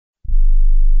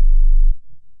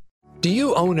Do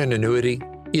you own an annuity,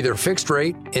 either fixed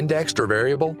rate, indexed, or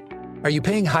variable? Are you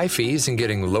paying high fees and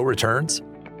getting low returns?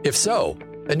 If so,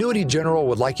 Annuity General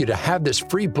would like you to have this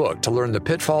free book to learn the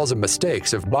pitfalls and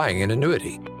mistakes of buying an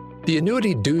annuity. The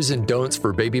Annuity Do's and Don'ts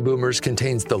for Baby Boomers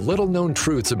contains the little-known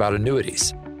truths about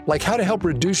annuities, like how to help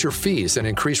reduce your fees and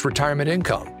increase retirement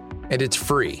income. And it's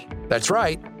free. That's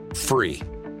right, free.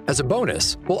 As a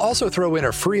bonus, we'll also throw in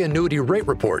a free annuity rate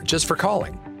report just for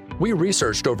calling. We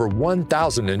researched over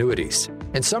 1,000 annuities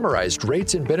and summarized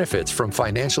rates and benefits from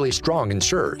financially strong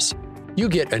insurers. You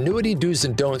get Annuity Do's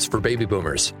and Don'ts for Baby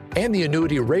Boomers and the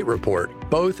Annuity Rate Report,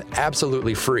 both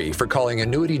absolutely free for calling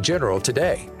Annuity General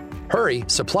today. Hurry,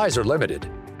 supplies are limited.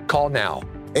 Call now.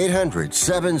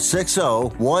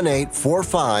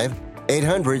 800-760-1845.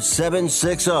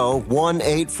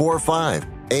 800-760-1845.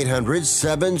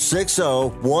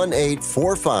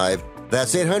 800-760-1845.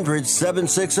 That's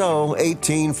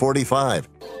 800-760-1845.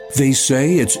 They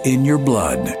say it's in your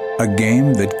blood, a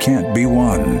game that can't be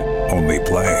won, only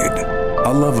played.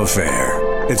 A love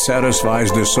affair. It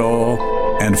satisfies the soul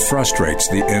and frustrates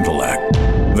the intellect.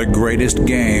 The greatest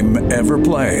game ever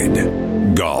played.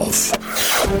 Golf.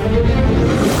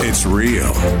 It's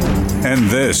real. And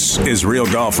this is Real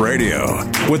Golf Radio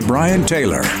with Brian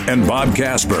Taylor and Bob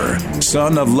Casper,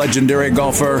 son of legendary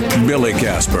golfer Billy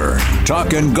Casper.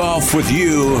 Talking golf with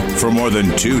you for more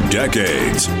than 2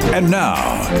 decades. And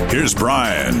now, here's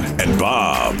Brian and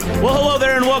Bob. Well, hello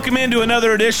there and welcome into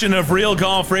another edition of Real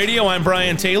Golf Radio. I'm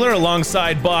Brian Taylor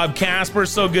alongside Bob Casper.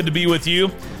 So good to be with you.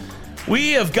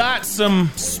 We have got some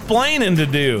splaining to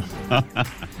do.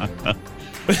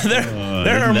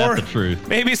 There are more, the truth?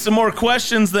 Maybe some more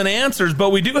questions than answers,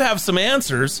 but we do have some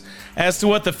answers as to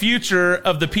what the future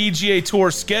of the PGA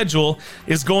Tour schedule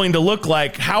is going to look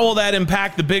like. How will that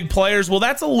impact the big players? Well,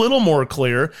 that's a little more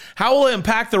clear. How will it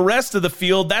impact the rest of the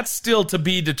field? That's still to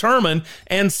be determined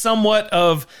and somewhat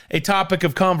of a topic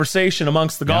of conversation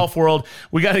amongst the golf world.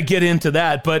 We got to get into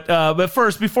that. But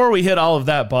first, before we hit all of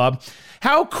that, Bob,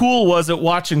 how cool was it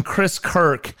watching Chris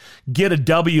Kirk get a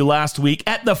W last week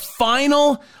at the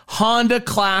final Honda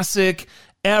Classic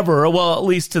ever? Well, at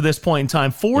least to this point in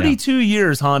time. 42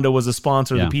 years Honda was a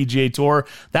sponsor of the PGA Tour.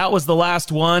 That was the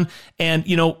last one. And,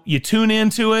 you know, you tune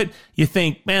into it, you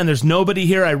think, man, there's nobody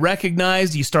here I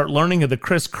recognize. You start learning of the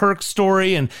Chris Kirk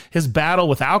story and his battle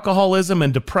with alcoholism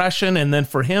and depression. And then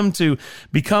for him to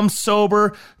become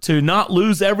sober, to not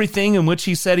lose everything, in which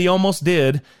he said he almost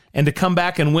did, and to come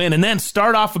back and win and then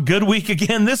start off a good week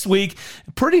again this week.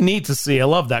 Pretty neat to see. I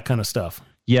love that kind of stuff.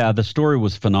 Yeah, the story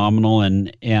was phenomenal,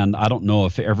 and I don't know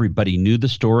if everybody knew the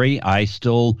story. I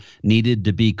still needed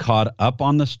to be caught up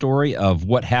on the story of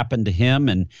what happened to him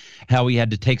and how he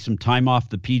had to take some time off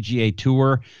the PGA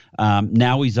Tour.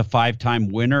 Now he's a 5-time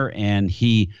winner, and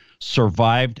he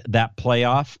survived that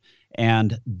playoff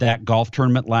and that golf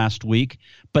tournament last week.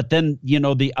 But then, you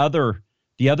know, the other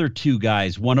 2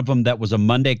 guys, one of them that was a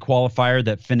Monday qualifier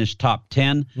that finished top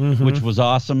 10, which was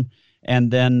awesome.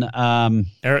 And then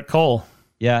Eric Cole.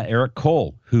 Yeah, Eric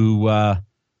Cole, who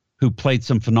played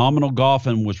some phenomenal golf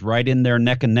and was right in there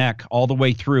neck and neck all the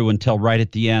way through until right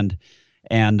at the end,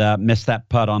 and missed that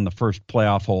putt on the first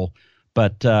playoff hole.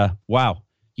 But wow,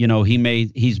 you know,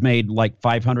 he's made like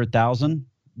 $500,000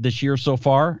 this year so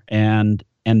far, and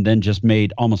then just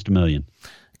made almost $1 million.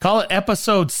 Call it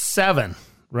episode 7.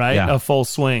 Right? Yeah. A full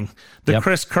swing. The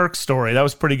Chris Kirk story. That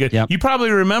was pretty good. Yep. You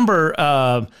probably remember,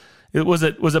 was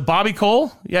it Bobby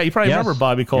Cole? Yeah, you probably remember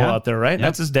Bobby Cole out there, right? Yep.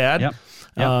 That's his dad. Yep.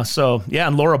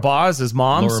 And Laura Baugh is his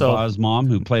mom. Laura Baugh's mom,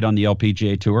 who played on the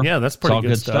LPGA Tour. Yeah, that's pretty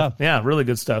good stuff. Yeah, really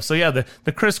good stuff. So yeah,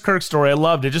 the Chris Kirk story, I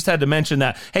loved it. Just had to mention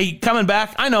that. Hey, coming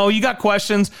back, I know you got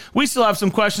questions. We still have some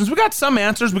questions. We got some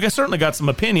answers. We certainly got some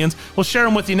opinions. We'll share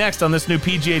them with you next on this new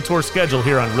PGA Tour schedule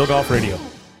here on Real Golf Radio.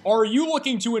 Are you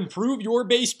looking to improve your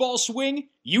baseball swing?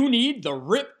 You need the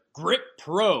Rip Grip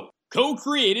Pro.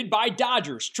 Co-created by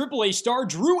Dodgers AAA star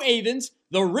Drew Avans,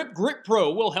 the Rip Grip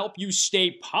Pro will help you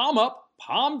stay palm up,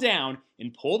 palm down,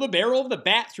 and pull the barrel of the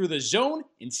bat through the zone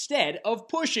instead of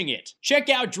pushing it. Check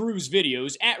out Drew's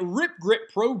videos at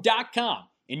ripgrippro.com,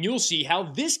 and you'll see how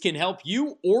this can help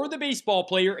you or the baseball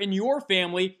player in your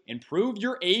family improve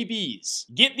your ABs.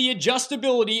 Get the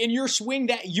adjustability in your swing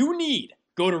that you need.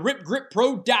 Go to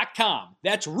ripgrippro.com.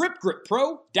 That's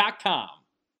ripgrippro.com.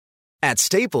 At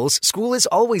Staples, school is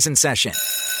always in session.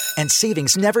 And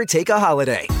savings never take a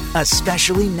holiday,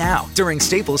 especially now during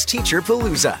Staples Teacher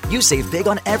Palooza. You save big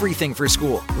on everything for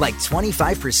school, like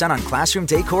 25% on classroom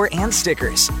decor and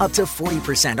stickers, up to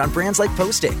 40% on brands like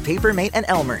Post-it, Papermate, and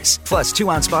Elmer's. Plus,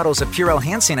 2-ounce bottles of Purell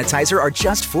hand sanitizer are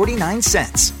just 49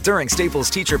 cents. During Staples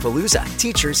Teacher Palooza,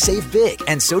 teachers save big,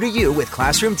 and so do you with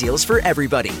classroom deals for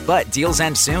everybody. But deals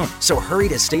end soon, so hurry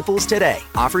to Staples today.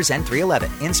 Offers end 3/11.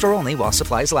 In-store only while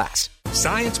supplies last.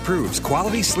 Science proves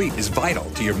quality sleep is vital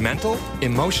to your mental,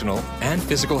 emotional, and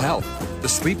physical health. The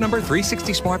Sleep Number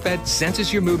 360 smart bed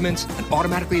senses your movements and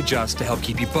automatically adjusts to help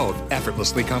keep you both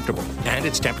effortlessly comfortable. And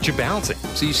it's temperature balancing,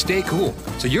 so you stay cool.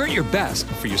 So you're at your best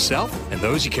for yourself and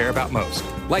those you care about most.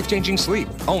 Life-changing sleep,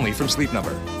 only from Sleep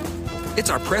Number. It's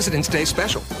our President's Day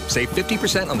special. Save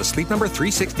 50% on the Sleep Number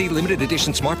 360 limited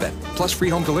edition smart bed, plus free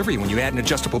home delivery when you add an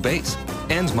adjustable base.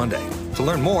 Ends Monday. To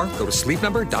learn more, go to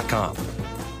sleepnumber.com.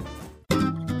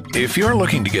 If you're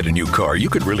looking to get a new car, you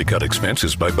could really cut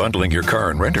expenses by bundling your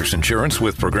car and renter's insurance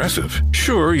with Progressive.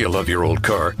 Sure, you love your old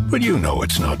car, but you know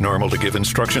it's not normal to give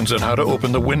instructions on how to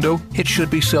open the window. It should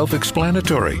be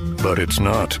self-explanatory, but it's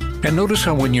not. And notice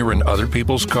how when you're in other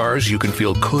people's cars, you can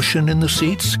feel cushion in the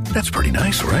seats? That's pretty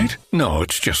nice, right? No,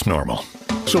 it's just normal.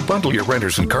 So bundle your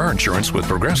renter's and car insurance with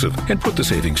Progressive and put the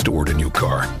savings toward a new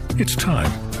car. It's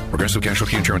time. Progressive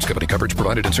Casualty Insurance Company. Coverage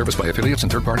provided and serviced by affiliates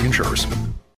and third-party insurers.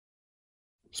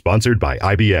 Sponsored by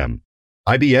IBM.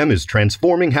 IBM is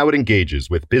transforming how it engages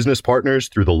with business partners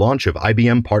through the launch of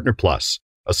IBM Partner Plus,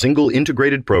 a single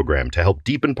integrated program to help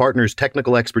deepen partners'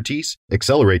 technical expertise,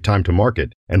 accelerate time to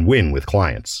market, and win with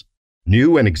clients.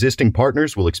 New and existing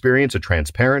partners will experience a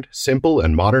transparent, simple,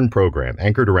 and modern program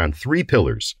anchored around 3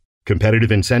 pillars: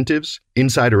 competitive incentives,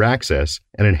 insider access,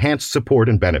 and enhanced support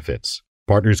and benefits.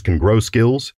 Partners can grow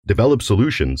skills, develop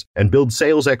solutions, and build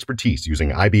sales expertise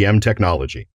using IBM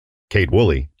technology. Kate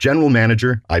Woolley, General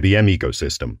Manager, IBM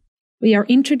Ecosystem. We are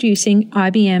introducing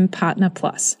IBM Partner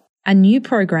Plus, a new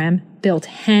program built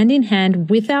hand in hand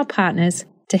with our partners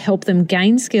to help them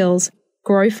gain skills,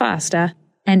 grow faster,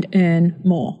 and earn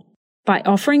more. By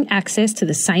offering access to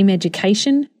the same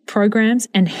education, programs,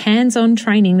 and hands-on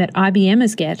training that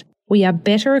IBMers get, we are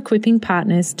better equipping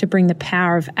partners to bring the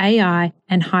power of AI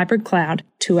and hybrid cloud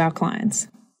to our clients.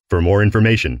 For more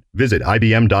information, visit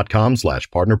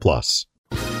ibm.com/partnerplus.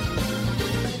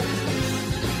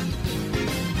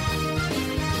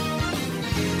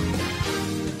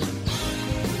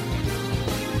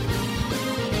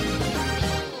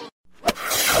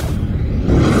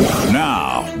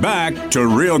 Now, back to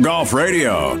Real Golf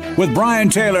Radio with Brian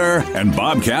Taylor and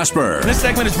Bob Casper. This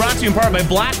segment is brought to you in part by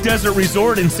Black Desert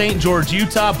Resort in St. George,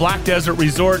 Utah. Black Desert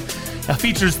Resort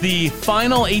features the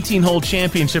final 18-hole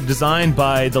championship designed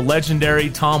by the legendary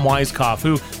Tom Weiskopf,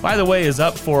 who, by the way, is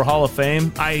up for Hall of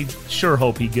Fame. I sure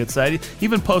hope he gets that.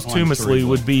 Even posthumously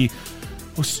would be...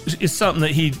 is something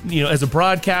that he, as a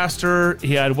broadcaster,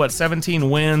 he had 17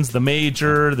 wins, the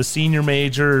major, the senior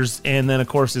majors, and then of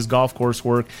course his golf course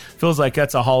work. Feels like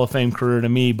that's a Hall of Fame career to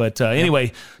me. But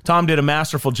anyway, Tom did a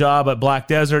masterful job at Black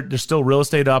Desert. There's still real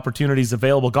estate opportunities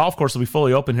available. Golf course will be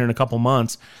fully open here in a couple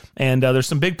months, and there's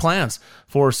some big plans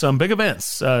for some big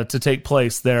events to take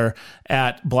place there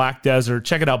at Black Desert.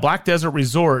 Check it out,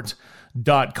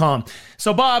 blackdesertresort.com.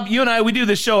 So Bob, you and I, we do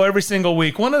this show every single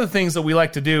week. One of the things that we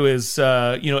like to do is,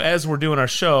 as we're doing our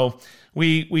show,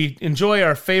 we enjoy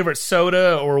our favorite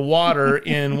soda or water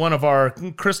in one of our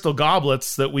crystal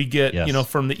goblets that we get,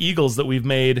 from the Eagles that we've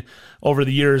made over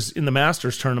the years in the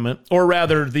Masters tournament, or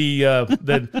rather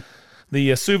the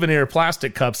souvenir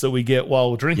plastic cups that we get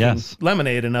while drinking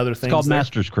lemonade and other things. It's called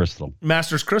Masters Crystal.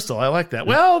 Masters Crystal. I like that.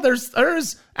 Well,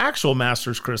 there's actual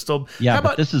Masters Crystal. Yeah,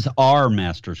 but this is our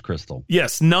Masters Crystal.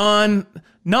 Yes,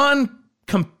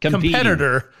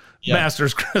 non-competitor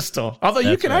Masters Crystal. Although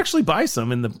you can actually buy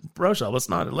some in the pro shop.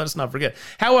 Let us not forget.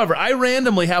 However, I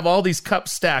randomly have all these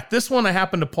cups stacked. This one I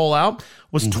happened to pull out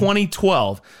was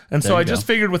 2012. And so I just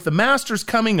figured with the Masters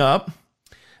coming up,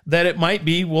 that it might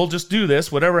be, we'll just do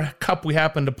this. Whatever cup we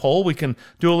happen to pull, we can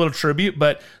do a little tribute.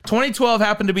 But 2012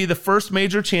 happened to be the first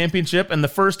major championship and the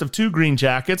first of 2 green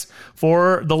jackets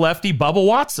for the lefty Bubba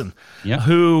Watson,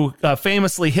 who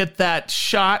famously hit that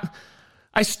shot.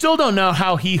 I still don't know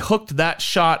how he hooked that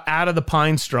shot out of the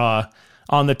pine straw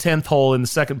on the 10th hole in the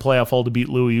second playoff hole to beat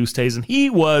Louis Oosthuizen. He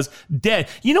was dead.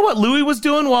 You know what Louis was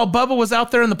doing while Bubba was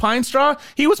out there in the pine straw?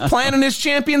 He was planning his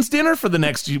champions dinner for the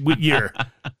next year.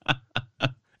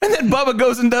 And then Bubba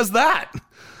goes and does that.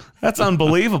 That's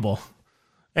unbelievable.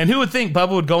 And who would think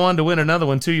Bubba would go on to win another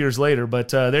one 2 years later? But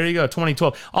there you go,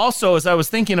 2012. Also, as I was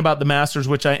thinking about the Masters,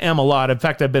 which I am a lot. In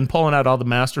fact, I've been pulling out all the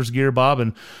Masters gear, Bob,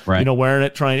 and wearing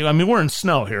it. We're in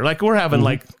snow here. Like we're having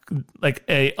like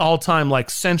a all-time like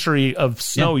century of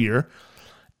snow year,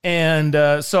 and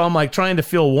so I'm like trying to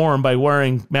feel warm by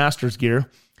wearing Masters gear.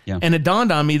 Yeah. And it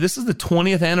dawned on me, this is the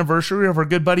 20th anniversary of our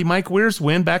good buddy Mike Weir's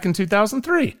win back in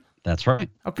 2003. That's right.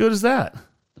 How good is that?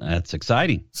 That's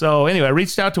exciting. So anyway, I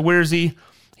reached out to Weirzy.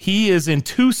 He is in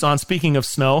Tucson, speaking of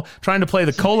snow, trying to play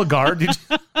the Cola Guard.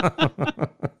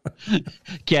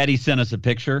 Caddy sent us a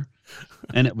picture,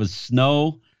 and it was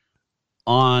snow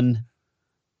on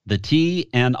the tee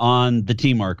and on the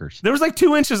tee markers. There was like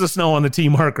 2 inches of snow on the tee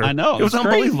marker. I know. It was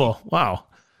unbelievable. Crazy. Wow.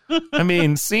 I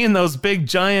mean, seeing those big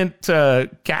giant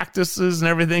cactuses and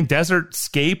everything, desert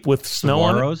scape with snow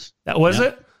on it. That was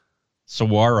it?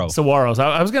 Saguaros.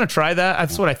 I was going to try that.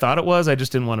 That's what I thought it was. I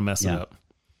just didn't want to mess it up.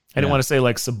 I didn't want to say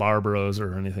like Sabarbaros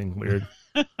or anything weird.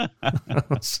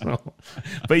 So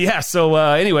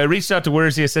anyway, I reached out to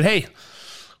Weirzy. I said, hey,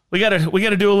 we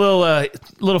gotta do a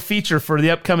little feature for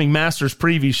the upcoming Masters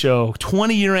preview show.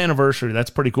 20-year anniversary. That's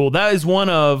pretty cool. That is one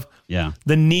of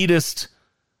the neatest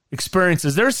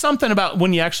experiences. There's something about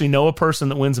when you actually know a person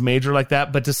that wins a major like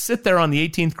that, but to sit there on the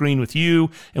 18th green with you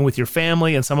and with your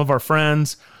family and some of our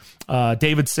friends,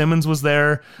 David Simmons was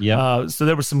there. Yeah. So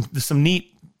there was some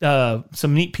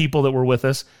neat people that were with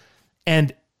us,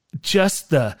 and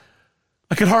just I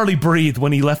could hardly breathe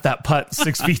when he left that putt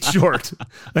 6 feet short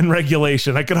in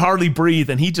regulation. I could hardly breathe,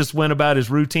 and he just went about his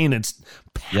routine and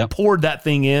poured that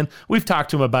thing in. We've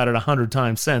talked to him about it 100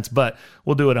 times since, but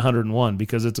we'll do it 101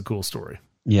 because it's a cool story.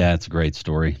 Yeah, it's a great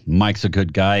story. Mike's a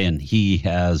good guy, and he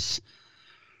has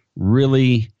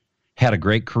really had a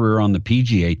great career on the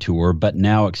PGA Tour, but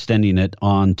now extending it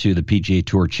on to the PGA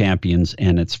Tour champions,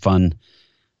 and it's fun.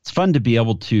 It's fun to be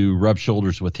able to rub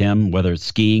shoulders with him, whether it's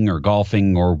skiing or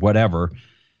golfing or whatever,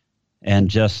 and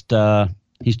just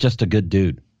he's just a good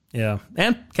dude. Yeah,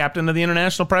 and captain of the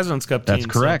International President's Cup team. That's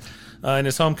correct. So, in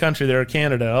his home country there,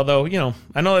 Canada. Although,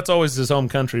 I know that's always his home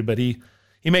country, but he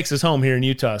makes his home here in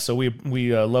Utah, so we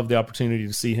love the opportunity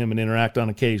to see him and interact on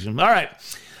occasion. All right,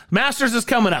 Masters is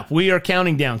coming up. We are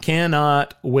counting down.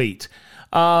 Cannot wait.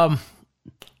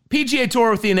 PGA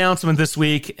Tour with the announcement this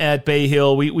week at Bay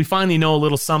Hill. We finally know a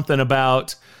little something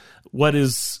about what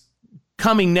is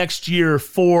coming next year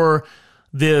for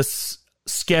this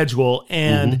schedule.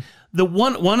 And the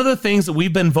one of the things that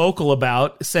we've been vocal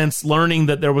about since learning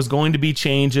that there was going to be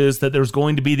changes, that there's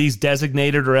going to be these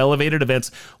designated or elevated events,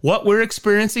 what we're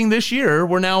experiencing this year,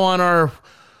 we're now on our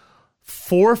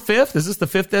fifth. Is this the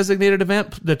 5th designated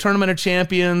event? The Tournament of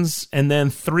Champions, and then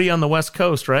 3 on the West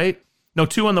Coast, right? No,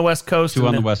 2 on the West Coast. 2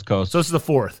 on the West Coast. So this is the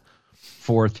 4th.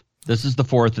 4th. This is the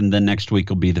 4th, and then next week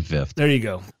will be the 5th. There you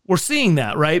go. We're seeing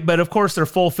that, right? But of course, they're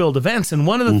full-filled events. And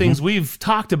one of the things we've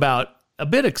talked about a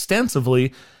bit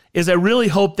extensively is I really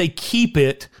hope they keep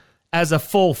it as a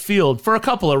full field for a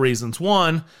couple of reasons.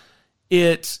 One,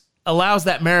 it allows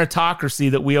that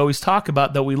meritocracy that we always talk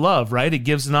about that we love, right? It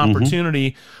gives an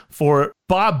opportunity for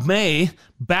Bob May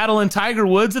battling Tiger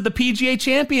Woods at the PGA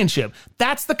Championship.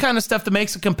 That's the kind of stuff that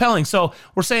makes it compelling. So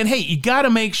we're saying, hey, you got to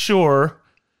make sure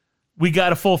we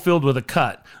got a full field with a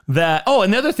cut. And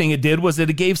the other thing it did was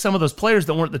that it gave some of those players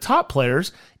that weren't the top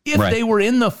players, if they were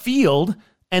in the field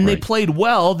and they played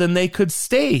well, then they could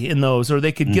stay in those, or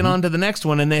they could get on to the next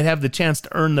one, and they'd have the chance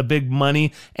to earn the big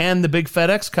money and the big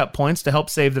FedEx Cup points to help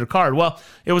save their card. Well,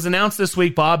 it was announced this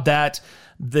week, Bob, that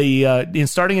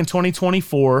starting in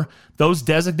 2024, those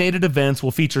designated events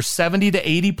will feature 70 to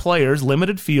 80 players,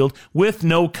 limited field, with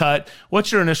no cut.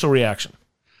 What's your initial reaction?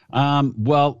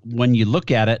 Well, when you look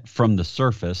at it from the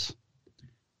surface,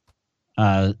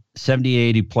 70,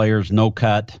 80 players, no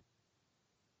cut,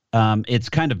 it's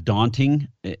kind of daunting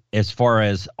as far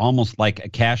as almost like a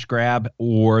cash grab,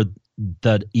 or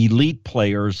the elite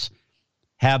players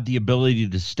have the ability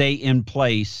to stay in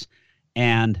place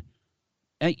and,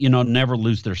 never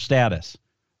lose their status.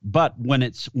 But when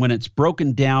it's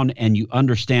broken down and you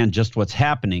understand just what's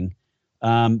happening,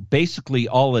 basically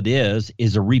all it is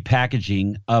a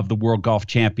repackaging of the World Golf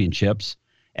Championships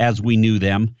as we knew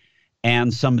them,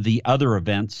 and some of the other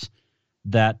events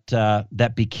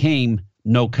that became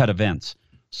no-cut events.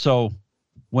 So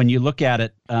when you look at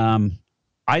it,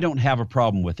 I don't have a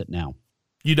problem with it now.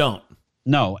 You don't?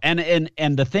 No. And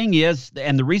the thing is,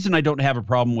 and the reason I don't have a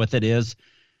problem with it is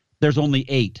there's only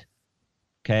 8,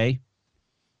 okay,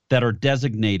 that are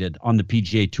designated on the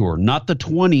PGA Tour, not the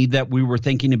 20 that we were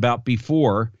thinking about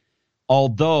before,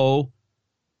 although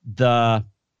the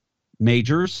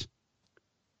majors,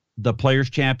 the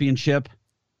Players' Championship,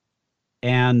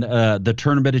 and the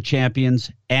Tournament of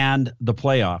Champions and the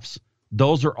playoffs.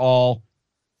 Those are all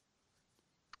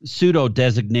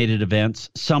pseudo-designated events.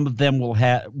 Some of them will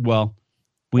have,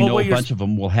 we know a bunch of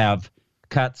them will have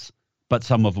cuts, but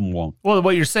some of them won't. Well,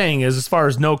 what you're saying is, as far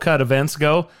as no-cut events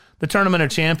go, the Tournament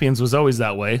of Champions was always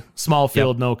that way. Small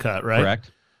field, no cut, right?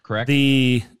 Correct.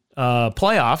 The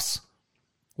playoffs,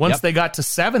 once they got to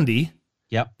 70,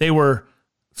 they were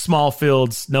small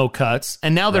fields, no cuts,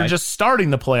 and now they're just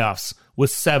starting the playoffs with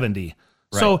 70.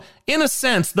 Right. So, in a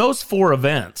sense, those 4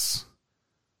 events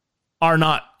are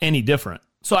not any different.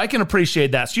 So I can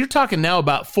appreciate that. So you're talking now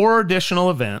about 4 additional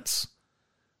events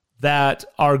that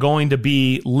are going to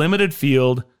be limited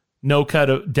field, no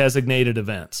cut designated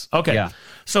events. Okay. Yeah.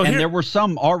 So there were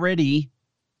some already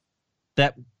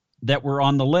that were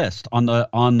on the list, on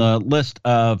the list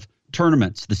of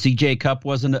tournaments. The CJ Cup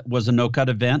was a no cut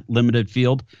event, limited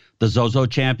field. The Zozo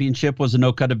Championship was a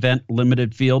no cut event,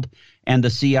 limited field, and the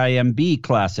CIMB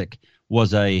Classic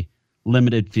was a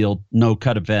limited field, no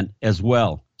cut event as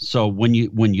well. So when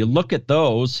you look at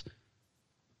those,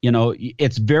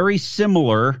 it's very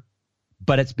similar,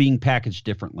 but it's being packaged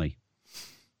differently.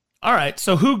 All right.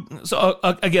 So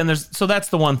again, that's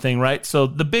the one thing, right? So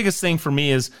the biggest thing for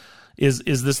me is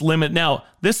this limit. Now,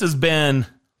 this has given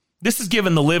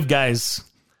the live guys,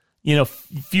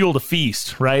 fuel to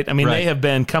feast, right? I mean, they have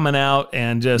been coming out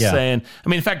and just saying,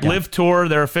 in fact, Live Tour,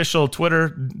 their official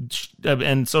Twitter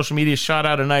and social media shot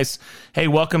out a nice, hey,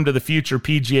 welcome to the future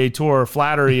PGA Tour.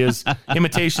 Flattery is,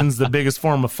 imitation's the biggest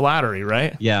form of flattery,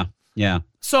 right? Yeah.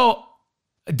 So,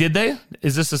 did they?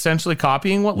 Is this essentially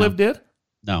copying what Live did?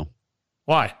 No.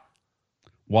 Why?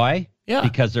 Yeah.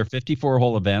 Because they're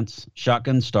 54-hole events,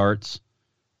 shotgun starts,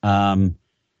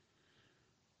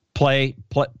 pay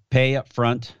up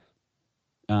front.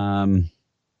 Is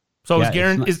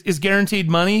guaranteed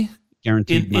money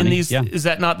guaranteed money in these? Yeah. Is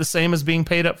that not the same as being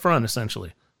paid up front,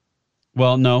 essentially?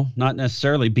 Well, no, not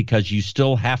necessarily, because you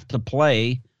still have to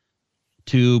play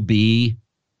to be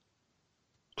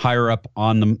higher up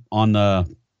on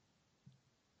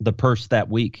the purse that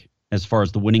week, as far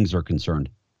as the winnings are concerned.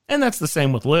 And that's the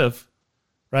same with Live,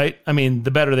 right? I mean,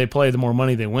 the better they play, the more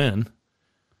money they win.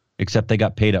 Except they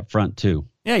got paid up front too.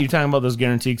 Yeah, you're talking about those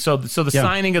guaranteed. So the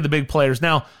signing of the big players.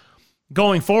 Now,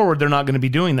 going forward, they're not going to be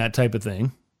doing that type of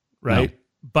thing, right? No.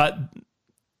 But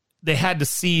they had to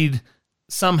seed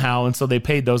somehow, and so they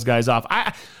paid those guys off.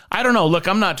 I don't know. Look,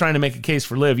 I'm not trying to make a case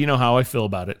for Live. You know how I feel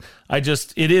about it.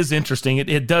 It is interesting.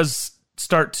 It does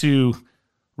start to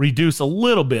reduce a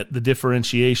little bit the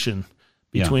differentiation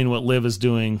between what Live is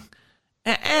doing.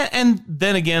 And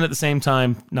then again, at the same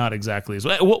time, not exactly as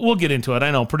well. We'll get into it. I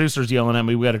know producers yelling at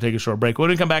me. We got to take a short break. When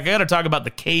we come back, I got to talk about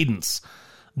the cadence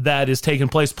that is taking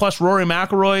place. Plus, Rory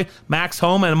McIlroy, Max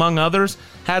Homa, and among others,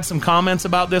 had some comments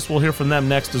about this. We'll hear from them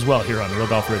next as well here on Real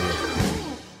Golf Radio.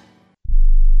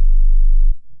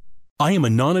 I am a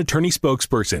non-attorney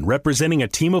spokesperson representing a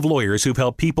team of lawyers who've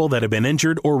helped people that have been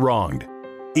injured or wronged.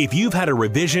 If you've had a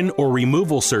revision or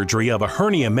removal surgery of a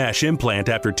hernia mesh implant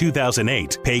after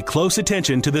 2008, pay close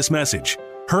attention to this message.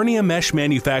 Hernia mesh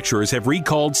manufacturers have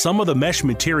recalled some of the mesh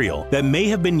material that may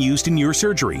have been used in your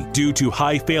surgery due to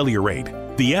high failure rate.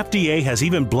 The FDA has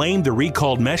even blamed the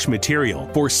recalled mesh material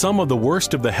for some of the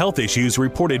worst of the health issues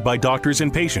reported by doctors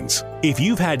and patients. If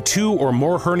you've had 2 or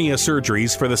more hernia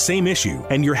surgeries for the same issue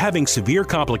and you're having severe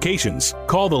complications,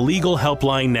 call the legal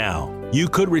helpline now. You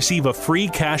could receive a free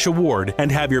cash award and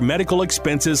have your medical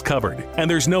expenses covered. And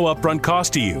there's no upfront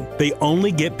cost to you. They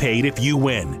only get paid if you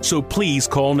win. So please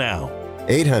call now.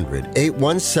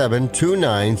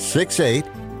 800-817-2968.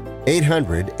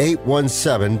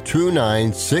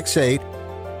 800-817-2968.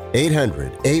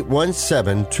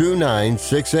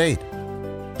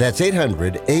 800-817-2968. That's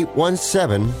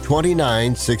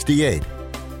 800-817-2968.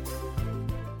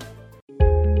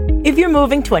 If you're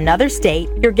moving to another state,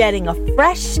 you're getting a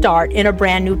fresh start in a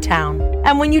brand new town.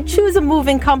 And when you choose a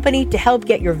moving company to help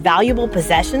get your valuable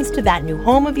possessions to that new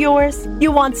home of yours,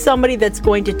 you want somebody that's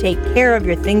going to take care of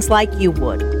your things like you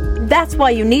would. That's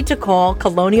why you need to call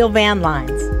Colonial Van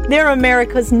Lines. They're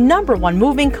America's #1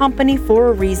 moving company for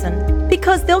a reason.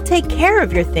 Because they'll take care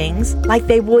of your things like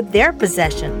they would their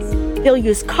possessions. They'll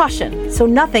use caution so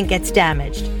nothing gets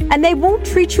damaged. And they won't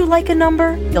treat you like a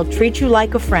number, they'll treat you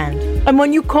like a friend. And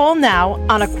when you call now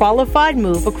on a qualified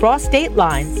move across state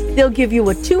lines, they'll give you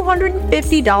a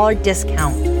 $250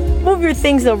 discount. Move your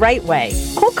things the right way.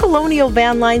 Call Colonial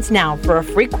Van Lines now for a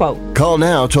free quote. Call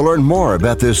now to learn more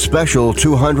about this special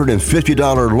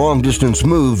 $250 long-distance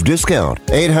move discount.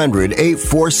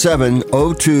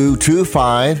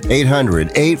 800-847-0225.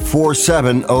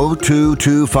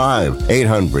 800-847-0225.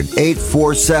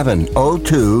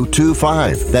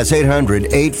 800-847-0225. That's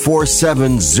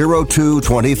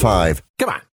 800-847-0225. Come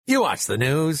on. You watch the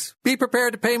news. Be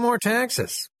prepared to pay more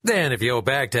taxes. Then if you owe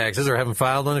back taxes or haven't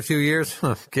filed in a few years,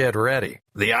 get ready.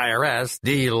 The IRS,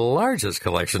 the largest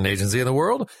collection agency in the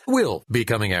world, will be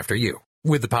coming after you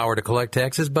with the power to collect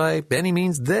taxes by any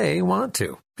means they want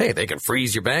to. Hey, they can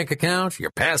freeze your bank account,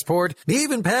 your passport,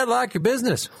 even padlock your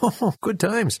business. Oh, good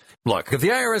times. Look, if the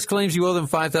IRS claims you owe them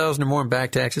 $5,000 or more in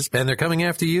back taxes and they're coming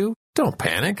after you, don't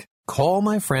panic. Call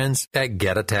my friends at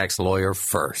Get a Tax Lawyer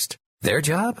first. Their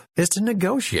job is to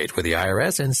negotiate with the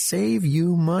IRS and save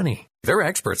you money. They're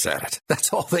experts at it.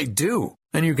 That's all they do,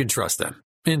 and you can trust them.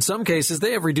 In some cases,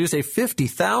 they have reduced a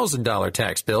 $50,000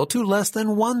 tax bill to less than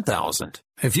 $1,000.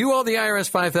 If you owe the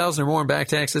IRS $5,000 or more in back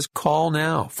taxes, call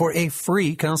now for a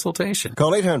free consultation.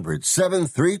 Call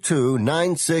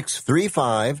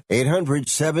 800-732-9635.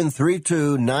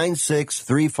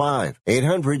 800-732-9635.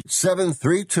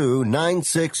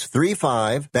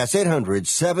 800-732-9635. That's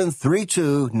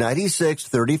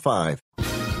 800-732-9635.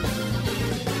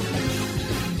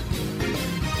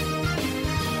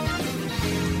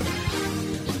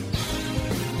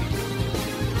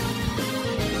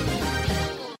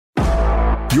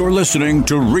 You're listening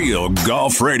to Real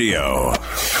Golf Radio.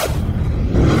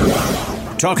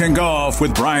 Talking golf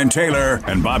with Brian Taylor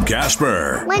and Bob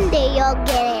Casper. One day you'll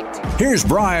get it. Here's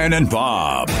Brian and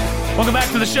Bob. Welcome back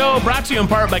to the show, brought to you in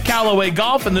part by Callaway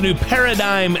Golf and the new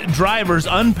Paradigm Driver's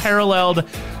unparalleled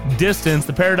distance.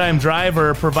 The Paradigm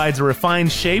Driver provides a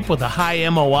refined shape with a high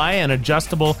MOI and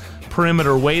adjustable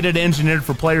perimeter weighted, engineered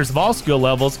for players of all skill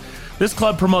levels. This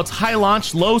club promotes high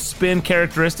launch, low spin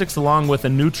characteristics along with a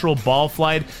neutral ball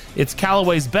flight. It's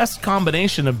Callaway's best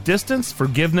combination of distance,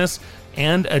 forgiveness,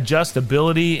 and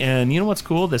adjustability. And you know what's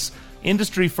cool? This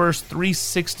industry first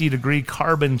 360-degree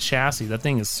carbon chassis. That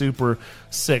thing is super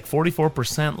sick.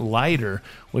 44% lighter,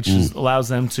 which allows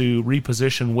them to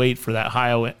reposition weight for that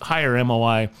higher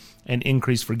MOI and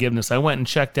increase forgiveness. I went and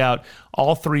checked out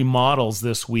all three models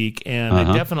this week, and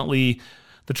I definitely...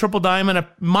 The Triple Diamond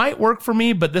might work for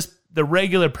me, but the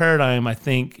regular Paradigm, I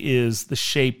think, is the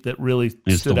shape that really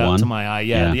stood out to my eye.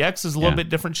 Yeah, the X is a little bit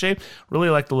different shape. Really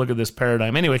like the look of this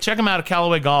Paradigm. Anyway, check them out at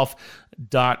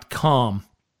CallawayGolf.com.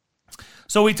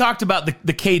 So we talked about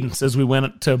the cadence as we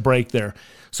went to break there.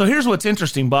 So here's what's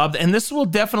interesting, Bob, and this will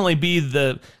definitely be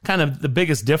the kind of the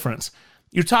biggest difference.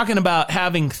 You're talking about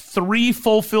having 3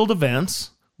 full field events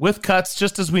with cuts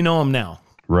just as we know them now.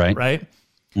 Right. Right?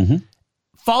 Mm-hmm.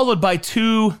 Followed by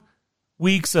 2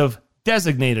 weeks of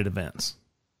designated events.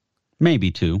 Maybe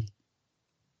 2.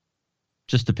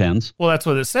 Just depends. Well, that's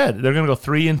what it said. They're going to go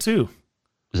 3 and 2.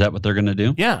 Is that what they're going to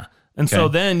do? Yeah. And so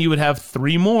then you would have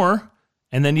 3 more,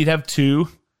 and then you'd have 2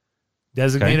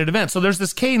 designated events. So there's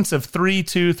this cadence of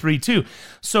 3-2, 3-2.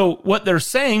 So what they're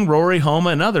saying, Rory, Homa,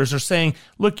 and others are saying,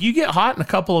 look, you get hot in a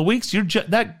couple of weeks, you're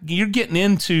getting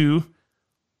into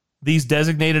these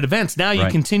designated events. Now you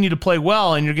continue to play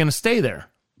well, and you're going to stay there.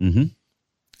 Mm-hmm.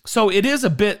 So it is a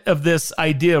bit of this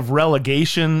idea of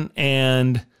relegation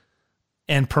and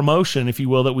promotion, if you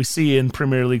will, that we see in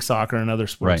Premier League soccer and other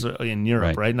sports in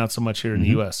Europe, right? Not so much here in the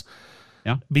U.S.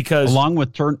 Yeah, because along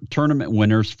with tournament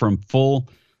winners from full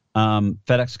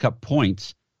FedEx Cup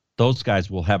points, those guys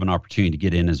will have an opportunity to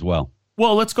get in as well.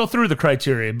 Well, let's go through the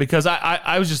criteria because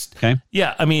I was just I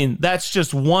mean, that's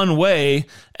just one way.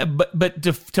 But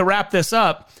to wrap this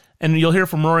up, and you'll hear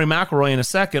from Rory McIlroy in a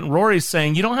second. Rory's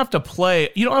saying you don't have to play,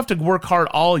 you don't have to work hard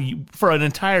for an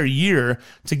entire year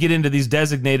to get into these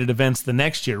designated events the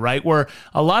next year, right? Where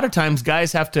a lot of times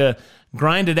guys have to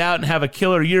grind it out and have a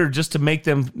killer year just to make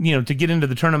them, to get into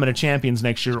the Tournament of Champions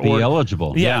next year. To be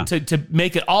eligible. Yeah, to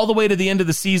make it all the way to the end of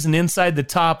the season inside the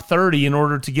top 30 in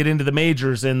order to get into the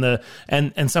majors and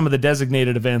some of the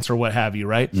designated events or what have you,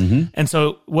 right? Mm-hmm. And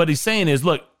so what he's saying is,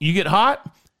 look, you get hot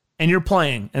and you're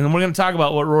playing. And we're going to talk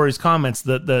about what Rory's comments,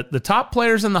 the top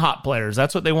players and the hot players.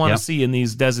 That's what they want to see in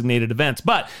these designated events.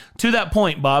 But to that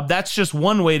point, Bob, that's just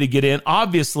one way to get in.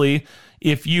 Obviously,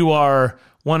 if you are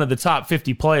one of the top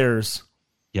 50 players,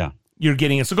 you're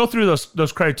getting it. So go through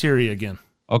those criteria again.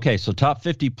 Okay, so top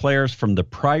 50 players from the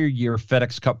prior year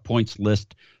FedEx Cup points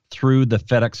list through the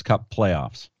FedEx Cup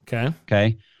playoffs.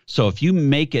 Okay. So if you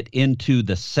make it into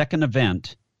the second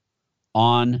event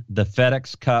on the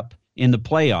FedEx Cup in the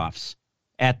playoffs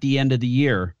at the end of the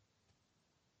year,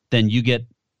 then you get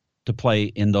to play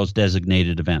in those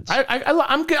designated events.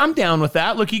 I'm down with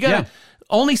that. Look, you got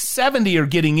only 70 are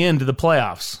getting into the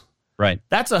playoffs. Right.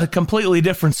 That's a completely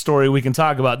different story we can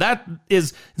talk about. That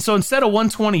is, so instead of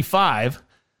 125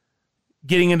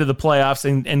 getting into the playoffs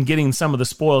and getting some of the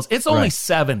spoils, it's only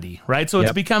 70, right? So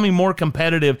it's becoming more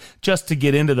competitive just to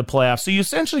get into the playoffs. So you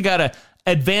essentially got to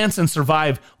advance and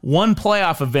survive one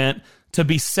playoff event to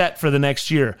be set for the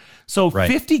next year. So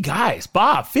 50 guys,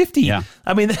 Bob, 50. Yeah.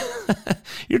 I mean,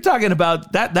 you're talking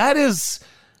about that's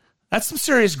some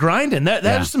serious grinding. That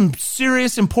is some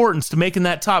serious importance to making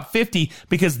that top 50,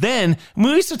 because then when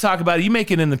we used to talk about it, you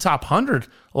make it in the top 100,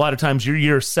 a lot of times your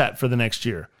year's set for the next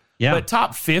year. Yeah. But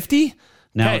top 50?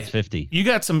 Now it's 50. You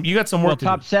got some work to do.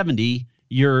 Top 70,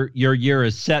 your year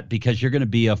is set because you're going to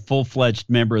be a full-fledged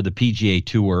member of the PGA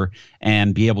Tour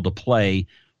and be able to play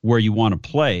where you want to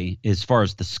play as far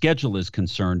as the schedule is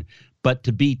concerned. But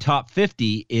to be top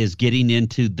 50 is getting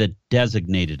into the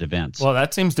designated events. Well,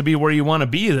 that seems to be where you want to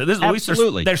be. At least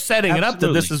they're setting it up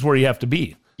that this is where you have to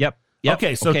be. Yep.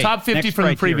 Okay, so top 50 Next from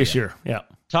criteria. the previous year. Yeah.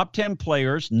 Top 10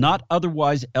 players not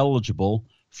otherwise eligible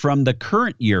from the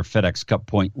current year FedEx Cup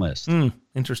point list.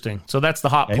 Interesting. So that's the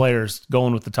hot players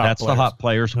going with the top players. That's the hot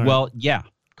players. Right. Well, yeah,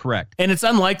 correct. And it's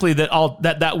unlikely that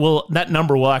that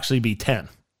number will actually be 10,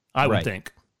 I would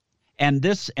think. And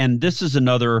this is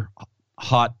another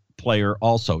hot player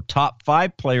also. Top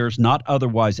 5 players not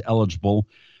otherwise eligible,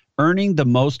 earning the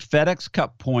most FedEx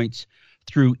Cup points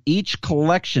through each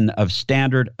collection of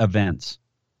standard events.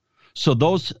 So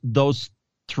those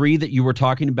 3 that you were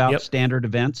talking about, standard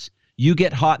events, you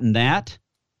get hot in that,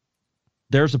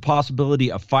 there's a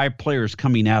possibility of 5 players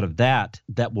coming out of that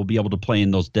will be able to play in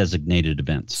those designated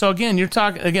events. So again,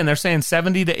 they're saying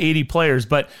 70 to 80 players,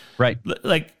 but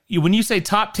when you say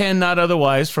top 10 not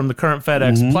otherwise from the current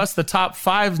FedEx, plus the top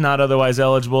 5 not otherwise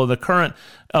eligible, the current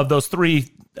of those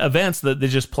 3 events that they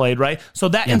just played, right? So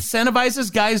that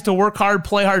incentivizes guys to work hard,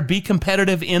 play hard, be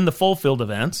competitive in the full field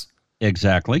events.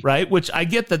 Exactly. Right? Which I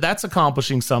get that's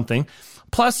accomplishing something.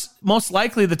 Plus, most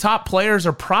likely the top players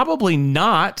are probably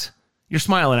not. You're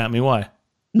smiling at me. Why?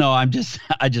 No, I just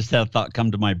had a thought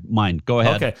come to my mind. Go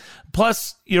ahead. Okay.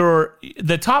 Plus,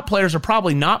 the top players are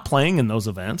probably not playing in those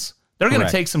events. They're going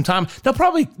to take some time.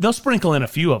 They'll sprinkle in a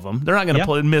few of them. They're not going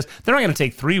to miss. They're not going to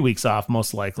take 3 weeks off,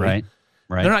 most likely. Right.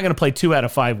 They're not going to play 2 out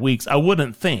of 5 weeks, I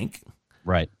wouldn't think.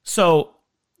 Right. So,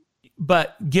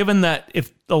 but given that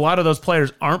if a lot of those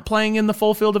players aren't playing in the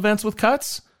full field events with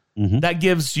cuts, that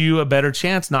gives you a better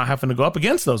chance not having to go up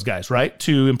against those guys, right?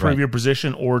 To improve your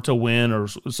position or to win or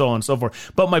so on and so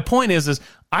forth. But my point is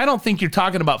I don't think you're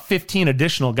talking about 15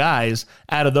 additional guys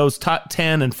out of those top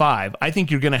 10 and 5. I think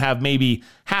you're going to have maybe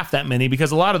half that many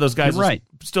because a lot of those guys will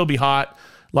still be hot.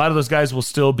 A lot of those guys will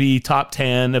still be top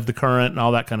 10 of the current and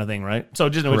all that kind of thing, right? So we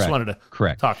just wanted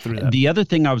to talk through that. The other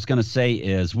thing I was going to say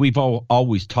is we've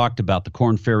always talked about the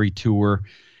Korn Ferry Tour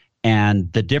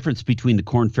and the difference between the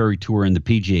Korn Ferry Tour and the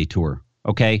PGA Tour,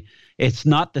 okay? It's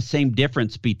not the same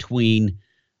difference between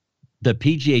the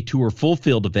PGA Tour full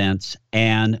field events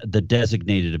and the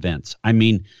designated events. I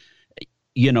mean,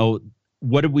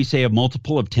 what did we say, a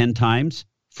multiple of 10 times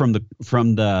from the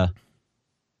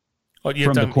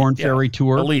Korn Ferry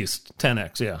Tour? At least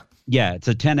 10x, yeah. Yeah, it's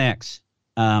a 10x.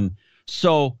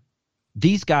 So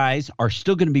these guys are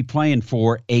still going to be playing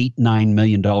for $8-9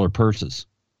 million purses,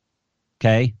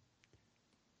 okay?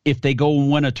 If they go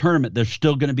and win a tournament, they're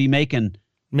still going to be making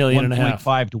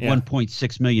 $1.5 to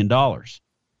 $1.6 million. All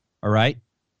right?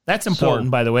 That's important,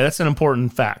 by the way. That's an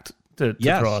important fact to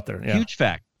throw out there. Yeah. Huge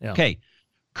fact. Yeah. Okay.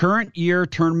 Current year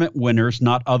tournament winners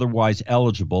not otherwise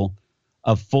eligible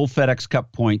of full FedEx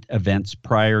Cup point events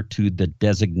prior to the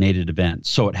designated event.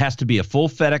 So it has to be a full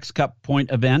FedEx Cup point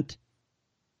event,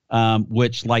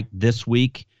 which like this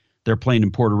week, they're playing in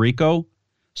Puerto Rico.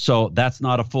 So that's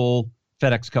not a full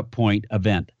FedEx Cup point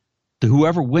event.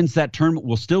 Whoever wins that tournament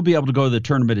will still be able to go to the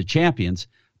Tournament of Champions,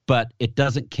 but it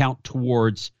doesn't count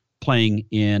towards playing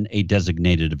in a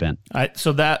designated event.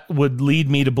 So that would lead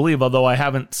me to believe, although I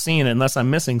haven't seen it, unless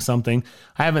I'm missing something,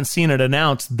 I haven't seen it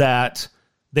announced that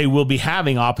they will be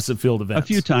having opposite field events.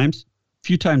 A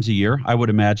few times a year, I would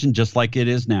imagine, just like it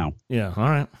is now. Yeah, all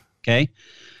right. Okay.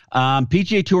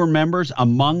 PGA Tour members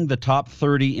among the top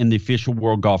 30 in the official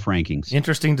World Golf Rankings.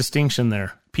 Interesting distinction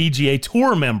there. PGA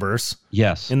Tour members,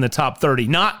 yes, in the top 30,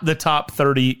 not the top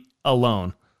 30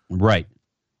 alone. Right.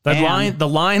 The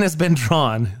line has been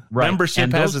drawn. Right. Membership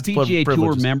and has those its PGA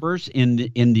privileges. Tour members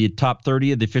in the top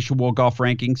 30 of the official World Golf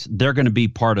Rankings, they're going to be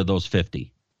part of those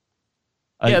 50.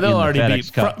 Yeah, they'll already be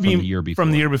from the year before.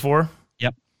 From the year before?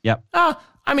 Yep. Yep.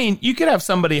 I mean, you could have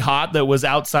somebody hot that was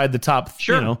outside the top,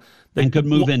 sure, and could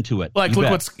move into it. Like,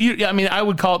 I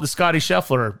would call it the Scotty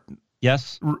Scheffler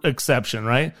exception,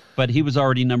 right? But he was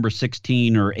already number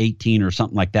 16 or 18 or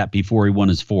something like that before he won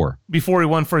his 4. Before he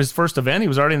won for his first event, he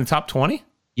was already in the top 20?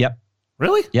 Yep.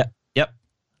 Really? Yep.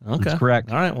 Okay. That's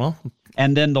correct. All right, well.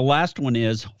 And then the last one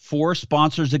is 4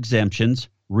 sponsors exemptions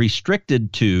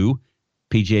restricted to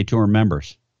PGA Tour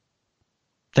members.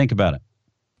 Think about it.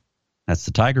 That's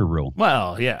the Tiger rule.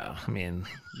 Well, yeah. I mean,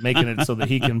 making it so that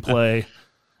he can play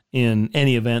in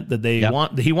any event that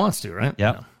that he wants to, right?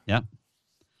 Yep.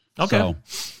 Okay.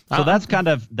 So that's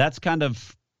kind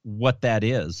of what that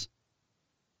is.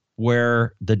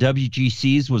 Where the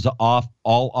WGCs was all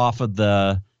off of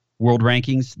the world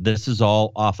rankings, this is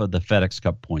all off of the FedEx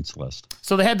Cup points list.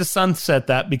 So they had to sunset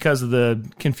that because of the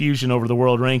confusion over the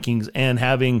world rankings and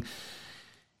having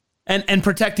and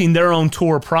protecting their own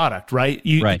tour product, right?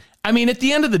 Right. I mean, at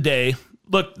the end of the day,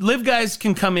 look, live guys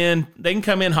can come in, they can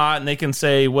come in hot and they can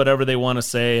say whatever they want to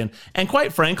say. And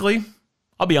quite frankly,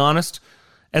 I'll be honest,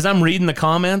 as I'm reading the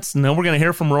comments, and then we're going to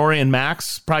hear from Rory and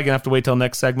Max, probably going to have to wait till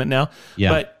next segment now. Yeah.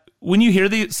 But when you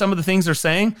hear some of the things they're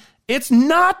saying, it's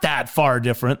not that far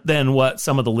different than what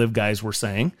some of the live guys were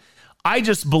saying. I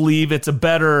just believe it's a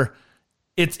better,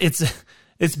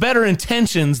 it's better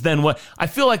intentions than what I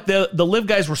feel like the live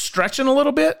guys were stretching a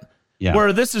little bit. Yeah.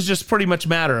 Where this is just pretty much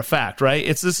matter of fact, right?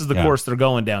 This is the course they're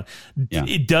going down.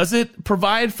 Yeah. Does it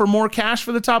provide for more cash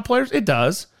for the top players? It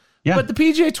does. Yeah. But the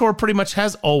PGA Tour pretty much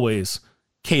has always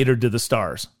catered to the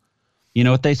stars. You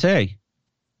know what they say?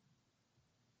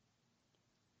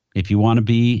 If you want to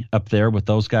be up there with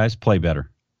those guys, play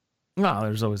better. No,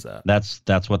 there's always that.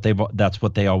 That's what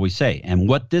they always say. And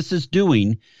what this is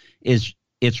doing is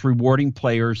it's rewarding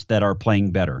players that are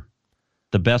playing better.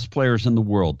 The best players in the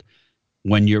world.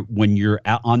 When you're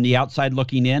on the outside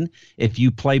looking in, if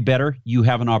you play better, you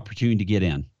have an opportunity to get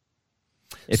in.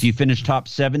 If you finish top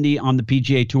 70 on the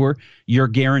PGA Tour, you're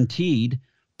guaranteed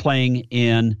playing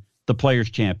in the Players'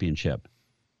 Championship.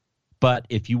 But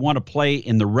if you want to play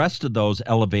in the rest of those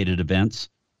elevated events,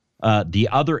 the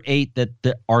other 8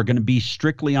 that are going to be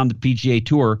strictly on the PGA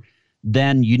Tour,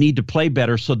 then you need to play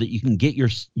better so that you can get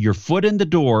your foot in the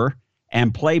door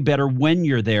and play better when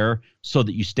you're there so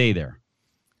that you stay there.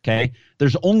 Okay,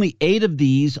 there's only 8 of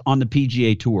these on the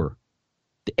PGA Tour,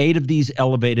 the 8 of these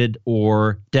elevated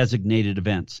or designated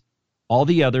events. All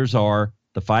the others are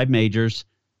the 5 majors,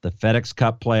 the FedEx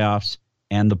Cup playoffs,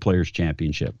 and the Players'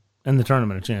 Championship. And the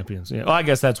Tournament of Champions. Yeah, well, I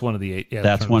guess that's one of the 8. Yeah,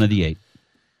 that's one of the 8.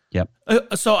 Yep.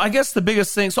 So I guess the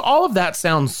biggest thing, so all of that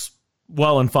sounds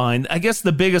well and fine. I guess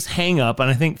the biggest hang up,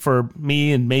 and I think for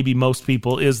me and maybe most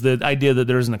people, is the idea that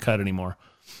there isn't a cut anymore.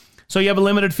 So you have a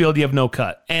limited field, you have no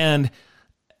cut. And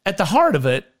at the heart of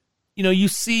it, you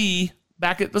see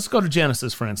let's go to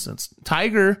Genesis, for instance.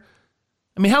 Tiger,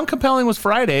 I mean, how compelling was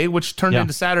Friday, which turned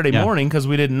into Saturday morning because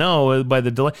we didn't know by the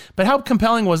delay. But how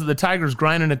compelling was it the Tiger's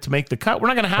grinding it to make the cut? We're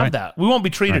not going to have that. We won't be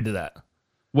treated to that.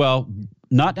 Well,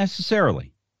 not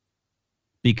necessarily.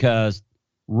 Because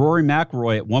Rory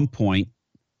McIlroy at one point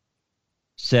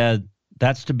said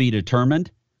that's to be determined.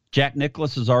 Jack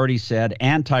Nicklaus has already said,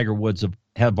 and Tiger Woods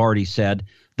have already said,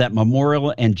 that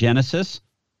Memorial and Genesis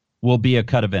will be a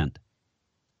cut event.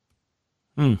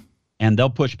 And they'll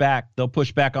push back. They'll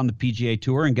push back on the PGA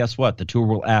Tour, and guess what? The Tour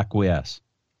will acquiesce.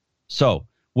 So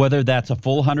whether that's a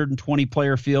full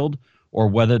 120-player field or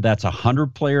whether that's a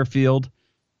 100-player field,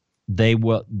 there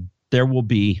will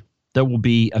be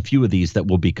a few of these that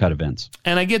will be cut events.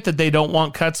 And I get that they don't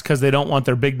want cuts because they don't want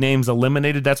their big names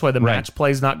eliminated. That's why the match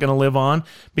play is not going to live on,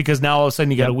 because now all of a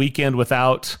sudden you got a weekend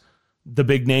without the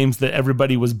big names that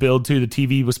everybody was billed to, the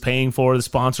TV was paying for, the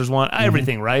sponsors want,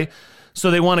 everything, right? So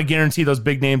they want to guarantee those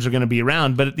big names are going to be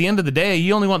around. But at the end of the day,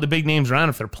 you only want the big names around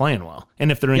if they're playing well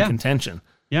and if they're in contention.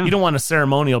 Yeah. You don't want a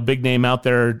ceremonial big name out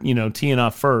there, teeing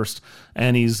off first,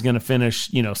 and he's going to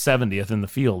finish, 70th in the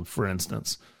field, for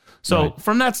instance. So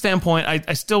from that standpoint,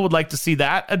 I still would like to see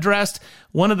that addressed.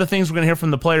 One of the things we're going to hear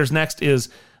from the players next is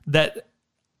that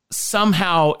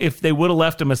somehow if they would have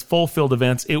left them as full field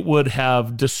events, it would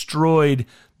have destroyed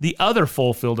the other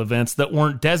full field events that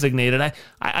weren't designated.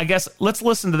 I guess let's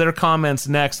listen to their comments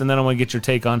next, and then I want to get your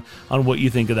take on what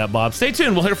you think of that, Bob. Stay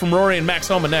tuned. We'll hear from Rory and Max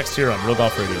Homa next here on Real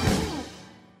Golf Radio.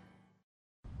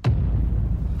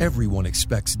 Everyone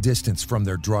expects distance from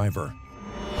their driver.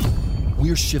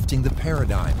 We're shifting the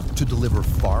paradigm to deliver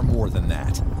far more than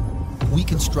that. We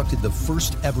constructed the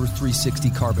first ever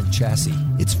 360 carbon chassis.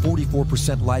 It's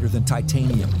 44% lighter than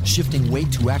titanium, shifting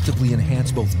weight to actively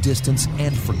enhance both distance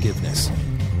and forgiveness.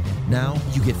 Now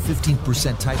you get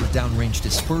 15% tighter downrange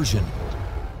dispersion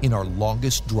in our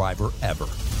longest driver ever.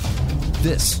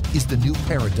 This is the new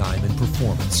paradigm in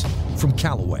performance. From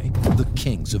Callaway, the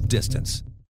kings of distance.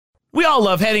 We all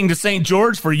love heading to St.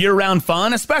 George for year-round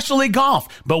fun, especially golf.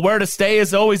 But where to stay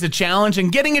is always a challenge,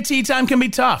 and getting a tee time can be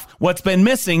tough. What's been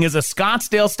missing is a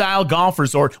Scottsdale-style golf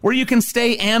resort where you can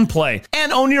stay and play,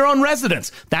 and own your own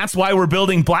residence. That's why we're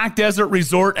building Black Desert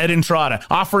Resort at Entrada,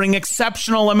 offering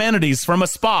exceptional amenities from a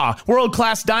spa,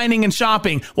 world-class dining and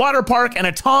shopping, water park, and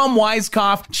a Tom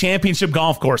Weiskopf championship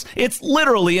golf course. It's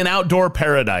literally an outdoor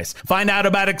paradise. Find out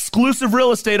about exclusive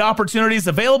real estate opportunities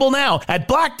available now at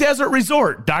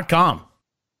blackdesertresort.com.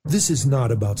 This is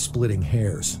not about splitting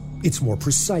hairs. It's more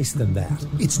precise than that.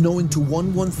 It's knowing to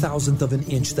 1/1000th of an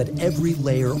inch that every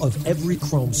layer of every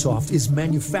Chrome Soft is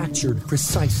manufactured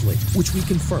precisely, which we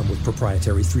confirm with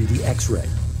proprietary 3D X-ray.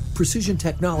 Precision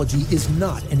technology is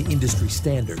not an industry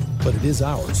standard, but it is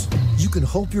ours. You can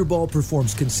hope your ball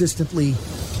performs consistently,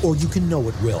 or you can know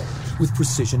it will with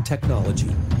precision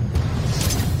technology.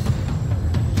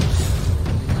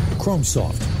 Chrome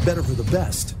Soft, better for the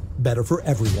best, better for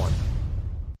everyone.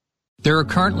 There are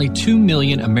currently 2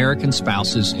 million American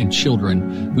spouses and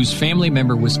children whose family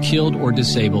member was killed or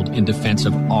disabled in defense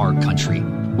of our country,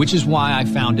 which is why I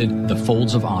founded the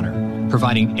Folds of Honor,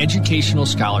 providing educational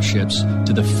scholarships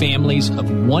to the families of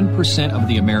 1% of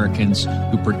the Americans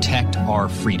who protect our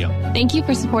freedom. Thank you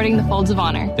for supporting the Folds of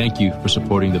Honor. Thank you for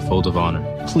supporting the Folds of Honor.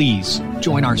 Please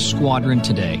join our squadron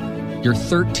today. Your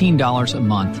 $13 a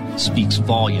month speaks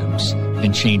volumes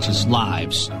and changes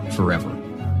lives forever.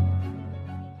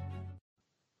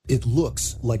 It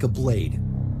looks like a blade.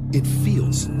 It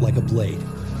feels like a blade,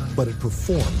 but it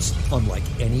performs unlike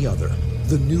any other.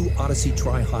 The new Odyssey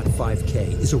Tri-Hot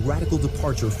 5K is a radical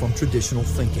departure from traditional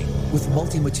thinking. With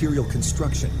multi-material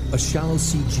construction, a shallow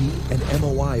CG, and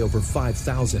MOI over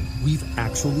 5,000, we've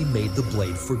actually made the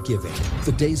blade forgiving.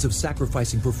 The days of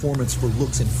sacrificing performance for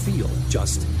looks and feel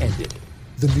just ended.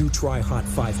 The new Tri-Hot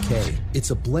 5K,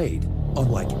 it's a blade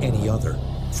unlike any other.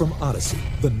 From Odyssey,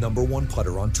 the #1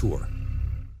 putter on tour.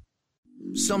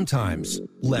 Sometimes,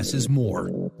 less is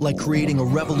more. Like creating a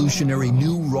revolutionary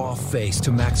new raw face to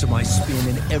maximize spin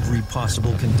in every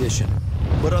possible condition.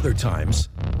 But other times,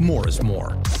 more is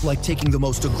more. Like taking the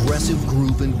most aggressive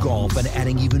groove in golf and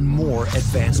adding even more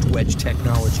advanced wedge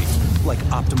technology, like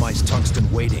optimized tungsten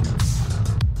weighting.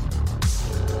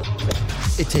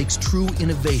 It takes true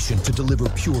innovation to deliver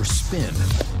pure spin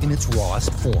in its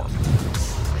rawest form.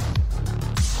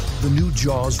 The new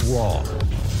Jaws Raw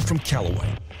from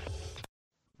Callaway.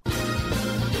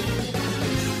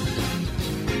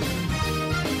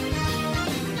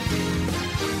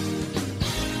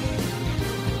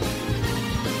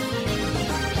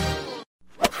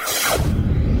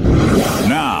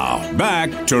 Now,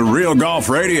 back to Real Golf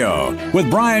Radio with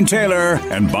Brian Taylor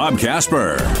and Bob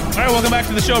Casper. All right, welcome back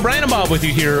to the show. Brian and Bob with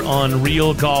you here on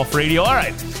Real Golf Radio. All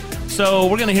right, so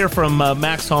we're going to hear from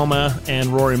Max Homa and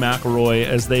Rory McIlroy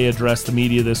as they address the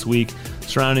media this week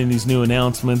surrounding these new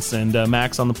announcements. And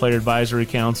Max on the Player Advisory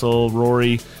Council.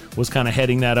 Rory was kind of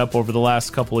heading that up over the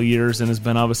last couple of years and has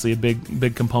been obviously a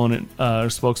big component or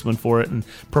spokesman for it and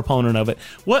proponent of it.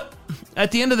 What,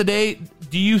 at the end of the day,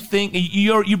 do you think,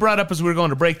 you brought up as we were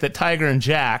going to break that Tiger and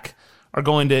Jack are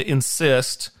going to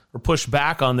insist or push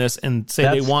back on this and say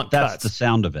they want cuts? That's the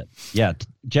sound of it. Yeah.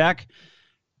 Jack,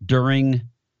 during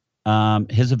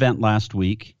his event last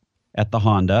week at the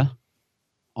Honda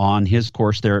on his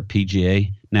course there at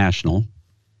PGA National,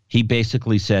 he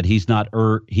basically said he's not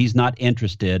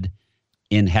interested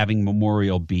in having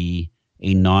Memorial be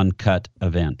a non-cut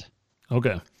event.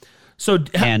 Okay. So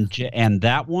and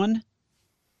that one,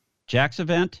 Jack's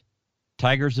event,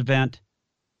 Tiger's event,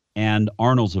 and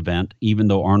Arnold's event, even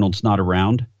though Arnold's not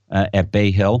around at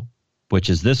Bay Hill, which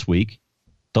is this week,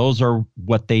 those are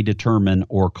what they determine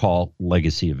or call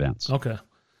legacy events. Okay.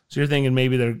 So you're thinking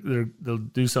maybe they'll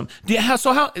do something. Yeah.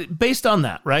 So how, based on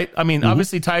that, right? I mean,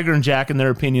 obviously Tiger and Jack, in their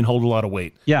opinion, hold a lot of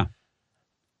weight. Yeah.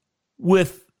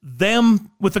 With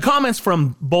the comments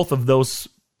from both of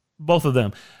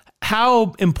them,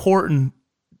 how important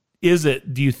is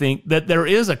it, do you think, that there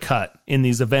is a cut in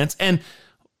these events? And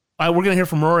we're going to hear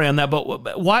from Rory on that.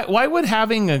 But why would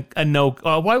having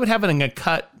having a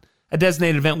cut, a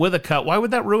designated event with a cut, why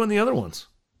would that ruin the other ones?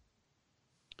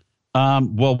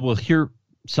 Well, we'll hear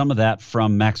some of that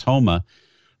from Max Homa,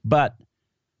 but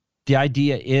the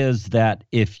idea is that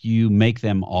if you make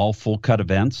them all full cut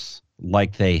events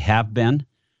like they have been,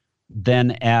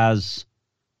 then as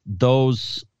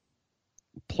those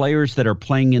players that are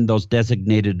playing in those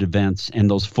designated events and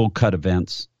those full cut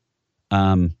events,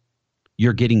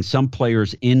 you're getting some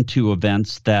players into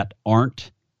events that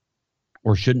aren't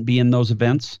or shouldn't be in those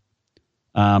events.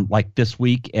 Like this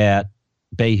week at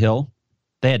Bay Hill,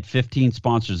 They had 15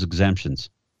 sponsors exemptions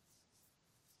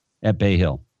at Bay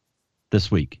Hill this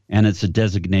week, and it's a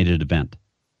designated event.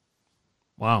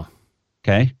 Wow.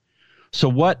 Okay. So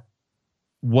what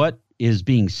is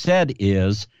being said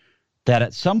is that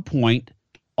at some point,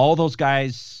 all those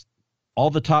guys, all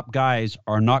the top guys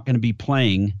are not going to be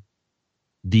playing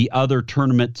the other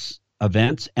tournaments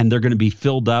events, and they're going to be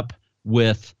filled up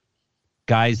with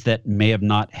guys that may have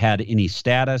not had any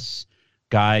status,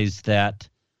 guys that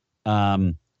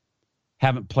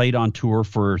haven't played on tour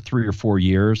for 3 or 4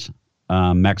 years.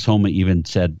 Max Homa even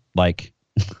said like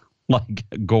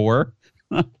Gore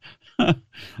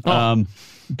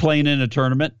playing in a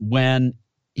tournament when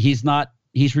he's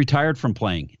retired from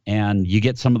playing, and you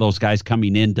get some of those guys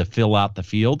coming in to fill out the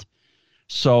field.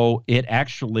 So it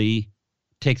actually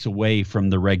takes away from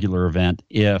the regular event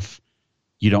if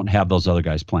you don't have those other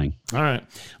guys playing. All right.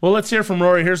 Well, let's hear from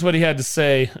Rory. Here's what he had to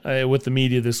say with the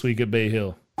media this week at Bay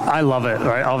Hill. I love it,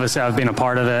 right? Obviously, I've been a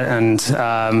part of it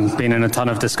and been in a ton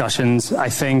of discussions. I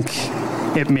think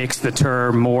it makes the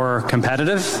tour more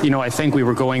competitive. I think we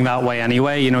were going that way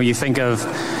anyway. You think of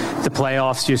the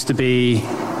playoffs used to be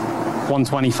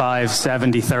 125,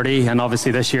 70, 30, and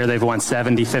obviously this year they've won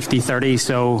 70, 50, 30.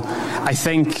 So I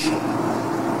think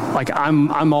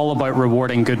I'm all about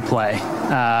rewarding good play.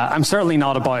 I'm certainly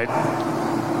not about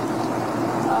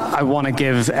I want to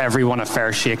give everyone a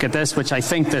fair shake at this, which I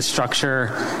think this structure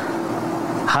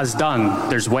has done.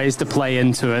 There's ways to play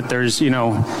into it. There's,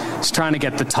 it's trying to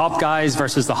get the top guys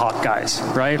versus the hot guys,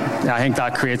 right? I think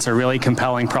that creates a really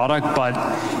compelling product, but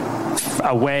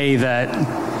a way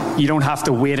that you don't have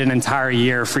to wait an entire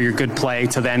year for your good play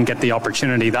to then get the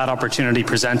opportunity. That opportunity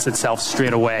presents itself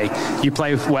straight away. You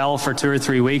play well for 2 or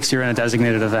 3 weeks, you're in a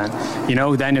designated event.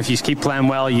 Then if you keep playing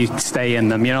well, you stay in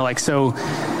them.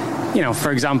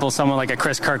 For example, someone like a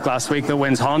Chris Kirk last week that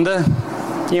wins Honda,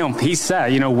 he said,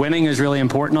 winning is really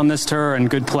important on this tour, and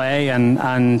good play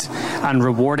and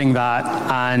rewarding that.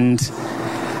 And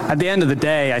at the end of the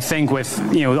day, I think with,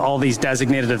 all these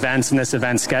designated events in this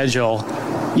event schedule,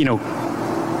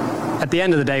 at the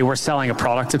end of the day, we're selling a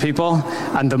product to people,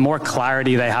 and the more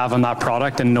clarity they have on that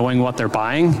product and knowing what they're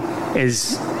buying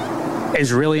is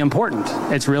really important.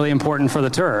 It's really important for the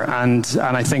tour, and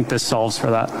I think this solves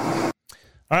for that.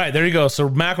 All right, there you go. So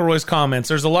McElroy's comments.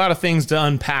 There's a lot of things to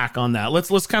unpack on that.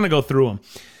 Let's kind of go through them.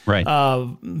 Right.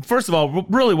 First of all,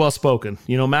 really well spoken.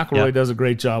 McElroy does a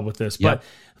great job with this. But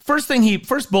first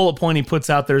bullet point he puts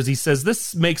out there is he says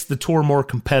this makes the tour more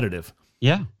competitive.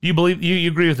 Yeah. Do you believe you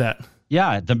agree with that?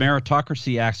 Yeah, the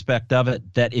meritocracy aspect of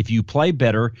it, that if you play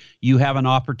better, you have an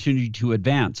opportunity to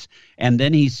advance. And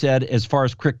then he said, as far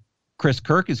as Chris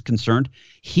Kirk is concerned,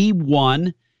 he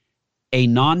won a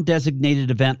non-designated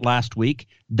event last week.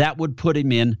 That would put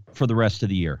him in for the rest of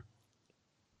the year.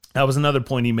 That was another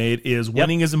point he made, is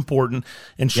winning is important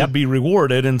and should be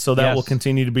rewarded, and so that will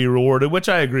continue to be rewarded, which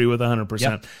I agree with 100%.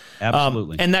 Yep.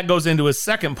 Absolutely. And that goes into his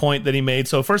second point that he made.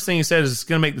 So first thing he said is it's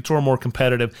going to make the tour more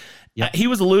competitive. Yep. He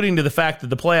was alluding to the fact that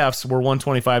the playoffs were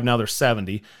 125, now they're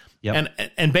 70. Yep.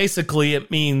 And basically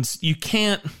it means you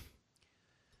can't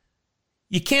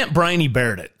Bryony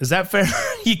Baird it. Is that fair?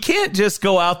 You can't just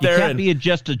go out there. You can't be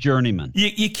just a journeyman.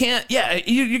 You can't. Yeah,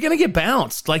 you're going to get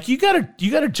bounced. Like you got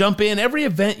to jump in. Every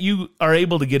event you are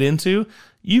able to get into,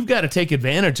 you've got to take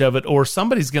advantage of it, or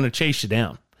somebody's going to chase you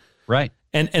down, right?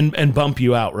 And bump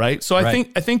you out, right? So I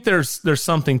think there's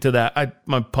something to that.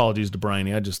 My apologies to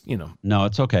Bryony. I just No,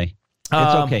 it's okay.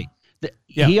 It's okay.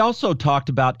 He also talked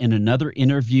about in another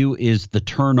interview is the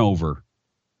turnover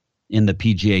in the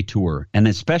PGA Tour, and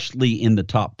especially in the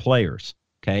top players,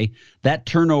 okay? That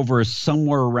turnover is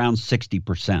somewhere around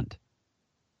 60%.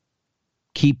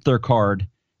 Keep their card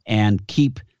and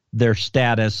keep their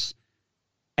status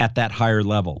at that higher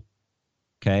level,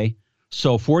 okay?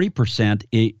 So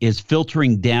 40% is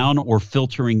filtering down or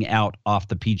filtering out off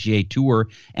the PGA Tour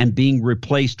and being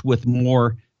replaced with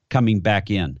more coming back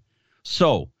in.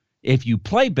 So if you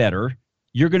play better,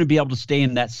 you're going to be able to stay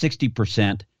in that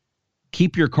 60%,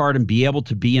 keep your card and be able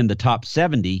to be in the top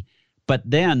 70. But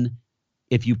then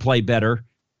if you play better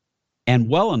and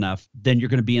well enough, then you're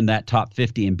going to be in that top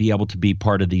 50 and be able to be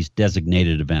part of these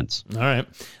designated events. All right.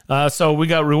 So we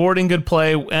got rewarding good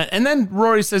play. And then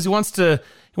Rory says he wants,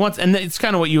 and it's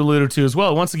kind of what you alluded to as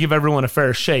well, he wants to give everyone a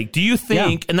fair shake. Do you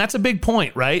think, and that's a big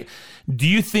point, right? Do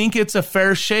you think it's a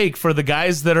fair shake for the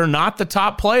guys that are not the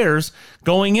top players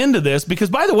going into this? Because,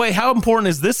 by the way, how important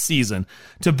is this season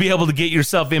to be able to get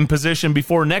yourself in position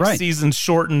before next season's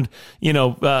shortened,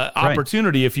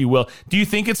 opportunity, if you will? Do you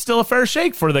think it's still a fair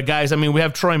shake for the guys? I mean, we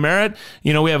have Troy Merritt,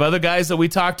 we have other guys that we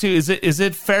talk to. Is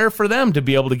it fair for them to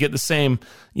be able to get the same,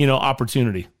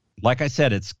 opportunity? like I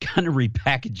said, it's kind of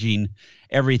repackaging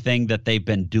everything that they've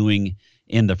been doing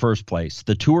in the first place.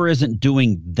 The tour isn't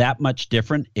doing that much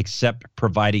different except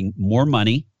providing more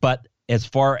money. But as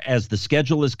far as the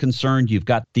schedule is concerned, you've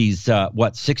got these,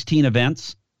 16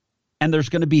 events, and there's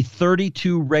going to be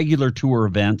 32 regular tour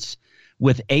events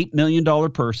with $8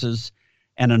 million purses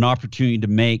and an opportunity to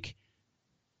make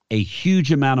a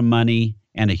huge amount of money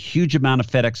and a huge amount of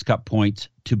FedEx Cup points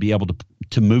to be able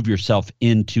to move yourself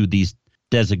into these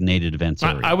designated events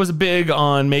area. I was big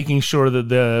on making sure that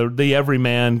the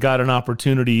everyman got an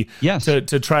opportunity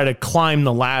to try to climb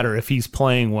the ladder if he's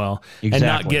playing well and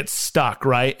not get stuck,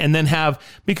 right? And then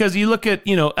because you look at,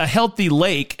 a healthy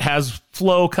lake has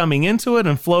flow coming into it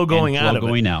and flow going out of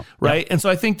it. Right. Yep. And so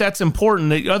I think that's important.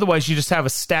 That otherwise you just have a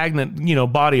stagnant,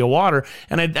 body of water.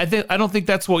 And I don't think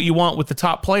that's what you want with the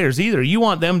top players either. You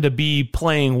want them to be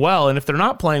playing well. And if they're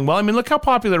not playing well, look how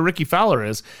popular Ricky Fowler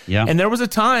is. Yeah. And there was a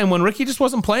time when Ricky just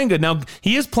wasn't playing good. Now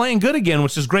he is playing good again,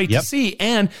 which is great to see.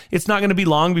 And it's not going to be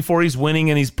long before he's winning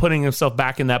and he's putting himself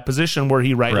back in that position where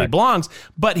he rightly belongs,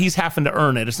 but he's having to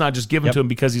earn it. It's not just given to him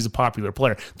because he's a popular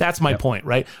player. That's my point,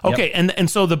 right? Okay. And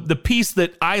so the piece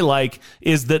that I like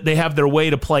is that they have their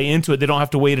way to play into it. They don't have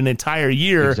to wait an entire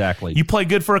year. Exactly. You play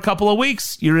good for a couple of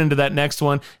weeks, you're into that next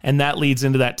one, and that leads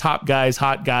into that top guys,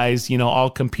 hot guys,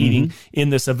 all competing in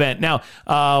this event. Now,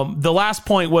 the last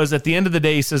point was at the end of the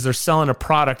day, he says they're selling a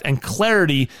product, and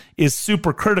clarity is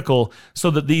super critical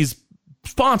so that these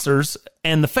sponsors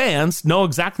and the fans know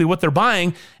exactly what they're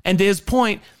buying. And to his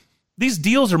point, these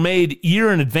deals are made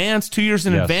year in advance, 2 years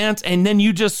in advance, and then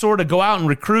you just sort of go out and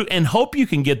recruit and hope you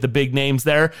can get the big names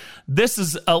there. This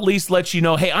is at least lets you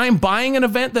know, hey, I'm buying an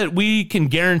event that we can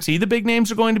guarantee the big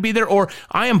names are going to be there, or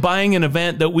I am buying an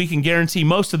event that we can guarantee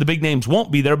most of the big names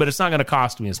won't be there, but it's not going to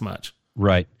cost me as much.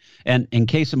 Right. And in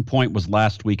case in point was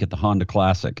last week at the Honda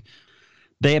Classic.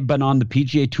 They have been on the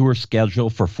PGA Tour schedule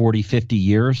for 40, 50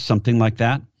 years, something like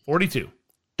that. 42.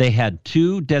 They had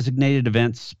 2 designated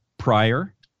events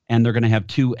prior, and they're going to have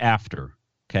 2 after,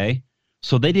 okay?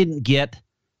 So they didn't get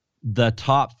the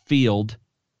top field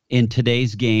in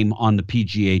today's game on the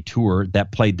PGA Tour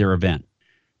that played their event.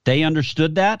 They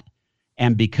understood that,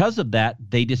 and because of that,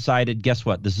 they decided, guess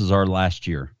what? This is our last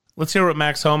year. Let's hear what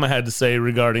Max Homa had to say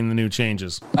regarding the new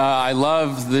changes. I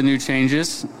love the new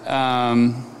changes.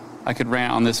 I could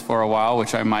rant on this for a while,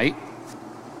 which I might.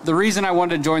 The reason I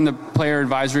wanted to join the Player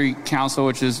Advisory Council,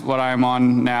 which is what I'm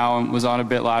on now and was on a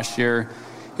bit last year,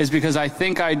 is because I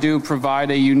think I do provide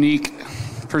a unique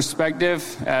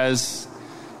perspective as,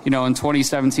 in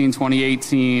 2017,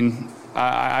 2018,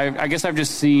 I guess I've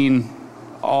just seen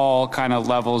all kind of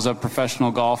levels of professional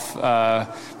golf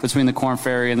between the Korn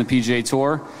Ferry and the PGA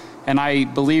Tour. And I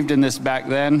believed in this back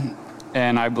then,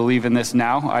 and I believe in this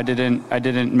now. I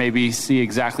didn't maybe see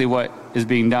exactly what is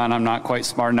being done. I'm not quite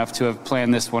smart enough to have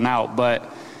planned this one out,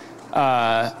 but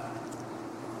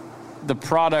the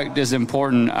product is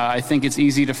important. I think it's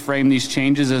easy to frame these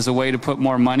changes as a way to put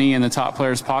more money in the top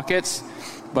players' pockets,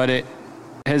 but it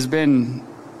has been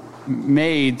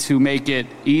made to make it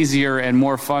easier and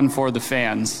more fun for the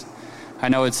fans. I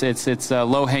know it's a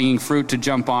low-hanging fruit to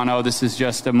jump on, oh, this is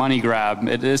just a money grab.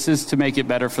 This is to make it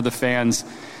better for the fans.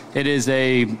 It is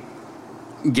a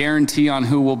guarantee on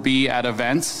who will be at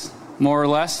events, more or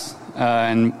less,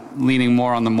 and leaning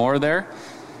more on the more there.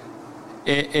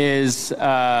 It is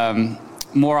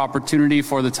more opportunity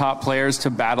for the top players to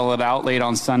battle it out late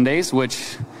on Sundays,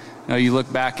 which you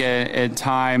look back at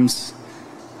times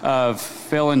of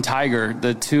Phil and Tiger,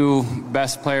 the 2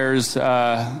 best players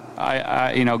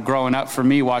growing up for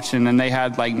me watching, and they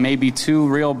had like maybe 2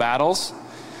 real battles.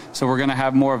 So we're going to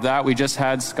have more of that. We just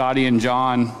had Scotty and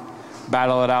John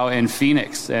battle it out in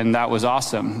Phoenix, and that was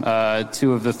awesome.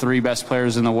 2 of the 3 best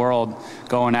players in the world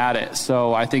going at it.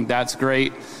 So I think that's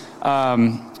great.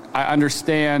 I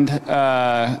understand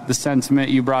the sentiment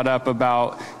you brought up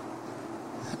about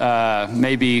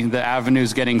maybe the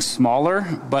avenues getting smaller,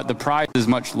 but the prize is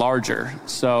much larger.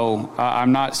 So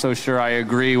I'm not so sure I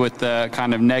agree with the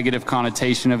kind of negative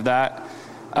connotation of that.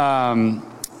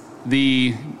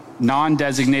 The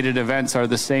non-designated events are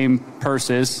the same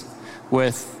purses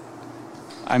with,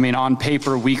 on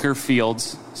paper, weaker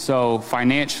fields. So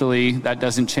financially, that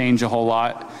doesn't change a whole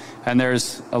lot. And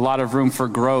there's a lot of room for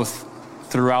growth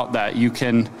throughout that. You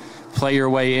can play your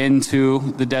way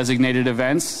into the designated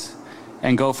events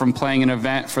and go from playing an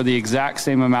event for the exact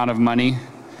same amount of money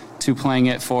to playing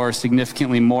it for a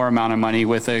significantly more amount of money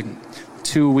with a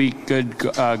 2-week good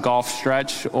golf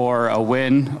stretch or a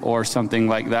win or something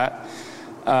like that.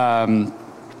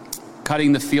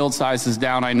 Cutting the field sizes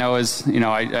down, I know is,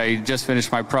 I just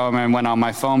finished my pro and went on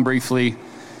my phone briefly.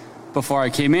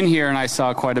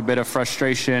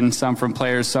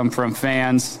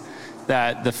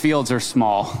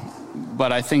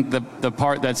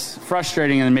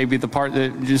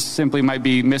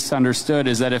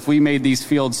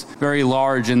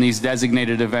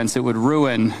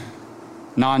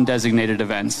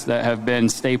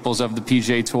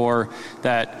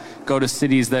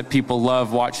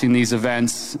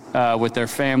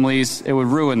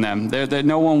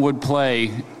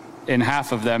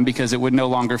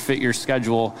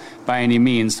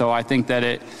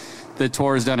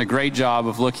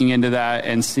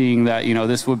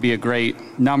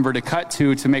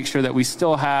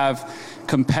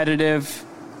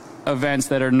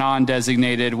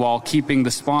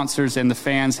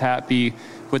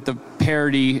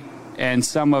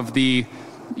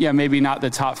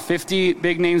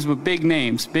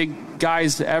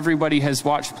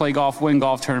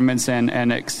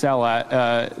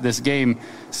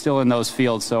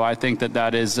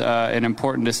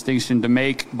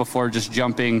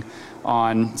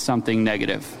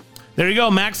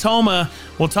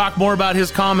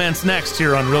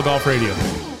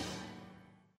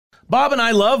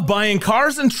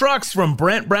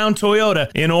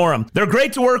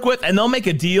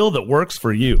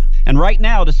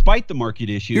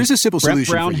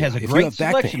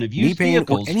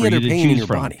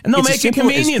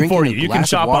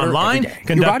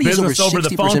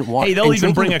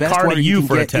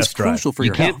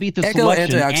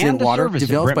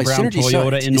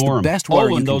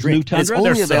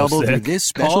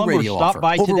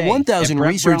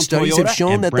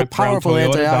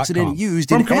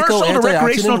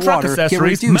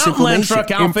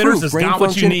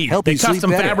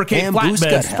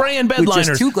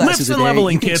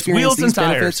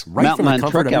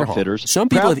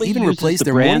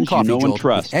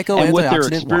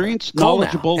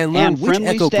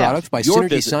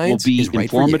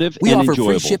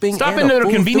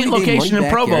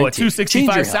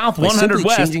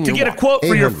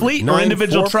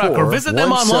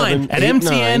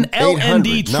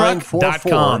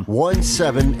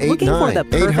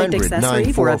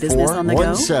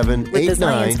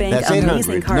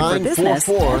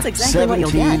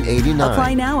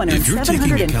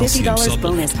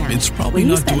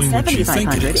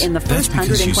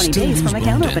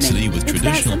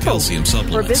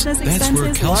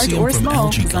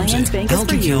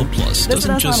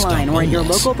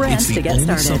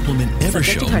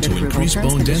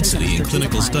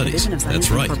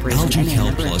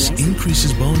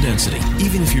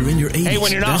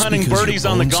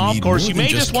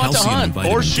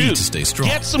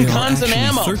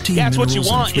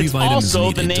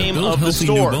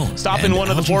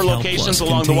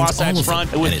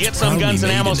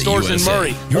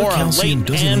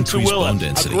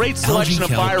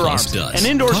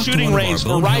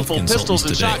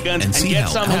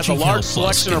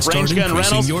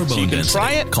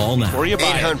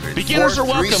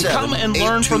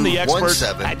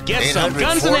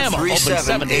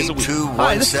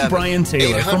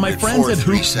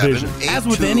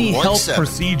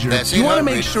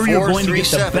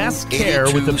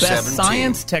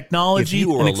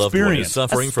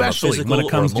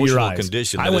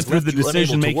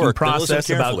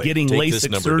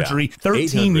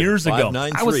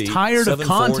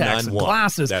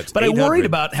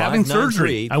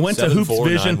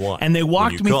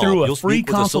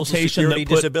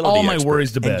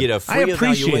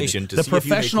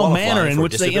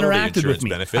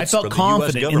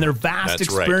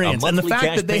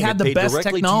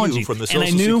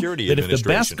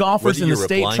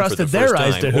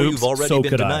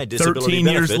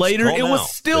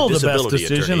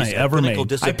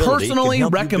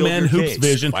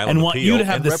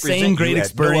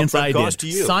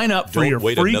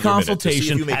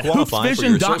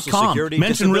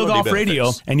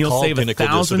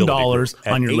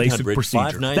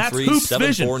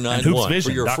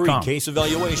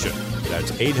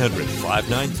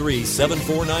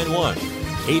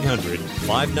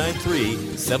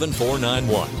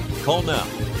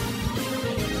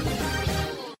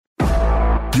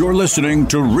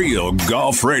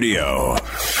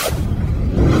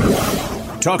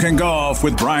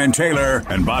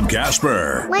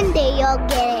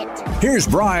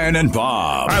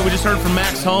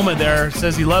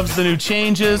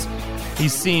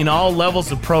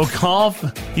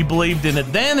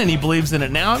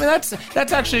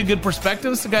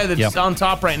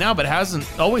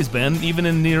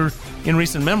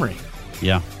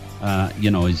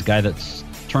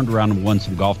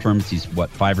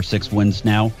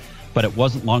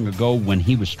 when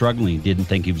he was struggling, he didn't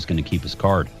think he was going to keep his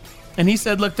card. And he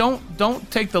said, look,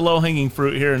 don't take the low-hanging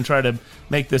fruit here and try to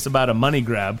make this about a money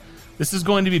grab. This is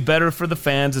going to be better for the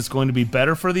fans. It's going to be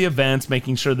better for the events,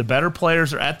 making sure the better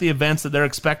players are at the events that they're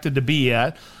expected to be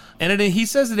at. And he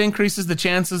says it increases the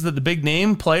chances that the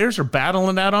big-name players are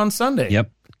battling it out on Sunday.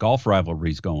 Yep. Golf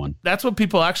rivalry's going. That's what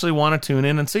people actually want to tune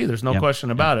in and see. There's no question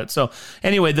about it. So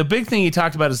anyway, the big thing he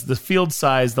talked about is the field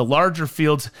size, the larger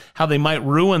fields, how they might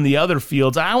ruin the other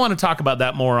fields. I want to talk about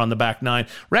that more on the back nine.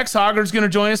 Rex Hoggard's going to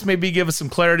join us, maybe give us some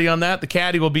clarity on that. The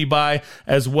caddy will be by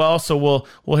as well, so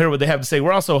we'll hear what they have to say.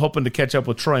 We're also hoping to catch up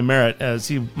with Troy Merritt as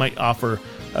he might offer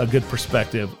a good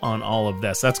perspective on all of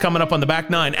this. That's coming up on the back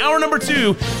nine. Hour number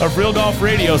 2 of Real Golf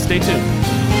Radio. Stay tuned.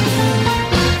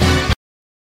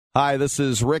 Hi, this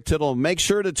is Rick Tittle. Make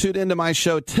sure to tune into my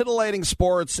show, Titillating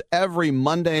Sports, every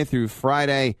Monday through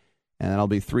Friday. And that'll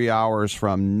be 3 hours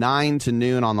from 9 to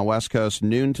noon on the West Coast,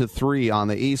 noon to 3 on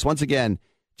the East. Once again,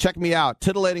 check me out,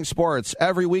 Titillating Sports,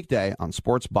 every weekday on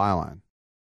Sports Byline.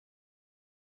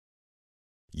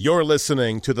 You're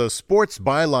listening to the Sports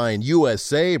Byline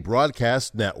USA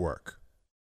Broadcast Network.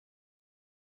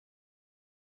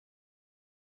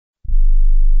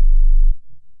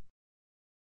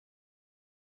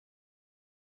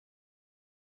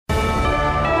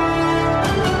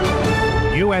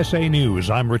 USA News,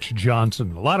 I'm Rich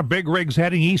Johnson. A lot of big rigs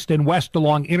heading east and west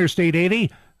along Interstate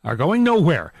 80 are going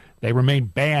nowhere. They remain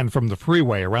banned from the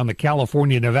freeway around the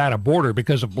California-Nevada border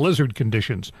because of blizzard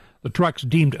conditions. The trucks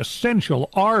deemed essential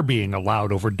are being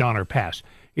allowed over Donner Pass.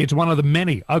 It's one of the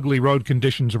many ugly road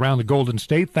conditions around the Golden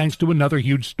State thanks to another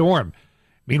huge storm.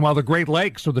 Meanwhile, the Great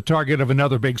Lakes are the target of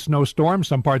another big snowstorm.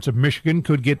 Some parts of Michigan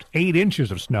could get 8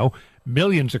 inches of snow.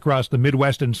 Millions across the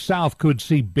Midwest and South could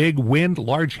see big wind,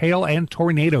 large hail, and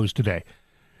tornadoes today.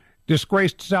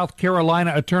 Disgraced South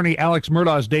Carolina attorney Alex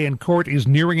Murdaugh's day in court is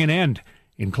nearing an end.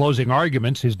 In closing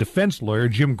arguments, his defense lawyer,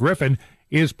 Jim Griffin,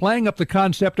 is playing up the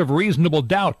concept of reasonable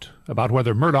doubt about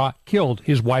whether Murdaugh killed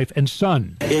his wife and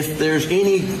son. If there's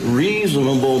any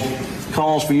reasonable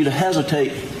cause for you to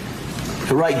hesitate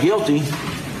to write guilty,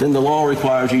 then the law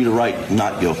requires you to write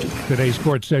not guilty. Today's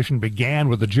court session began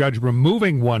with the judge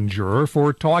removing one juror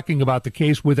for talking about the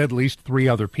case with at least 3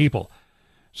 other people.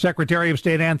 Secretary of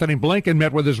State Antony Blinken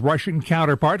met with his Russian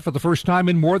counterpart for the first time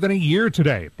in more than a year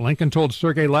today. Blinken told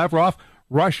Sergei Lavrov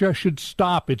Russia should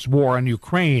stop its war on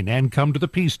Ukraine and come to the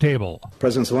peace table.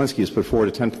 President Zelensky has put forward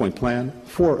a 10-point plan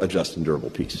for a just and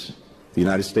durable peace. The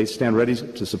United States stand ready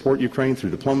to support Ukraine through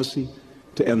diplomacy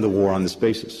to end the war on this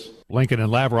basis. Blinken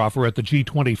and Lavrov are at the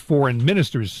G20 Foreign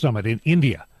Ministers Summit in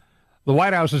India. The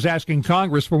White House is asking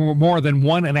Congress for more than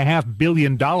 $1.5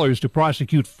 billion to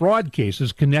prosecute fraud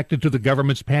cases connected to the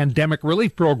government's pandemic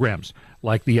relief programs,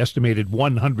 like the estimated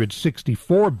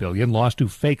 $164 billion lost to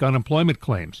fake unemployment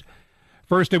claims.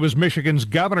 First, it was Michigan's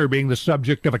governor being the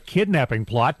subject of a kidnapping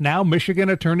plot. Now, Michigan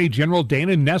Attorney General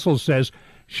Dana Nessel says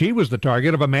she was the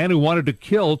target of a man who wanted to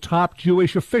kill top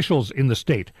Jewish officials in the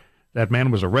state. That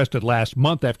man was arrested last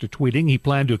month after tweeting he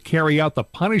planned to carry out the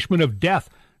punishment of death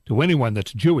to anyone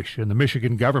that's Jewish in the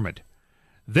Michigan government.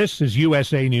 This is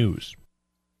USA News.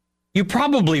 You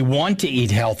probably want to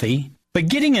eat healthy, but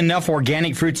getting enough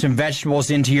organic fruits and vegetables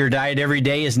into your diet every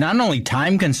day is not only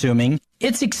time-consuming,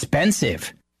 it's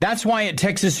expensive. That's why at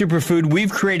Texas Superfood,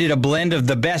 we've created a blend of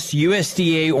the best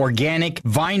USDA organic,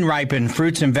 vine-ripened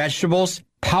fruits and vegetables,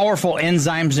 powerful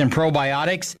enzymes and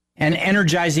probiotics, and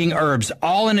energizing herbs,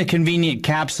 all in a convenient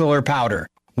capsule or powder.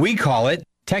 We call it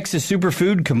Texas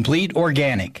Superfood Complete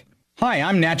Organic. Hi,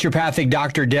 I'm naturopathic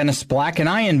Dr. Dennis Black, and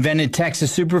I invented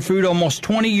Texas Superfood almost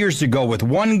 20 years ago with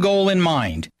one goal in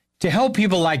mind: to help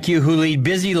people like you who lead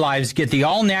busy lives get the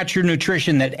all-natural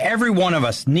nutrition that every one of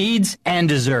us needs and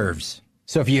deserves.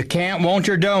 So if you can't, won't,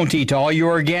 or don't eat all your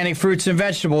organic fruits and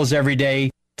vegetables every day,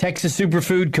 Texas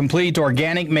Superfood Complete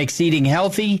Organic makes eating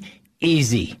healthy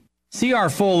easy. See our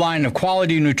full line of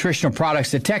quality nutritional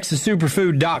products at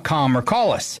TexasSuperfood.com or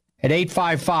call us at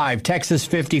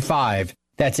 855-TEXAS-55.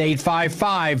 That's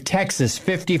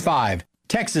 855-TEXAS-55.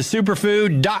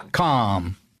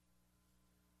 TexasSuperfood.com.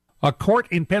 A court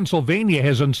in Pennsylvania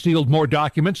has unsealed more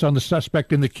documents on the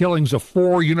suspect in the killings of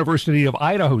 4 University of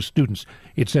Idaho students.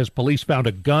 It says police found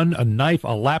a gun, a knife,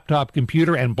 a laptop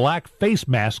computer, and black face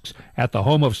masks at the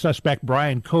home of suspect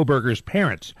Brian Kohberger's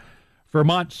parents.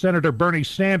 Vermont Senator Bernie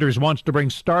Sanders wants to bring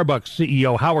Starbucks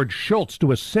CEO Howard Schultz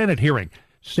to a Senate hearing.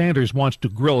 Sanders wants to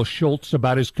grill Schultz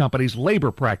about his company's labor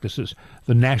practices.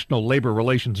 The National Labor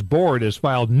Relations Board has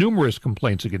filed numerous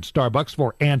complaints against Starbucks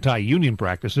for anti-union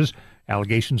practices,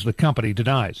 allegations the company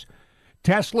denies.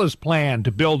 Tesla's plan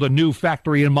to build a new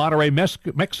factory in Monterrey,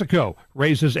 Mexico,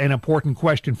 raises an important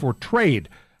question for trade.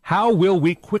 How will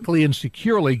we quickly and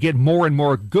securely get more and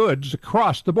more goods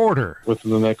across the border?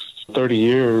 Within the next 30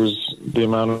 years, the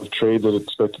amount of trade that's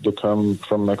expected to come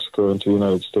from Mexico into the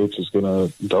United States is going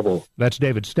to double. That's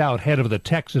David Stout, head of the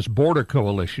Texas Border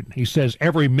Coalition. He says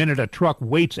every minute a truck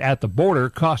waits at the border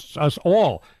costs us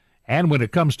all. And when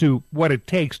it comes to what it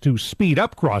takes to speed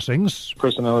up crossings,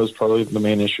 personnel is probably the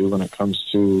main issue when it comes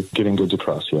to getting goods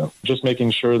across, Just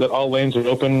making sure that all lanes are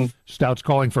open. Stout's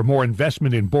calling for more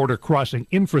investment in border crossing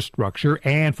infrastructure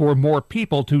and for more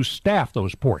people to staff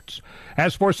those ports.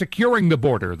 As for securing the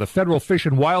border, the Federal Fish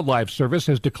and Wildlife Service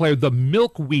has declared the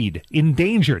milkweed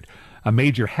endangered. A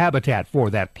major habitat for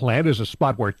that plant is a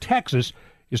spot where Texas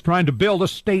is trying to build a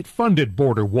state-funded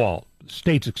border wall. The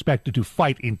state's expected to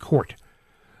fight in court.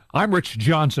 I'm Rich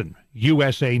Johnson,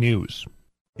 USA News.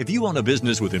 If you own a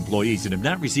business with employees and have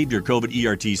not received your COVID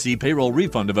ERTC payroll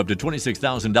refund of up to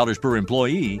 $26,000 per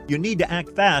employee, you need to act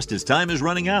fast as time is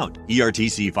running out.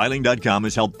 ERTCfiling.com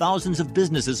has helped thousands of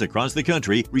businesses across the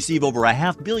country receive over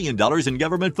 $500 million in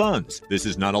government funds. This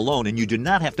is not a loan and you do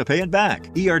not have to pay it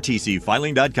back.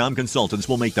 ERTCfiling.com consultants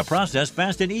will make the process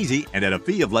fast and easy and at a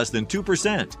fee of less than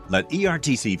 2%. Let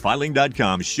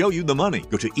ERTCfiling.com show you the money.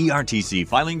 Go to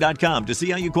ERTCfiling.com to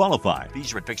see how you qualify.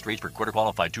 Fees are at fixed rates per quarter,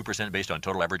 qualified 2% based on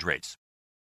total average rates.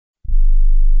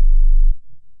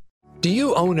 Do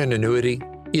you own an annuity,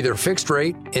 either fixed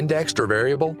rate, indexed, or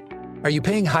variable? Are you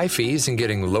paying high fees and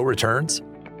getting low returns?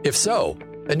 If so,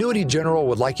 Annuity General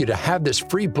would like you to have this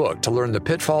free book to learn the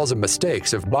pitfalls and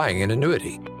mistakes of buying an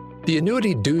annuity. The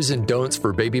Annuity Do's and Don'ts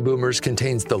for Baby Boomers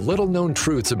contains the little-known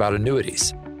truths about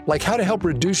annuities, like how to help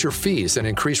reduce your fees and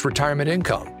increase retirement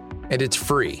income. And it's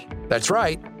free. That's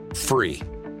right, free.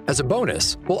 As a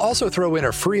bonus, we'll also throw in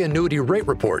a free annuity rate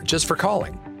report just for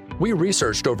calling. We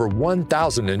researched over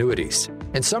 1,000 annuities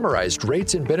and summarized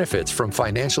rates and benefits from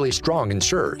financially strong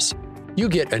insurers. You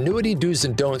get Annuity Do's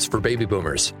and Don'ts for Baby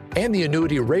Boomers and the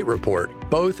Annuity Rate Report,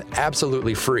 both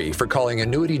absolutely free for calling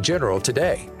Annuity General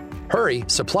today. Hurry,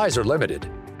 supplies are limited.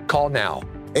 Call now.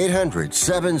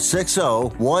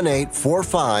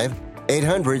 800-760-1845.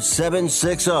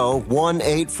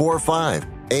 800-760-1845.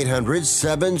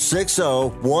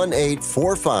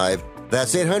 800-760-1845.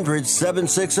 That's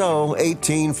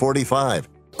 800-760-1845.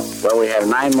 Well, we have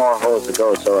 9 more holes to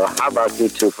go, so how about you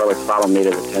two fellas follow me to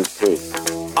the 10th tee?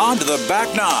 On to the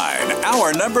back nine,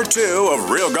 hour number 2 of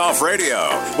Real Golf Radio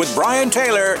with Brian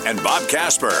Taylor and Bob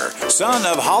Casper, son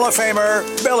of Hall of Famer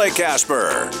Billy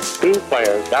Casper. 2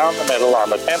 players down the middle on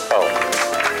the 10th hole.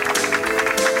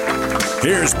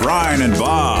 Here's Brian and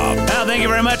Bob. Well, thank you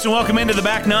very much and welcome into the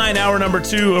back nine, hour number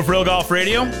 2 of Real Golf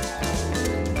Radio.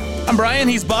 I'm Brian,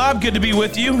 he's Bob. Good to be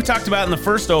with you. We talked about in the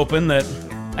first open that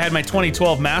I had my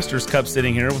 2012 Masters Cup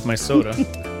sitting here with my soda.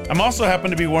 I'm also happen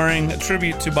to be wearing a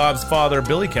tribute to Bob's father,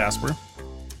 Billy Casper.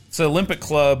 It's an Olympic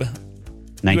Club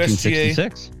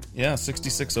 1966. USGA, yeah,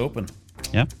 66 Open.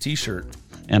 Yeah. T-shirt.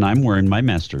 And I'm wearing my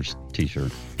Masters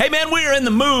T-shirt. Hey, man, we are in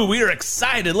the mood. We are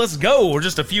excited. Let's go. We're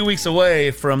just a few weeks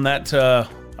away from that,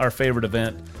 our favorite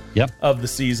event of the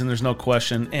season. There's no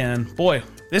question. And, boy,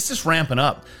 this is ramping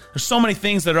up. There's so many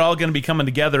things that are all going to be coming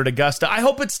together at Augusta. I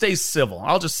hope it stays civil.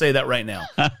 I'll just say that right now.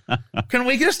 Can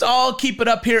we just all keep it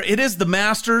up here? It is the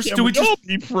Masters. Do we just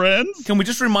be friends? Can we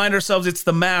just remind ourselves it's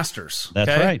the Masters? That's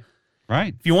right.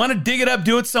 Right. If you want to dig it up,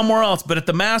 do it somewhere else. But at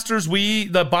the Masters,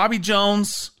 the Bobby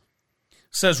Jones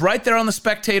says right there on the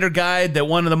Spectator Guide that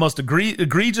one of the most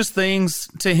egregious things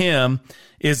to him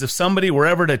is if somebody were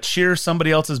ever to cheer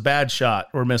somebody else's bad shot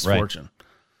or misfortune.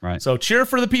 Right. So cheer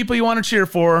for the people you want to cheer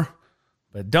for,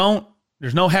 but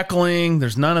there's no heckling.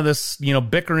 There's none of this,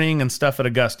 bickering and stuff at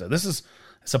Augusta. It's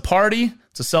a party.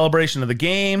 It's a celebration of the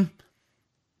game.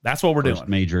 That's what we're doing.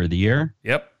 Major of the year.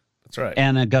 Yep. That's right.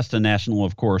 And Augusta National,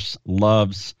 of course,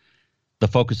 loves the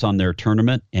focus on their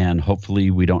tournament, and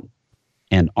hopefully we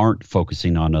aren't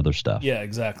focusing on other stuff. Yeah,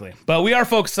 exactly. But we are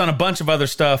focused on a bunch of other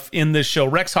stuff in this show.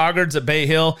 Rex Hoggard's at Bay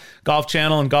Hill Golf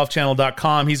Channel and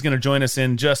golfchannel.com. He's going to join us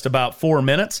in just about 4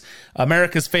 minutes.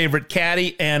 America's favorite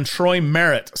caddy and Troy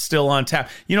Merritt still on tap.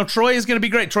 Troy is going to be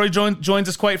great. Troy joins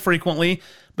us quite frequently,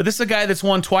 but this is a guy that's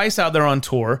won twice out there on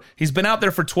tour. He's been out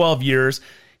there for 12 years.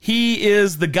 He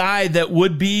is the guy that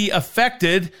would be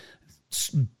affected,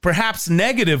 perhaps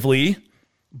negatively,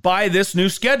 by this new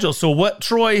schedule. So what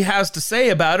Troy has to say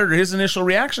about it, or his initial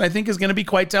reaction, I think is going to be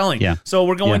quite telling. Yeah. So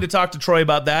we're going to talk to Troy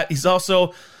about that. He's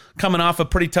also coming off a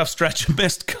pretty tough stretch of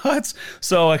missed cuts.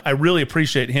 So I really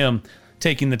appreciate him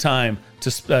taking the time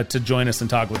to join us and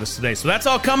talk with us today. So that's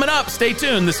all coming up. Stay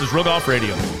tuned. This is Real Golf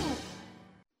Radio.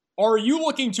 Are you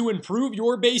looking to improve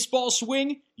your baseball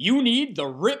swing? You need the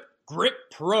Rip Grip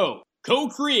Pro.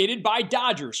 Co-created by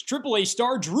Dodgers AAA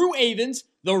star Drew Avans,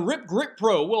 the Rip Grip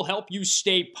Pro will help you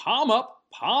stay palm up,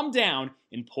 palm down,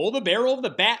 and pull the barrel of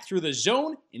the bat through the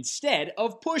zone instead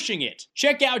of pushing it.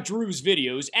 Check out Drew's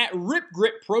videos at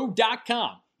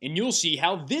ripgrippro.com, and you'll see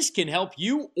how this can help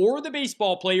you or the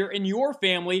baseball player in your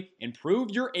family improve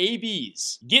your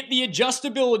ABs. Get the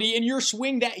adjustability in your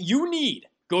swing that you need.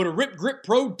 Go to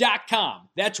ripgrippro.com.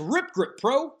 That's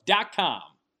ripgrippro.com.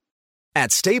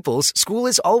 At Staples, school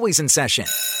is always in session,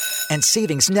 and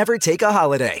savings never take a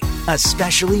holiday,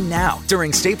 especially now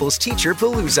during Staples Teacher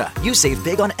Palooza. You save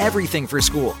big on everything for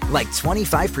school, like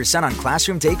 25% on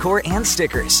classroom decor and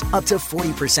stickers, up to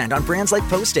 40% on brands like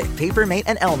Post-it, Papermate,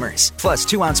 and Elmer's. Plus,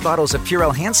 2-ounce bottles of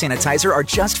Purell hand sanitizer are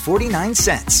just 49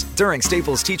 cents. During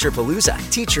Staples Teacher Palooza,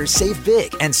 teachers save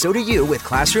big, and so do you with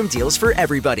classroom deals for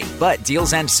everybody. But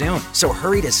deals end soon, so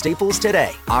hurry to Staples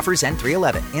today. Offers end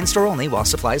 3/11. In-store only while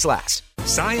supplies last.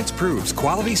 Science proves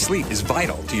quality sleep is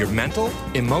vital to your mental,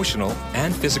 emotional,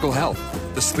 and physical health.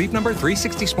 The Sleep Number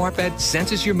 360 smart bed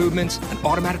senses your movements and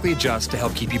automatically adjusts to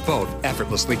help keep you both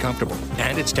effortlessly comfortable.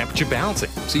 And it's temperature balancing,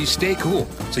 so you stay cool.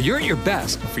 So you're at your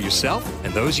best for yourself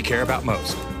and those you care about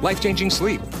most. Life-changing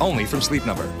sleep, only from Sleep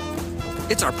Number.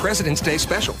 It's our President's Day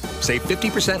special. Save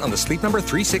 50% on the Sleep Number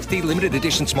 360 limited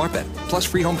edition smart bed, plus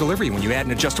free home delivery when you add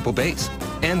an adjustable base.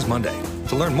 Ends Monday.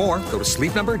 To learn more, go to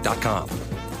sleepnumber.com.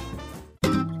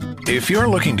 If you're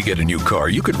looking to get a new car,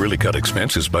 you could really cut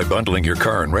expenses by bundling your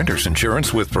car and renter's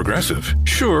insurance with Progressive.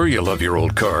 Sure, you love your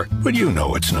old car, but you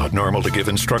know it's not normal to give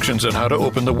instructions on how to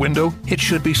open the window. It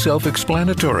should be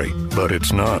self-explanatory, but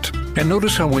it's not. And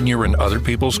notice how when you're in other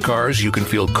people's cars, you can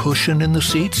feel cushion in the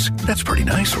seats? That's pretty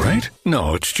nice, right?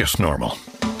 No, it's just normal.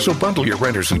 So bundle your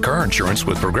renter's and car insurance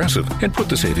with Progressive and put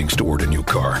the savings toward a new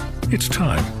car. It's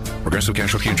time. Progressive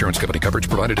Casualty Insurance Company. Coverage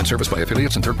provided and serviced by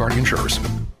affiliates and third-party insurers.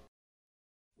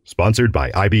 Sponsored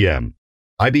by IBM.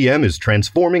 IBM is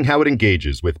transforming how it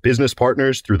engages with business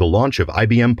partners through the launch of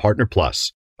IBM Partner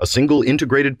Plus, a single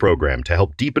integrated program to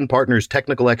help deepen partners'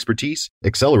 technical expertise,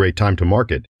 accelerate time to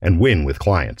market, and win with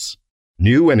clients.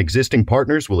 New and existing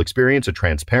partners will experience a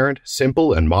transparent,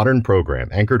 simple, and modern program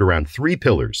anchored around 3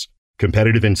 pillars: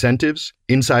 competitive incentives,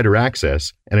 insider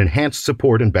access, and enhanced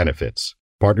support and benefits.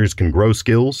 Partners can grow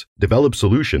skills, develop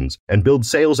solutions, and build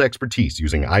sales expertise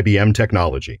using IBM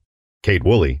technology. Kate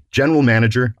Woolley, General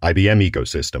Manager, IBM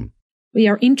Ecosystem. We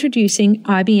are introducing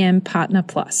IBM Partner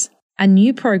Plus, a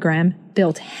new program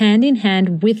built hand in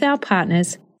hand with our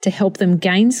partners to help them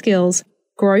gain skills,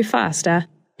 grow faster,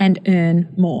 and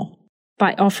earn more.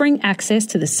 By offering access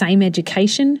to the same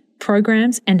education,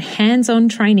 programs, and hands-on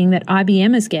training that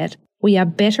IBMers get, we are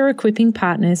better equipping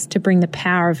partners to bring the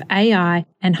power of AI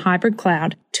and hybrid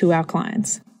cloud to our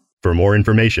clients. For more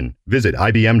information, visit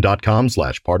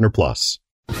ibm.com/partnerplus.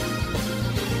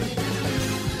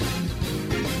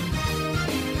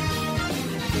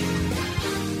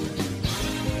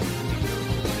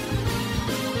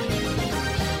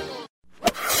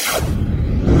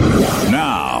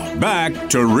 Now, back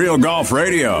to Real Golf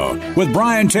Radio with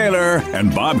Brian Taylor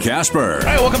and Bob Casper. All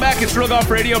right, welcome back. It's Real Golf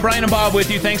Radio. Brian and Bob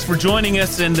with you. Thanks for joining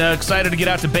us, and excited to get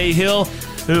out to Bay Hill,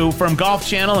 who from Golf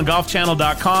Channel and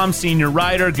golfchannel.com, senior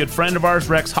writer, good friend of ours,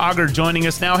 Rex Hogger, joining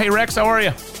us now. Hey, Rex, how are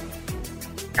you?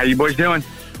 How you boys doing?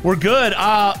 We're good.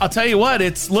 I'll tell you what,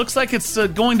 it looks like it's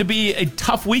going to be a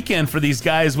tough weekend for these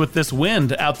guys with this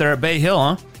wind out there at Bay Hill,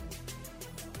 huh?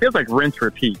 Feels like rinse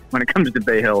repeat when it comes to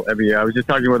Bay Hill every year. I was just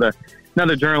talking with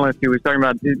another journalist who was talking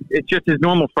about it's just his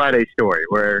normal Friday story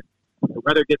where the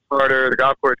weather gets harder, the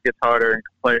golf course gets harder, and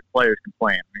players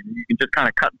complain. I mean, you can just kind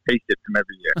of cut and paste it from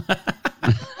every year.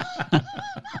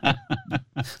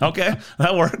 Okay,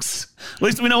 that works. At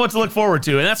least we know what to look forward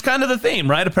to. And that's kind of the theme,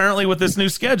 right? Apparently with this new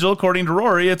schedule, according to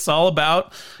Rory, it's all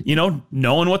about,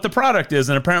 knowing what the product is.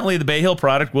 And apparently the Bay Hill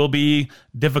product will be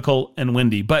difficult and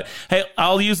windy. But hey,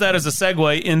 I'll use that as a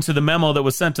segue into the memo that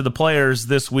was sent to the players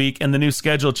this week and the new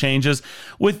schedule changes.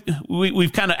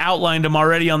 We've kind of outlined them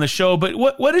already on the show, but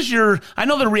what is I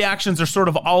know the reactions are sort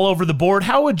of all over the board.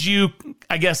 How would you,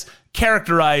 I guess,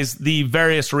 characterize the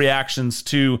various reactions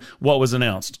to what was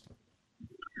announced?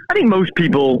 I think most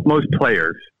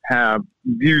players have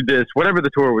viewed this, whatever the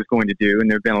tour was going to do, and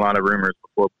there have been a lot of rumors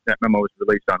before that memo was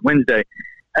released on Wednesday,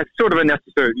 as sort of a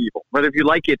necessary evil. Whether if you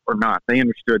like it or not, they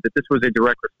understood that this was a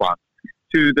direct response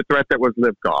to the threat that was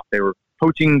LIV Golf. They were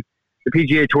poaching the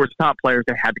PGA Tour's top players.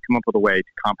 They had to come up with a way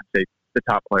to compensate the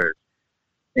top players.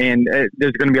 And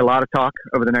there's going to be a lot of talk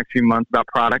over the next few months about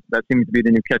product. That seems to be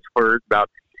the new catchword about,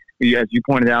 as you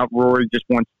pointed out, Rory just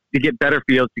wants to get better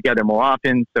fields together more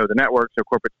often so the networks or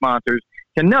corporate sponsors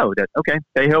can know that, okay,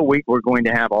 Bay Hill Week, we're going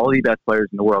to have all the best players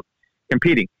in the world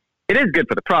competing. it is good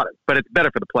for the product, but it's better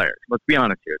for the players. Let's be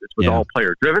honest here. This was all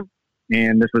player driven,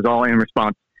 and this was all in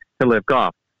response to Live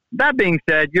Golf. That being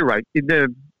said, you're right.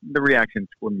 The reactions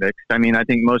were mixed. I mean, I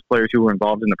think most players who were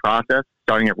involved in the process,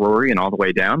 starting at Rory and all the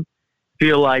way down,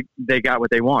 feel like they got what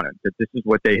they wanted, that this is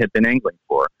what they had been angling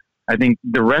for. I think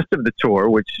the rest of the tour,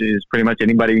 which is pretty much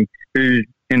anybody who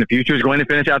in the future is going to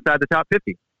finish outside the top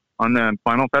 50 on the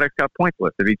final FedEx Cup points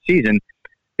list of each season,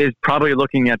 is probably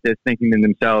looking at this thinking to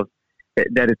themselves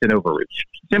that it's an overreach.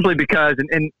 Simply because,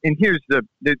 and here's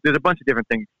there's a bunch of different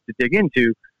things to dig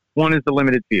into. One is the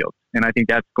limited field, and I think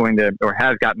that's going to, or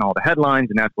has gotten all the headlines,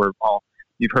 and that's where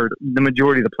you've heard the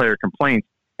majority of the player complaints.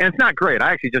 And it's not great.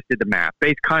 I actually just did the math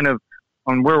based kind of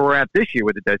on where we're at this year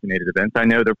with the designated events. I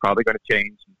know they're probably going to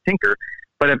change and tinker,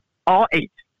 but if all 8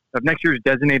 of next year's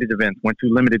designated events went to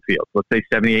limited fields, let's say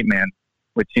 78 man,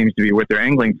 which seems to be what they're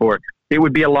angling for, it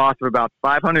would be a loss of about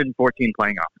 514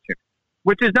 playing opportunities,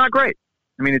 which is not great.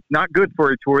 I mean, it's not good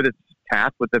for a tour that's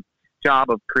tasked with the job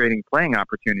of creating playing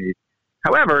opportunities.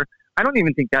 However, I don't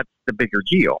even think that's the bigger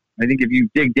deal. I think if you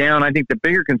dig down, I think the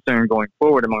bigger concern going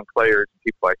forward among players and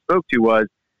people I spoke to was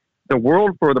the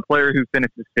world for the player who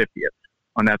finishes 50th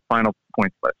on that final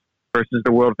points list versus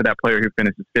the world for that player who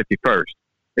finishes 51st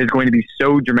is going to be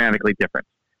so dramatically different.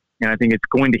 And I think it's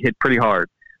going to hit pretty hard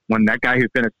when that guy who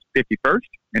finished 51st,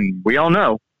 and we all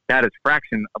know that is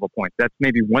fraction of a point. That's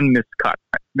maybe one missed cut.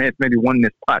 It's maybe one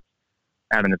missed putt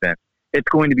at an event. It's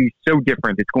going to be so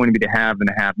different. It's going to be the have and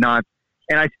the have-nots.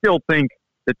 And I still think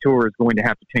the tour is going to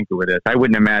have to tinker with this. I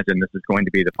wouldn't imagine this is going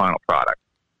to be the final product.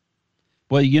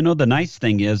 Well, the nice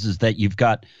thing is that you've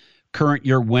got current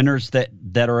year winners that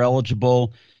are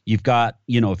eligible. You've got,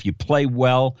 if you play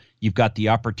well, you've got the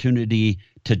opportunity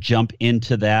to jump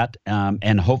into that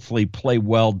and hopefully play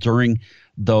well during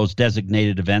those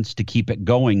designated events to keep it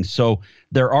going. So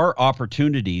there are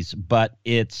opportunities, but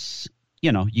it's,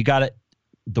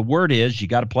 the word is you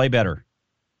got to play better.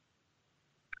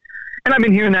 And I've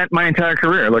been hearing that my entire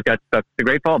career. Look, that's the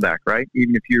great fallback, right?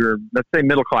 Even if you're, let's say,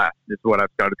 middle class, is what I've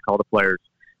started to call the players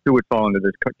who would fall into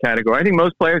this category. I think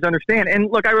most players understand. And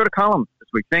look, I wrote a column this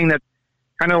week saying that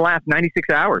kind of the last 96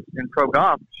 hours in pro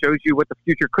golf shows you what the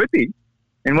future could be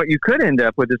and what you could end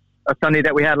up with is a Sunday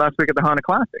that we had last week at the Honda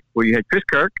Classic, where you had Chris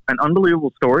Kirk, an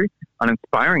unbelievable story, an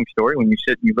inspiring story when you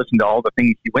sit and you listen to all the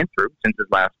things he went through since his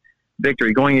last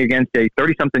victory, going against a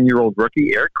 30-something-year-old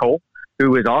rookie, Eric Cole,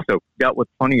 who has also dealt with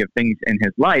plenty of things in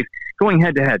his life, going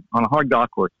head-to-head on a hard golf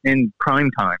course in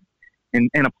prime time in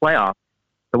a playoff.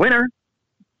 The winner,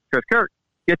 Chris Kirk,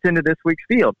 gets into this week's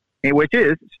field, which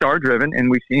is star-driven, and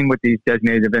we've seen what these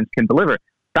designated events can deliver.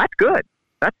 That's good.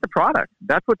 That's the product.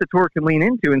 That's what the tour can lean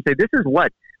into and say, this is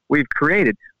what we've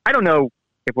created. I don't know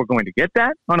if we're going to get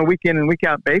that on a week-in and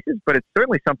week-out basis, but it's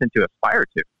certainly something to aspire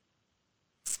to.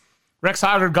 Rex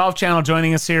Hodder, Golf Channel,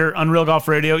 joining us here on Real Golf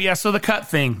Radio. Yeah, so the cut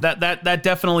thing, that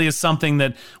definitely is something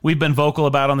that we've been vocal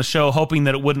about on the show, hoping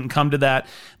that it wouldn't come to that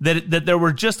there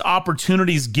were just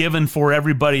opportunities given for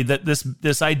everybody, that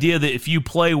this idea that if you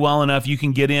play well enough, you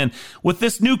can get in. With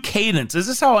this new cadence, is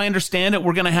this how I understand it?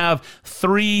 We're going to have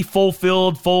 3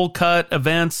 full-field, full-cut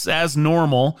events as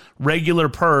normal, regular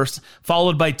purse,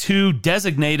 followed by 2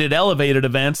 designated elevated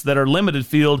events that are limited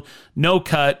field, no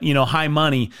cut, high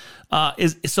money.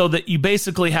 Is so that you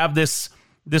basically have this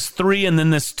 3 and then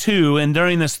this 2, and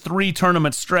during this 3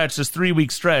 tournament stretch, this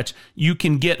 3-week stretch, you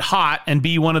can get hot and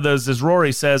be one of those, as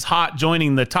Rory says, hot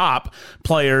joining the top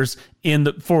players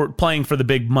for playing for the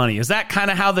big money. Is that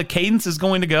kind of how the cadence is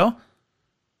going to go?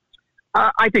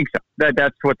 I think so.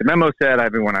 That's what the memo said.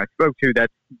 Everyone I spoke to,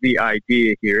 that's the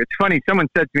idea here. It's funny. Someone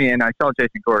said to me, and I saw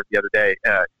Jason Gore the other day,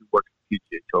 who works at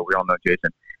PGA Tours. We all know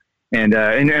Jason.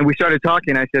 And we started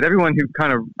talking. I said, everyone who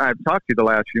kind of I've talked to the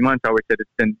last few months always said it's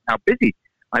been how busy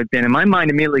I've been. And my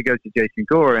mind immediately goes to Jason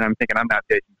Gore, and I'm thinking I'm not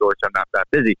Jason Gore, so I'm not that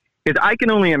busy. Because I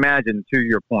can only imagine, to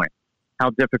your point, how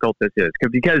difficult this is.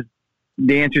 Because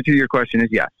the answer to your question is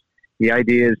yes. The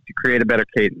idea is to create a better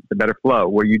cadence, a better flow,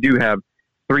 where you do have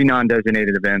 3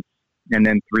 non-designated events and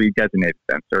then 3 designated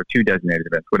events, or 2 designated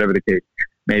events, whatever the case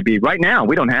may be. Right now,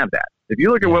 we don't have that. If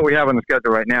you look at what we have on the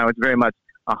schedule right now, it's very much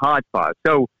a hodgepodge.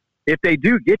 So if they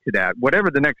do get to that,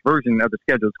 whatever the next version of the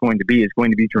schedule is going to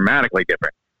be dramatically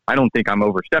different. I don't think I'm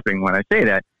overstepping when I say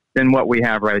that, than what we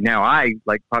have right now. I,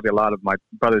 like probably a lot of my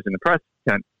brothers in the press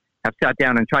tent, have sat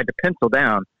down and tried to pencil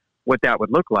down what that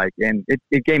would look like, and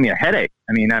it gave me a headache.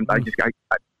 I mean,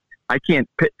 I can't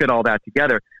fit all that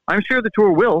together. I'm sure the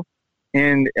tour will,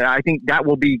 and I think that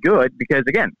will be good because,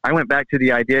 again, I went back to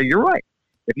the idea, you're right.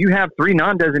 If you have 3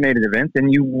 non-designated events, then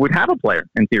you would have a player,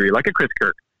 in theory, like a Chris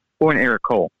Kirk or an Eric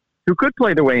Cole, who could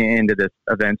play their way into this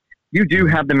event you do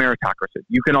have the meritocracy.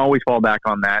 You can always fall back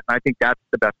on that. And I think that's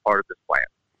the best part of this plan.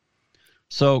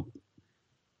 So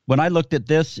when I looked at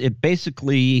this, it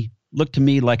basically looked to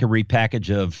me like a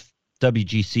repackage of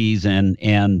WGCs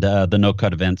and the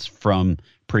no-cut events from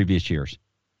previous years.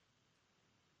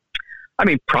 I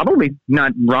mean, probably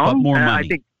not wrong. But more money.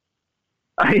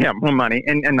 I think, more money.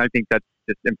 And I think that's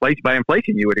just by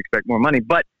inflation, you would expect more money.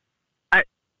 But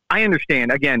I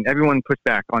understand. Again, everyone pushed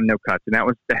back on no cuts, and that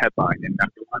was the headline. And I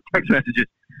got a lot of text messages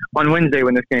on Wednesday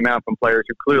when this came out from players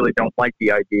who clearly don't like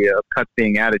the idea of cuts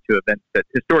being added to events that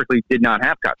historically did not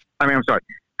have cuts.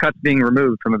 Cuts being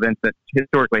removed from events that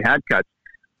historically had cuts.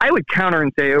 I would counter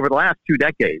and say over the last 2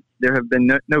 decades, there have been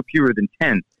no fewer than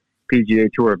 10 PGA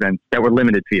Tour events that were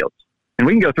limited fields. And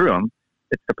we can go through them.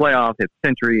 It's the playoff, it's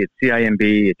Century, it's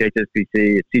CIMB, it's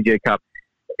HSBC, it's CJ Cup.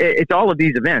 It's all of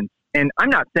these events. And I'm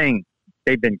not saying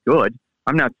they've been good.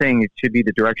 I'm not saying it should be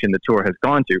the direction the tour has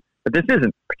gone to, but this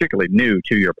isn't particularly new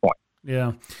to your point.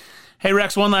 Yeah. Hey,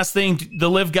 Rex, one last thing. The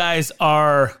Live guys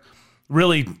are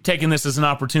really taking this as an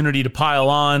opportunity to pile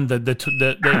on.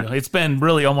 It's been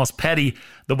really almost petty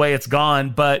the way it's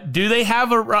gone, but do they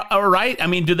have a right? I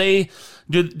mean,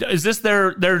 is this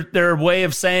their way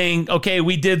of saying, okay,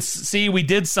 we did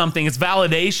something? It's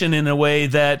validation in a way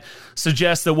that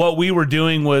suggests that what we were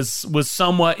doing was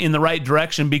somewhat in the right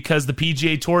direction because the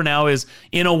PGA Tour now is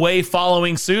in a way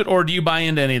following suit, or do you buy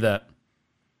into any of that?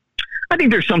 I think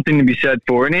there's something to be said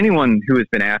for, and anyone who has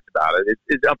been asked about it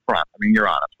is upfront. I mean, you're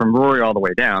honest, from Rory all the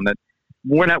way down, that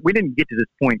we didn't get to this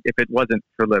point if it wasn't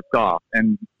for Live Golf.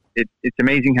 And it's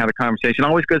amazing how the conversation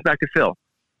always goes back to Phil.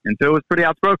 And Phil was pretty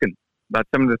outspoken about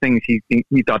some of the things he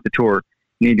thought the tour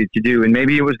needed to do. And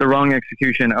maybe it was the wrong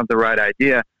execution of the right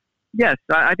idea. Yes,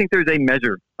 I think there's a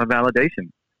measure of validation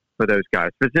for those guys,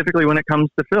 specifically when it comes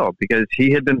to Phil, because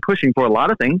he had been pushing for a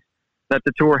lot of things that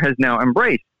the tour has now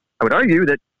embraced. I would argue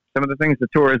that some of the things the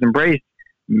tour has embraced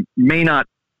may not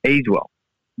age well.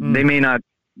 They may not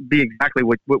be exactly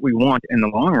what we want in the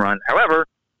long run. However,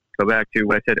 go back to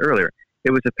what I said earlier.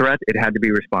 It was a threat. It had to be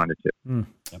responded to.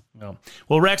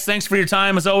 Well, Rex, thanks for your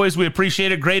time. As always, we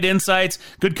appreciate it. Great insights.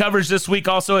 Good coverage this week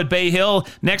also at Bay Hill.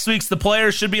 Next week's The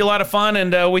Players should be a lot of fun,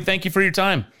 and we thank you for your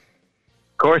time.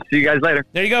 Of course. See you guys later.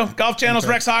 There you go. Golf Channel's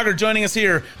Rex Hoggard joining us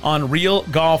here on Real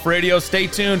Golf Radio. Stay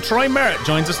tuned. Troy Merritt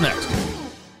joins us next.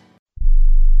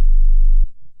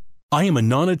 I am a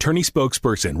non-attorney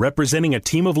spokesperson representing a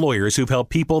team of lawyers who've helped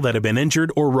people that have been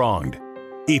injured or wronged.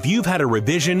 If you've had a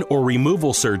revision or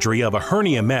removal surgery of a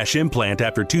hernia mesh implant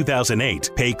after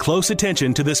 2008, pay close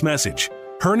attention to this message.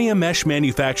 Hernia mesh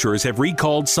manufacturers have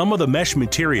recalled some of the mesh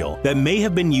material that may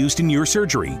have been used in your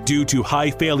surgery due to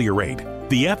high failure rate.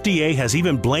 The FDA has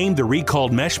even blamed the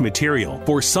recalled mesh material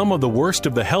for some of the worst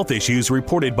of the health issues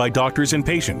reported by doctors and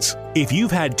patients. If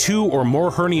you've had 2 or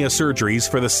more hernia surgeries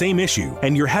for the same issue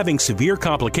and you're having severe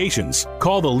complications,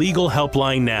 call the legal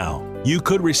helpline now. You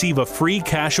could receive a free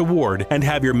cash award and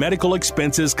have your medical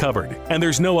expenses covered. And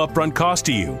there's no upfront cost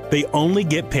to you. They only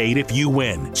get paid if you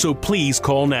win. So please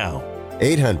call now.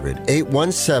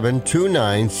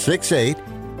 800-817-2968.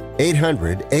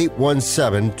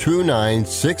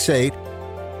 800-817-2968.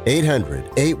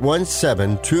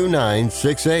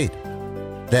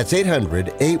 800-817-2968. That's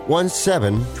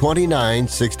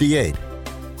 800-817-2968.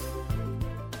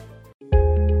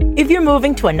 If you're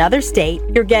moving to another state,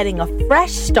 you're getting a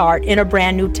fresh start in a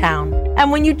brand new town.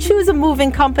 And when you choose a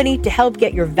moving company to help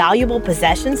get your valuable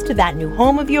possessions to that new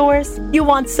home of yours, you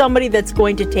want somebody that's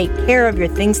going to take care of your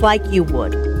things like you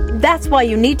would. That's why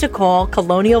you need to call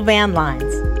Colonial Van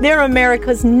Lines. They're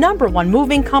America's #1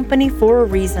 moving company for a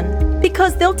reason.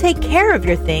 Because they'll take care of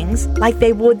your things like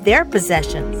they would their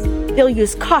possessions. They'll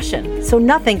use caution so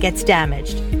nothing gets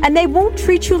damaged. And they won't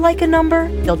treat you like a number,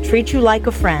 they'll treat you like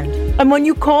a friend. And when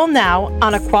you call now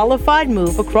on a qualified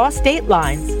move across state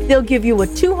lines, they'll give you a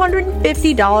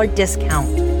 $250 discount.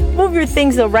 Move your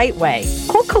things the right way.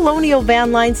 Call Colonial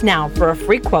Van Lines now for a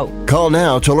free quote. Call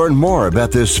now to learn more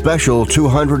about this special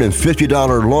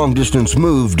 $250 long-distance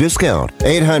move discount.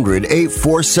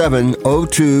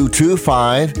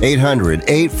 800-847-0225.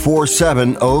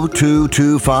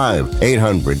 800-847-0225.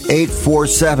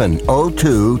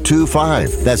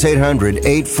 800-847-0225. That's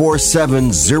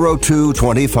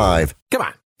 800-847-0225. Come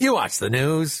on. You watch the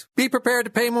news. Be prepared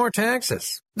to pay more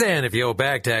taxes. Then if you owe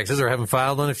back taxes or haven't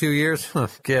filed in a few years,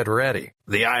 get ready.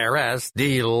 The IRS,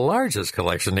 the largest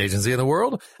collection agency in the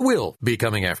world, will be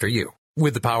coming after you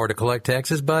with the power to collect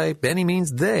taxes by any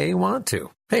means they want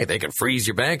to. Hey, they can freeze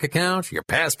your bank account, your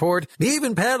passport,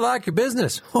 even padlock your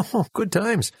business. Oh, good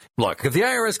times. Look, if the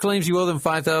IRS claims you owe them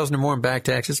 $5,000 or more in back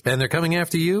taxes and they're coming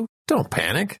after you, don't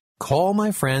panic. Call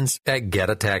my friends at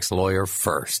Get a Tax Lawyer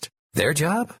first. Their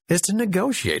job is to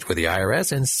negotiate with the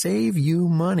IRS and save you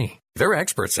money. They're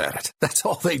experts at it. That's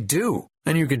all they do.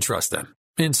 And you can trust them.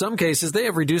 In some cases, they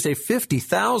have reduced a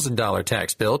 $50,000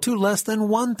 tax bill to less than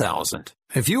 $1,000.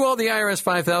 If you owe the IRS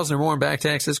 $5,000 or more in back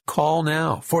taxes, call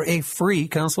now for a free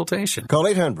consultation. Call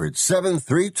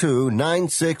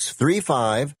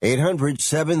 800-732-9635.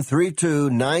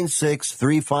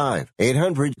 800-732-9635.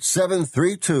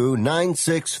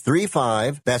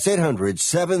 800-732-9635. That's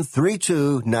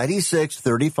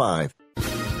 800-732-9635.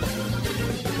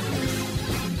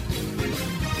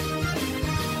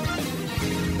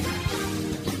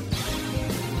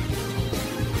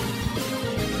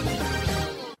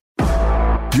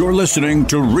 You're listening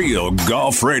to Real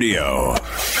Golf Radio.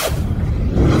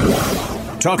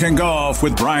 Talking golf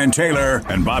with Brian Taylor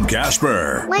and Bob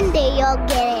Casper. One day you'll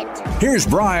get it. Here's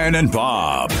Brian and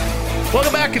Bob.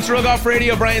 Welcome back. It's Real Golf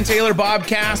Radio. Brian Taylor, Bob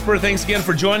Casper. Thanks again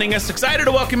for joining us. Excited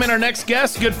to welcome in our next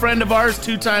guest, good friend of ours,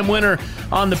 two-time winner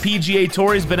on the PGA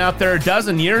Tour. He's been out there a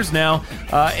dozen years now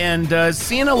and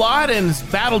seen a lot and has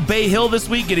battled Bay Hill this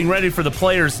week, getting ready for the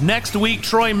Players next week.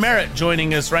 Troy Merritt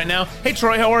joining us right now. Hey,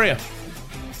 Troy, how are you?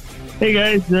 Hey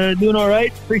guys, doing all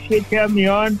right. Appreciate you having me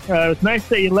on. It was nice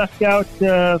that you left out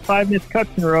 5 missed cuts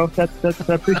in a row. That's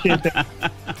I appreciate that.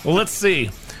 Well, let's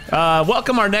see.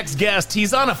 Welcome our next guest.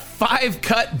 He's on a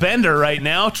 5-cut bender right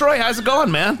now. Troy, how's it going,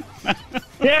 man?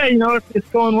 Yeah, it's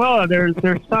going well. There's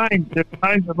signs. There's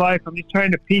signs of life. I'm just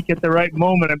trying to peak at the right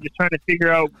moment. I'm just trying to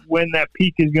figure out when that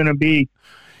peak is going to be.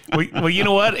 Well, you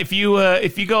know what? If you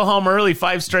go home early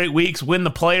 5 straight weeks, win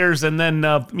the Players, and then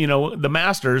the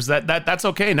Masters, that's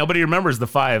okay. Nobody remembers the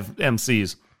 5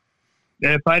 MCs.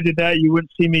 Yeah, if I did that, you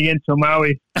wouldn't see me again till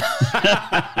Maui.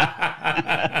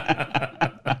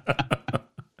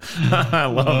 I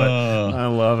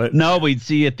love it. No, we'd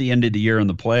see you at the end of the year in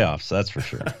the playoffs. That's for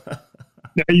sure.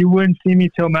 No, you wouldn't see me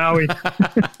till Maui.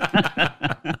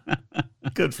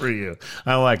 Good for you.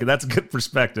 I like it. That's a good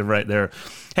perspective right there.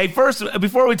 Hey, first,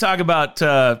 before we talk about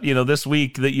this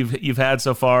week that you've had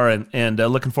so far and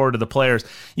looking forward to the Players,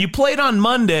 you played on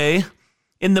Monday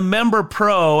in the Member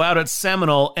Pro out at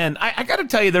Seminole, and I got to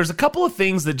tell you, there's a couple of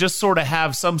things that just sort of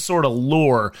have some sort of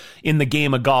lure in the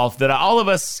game of golf that all of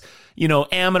us,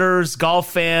 amateurs, golf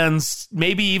fans,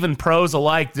 maybe even pros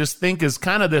alike, just think is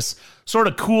kind of this sort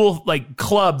of cool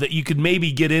club that you could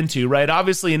maybe get into, right?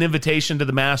 Obviously, an invitation to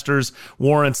the Masters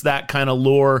warrants that kind of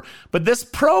lure, but this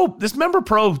Member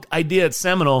Pro idea at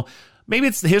Seminole, maybe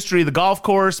it's the history of the golf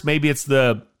course, maybe it's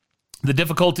the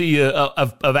difficulty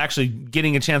of actually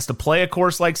getting a chance to play a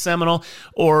course like Seminole,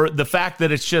 or the fact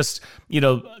that it's just,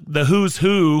 the who's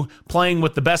who playing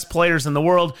with the best players in the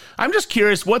world. I'm just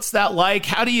curious, what's that like?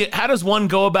 How does one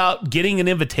go about getting an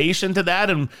invitation to that?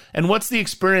 And what's the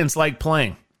experience like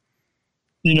playing?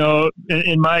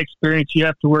 In my experience, you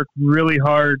have to work really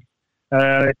hard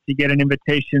to get an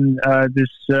invitation. This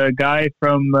guy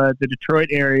from the Detroit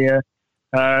area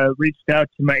reached out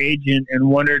to my agent and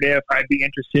wondered if I'd be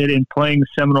interested in playing the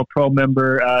Seminole Pro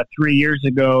Member 3 years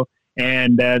ago.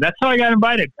 And that's how I got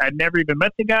invited. I'd never even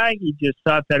met the guy. He just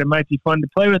thought that it might be fun to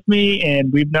play with me.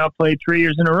 And we've now played 3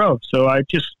 years in a row. So I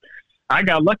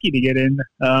got lucky to get in.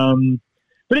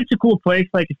 But it's a cool place.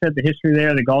 Like I said, the history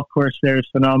there, the golf course there is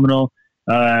phenomenal.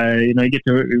 You get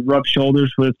to rub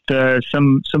shoulders with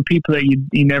some people that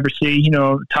you never see.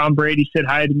 Tom Brady said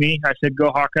hi to me. I said,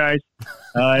 "Go Hawkeyes."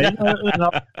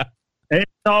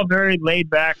 It's all very laid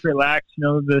back, relaxed.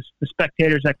 The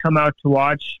spectators that come out to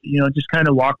watch, just kind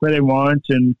of walk where they want,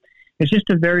 and it's just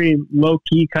a very low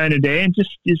key kind of day, and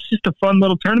it's just a fun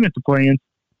little tournament to play in.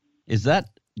 Is that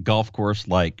golf course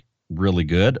really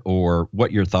good, or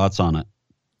what your thoughts on it?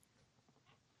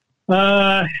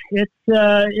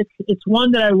 It's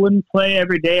one that I wouldn't play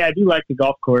every day. I do like the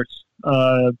golf course,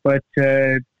 but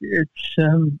it's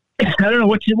I don't know,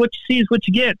 what you see is what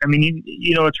you get. I mean,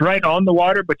 it's right on the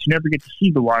water, but you never get to see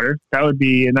the water. That would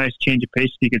be a nice change of pace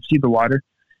if you could see the water.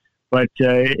 But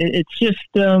it's just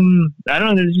I don't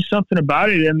know. There's just something about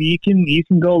it. I mean, you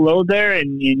can go low there,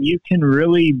 and you can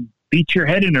really beat your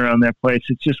head in around that place.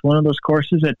 It's just one of those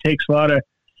courses that takes a lot of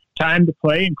time to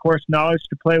play and course knowledge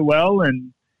to play well.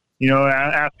 And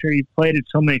after you've played it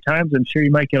so many times, I'm sure you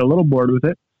might get a little bored with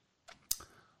it.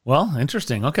 Well,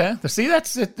 interesting. Okay. See,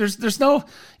 that's it. There's no,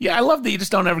 I love that you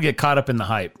just don't ever get caught up in the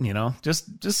hype,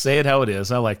 just say it how it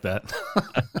is. I like that.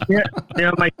 Yeah.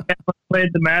 My dad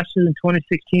played the Masters in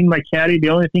 2016. My caddy, the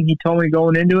only thing he told me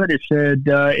going into it is said,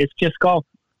 it's just golf.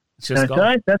 It's just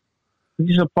golf. You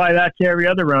just apply that to every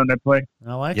other round I play.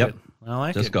 I like it. I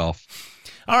like it. Just golf.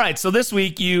 All right, so this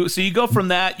week you go from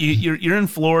that. You're in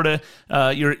Florida.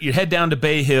 You head down to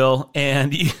Bay Hill,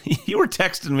 and you were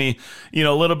texting me, a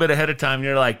little bit ahead of time.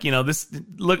 You're like,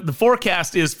 the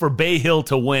forecast is for Bay Hill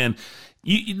to win.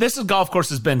 This golf course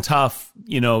has been tough.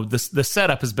 The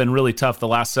setup has been really tough the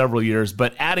last several years,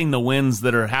 but adding the wins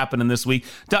that are happening this week,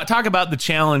 talk about the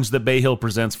challenge that Bay Hill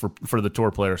presents for the tour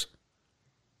players.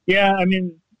 Yeah, I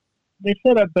mean, they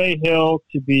set up Bay Hill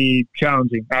to be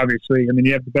challenging, obviously. I mean,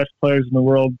 you have the best players in the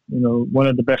world, one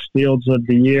of the best fields of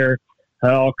the year,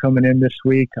 all coming in this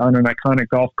week on an iconic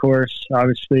golf course.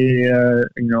 Obviously,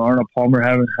 Arnold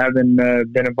Palmer having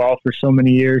been involved for so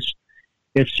many years.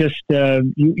 It's just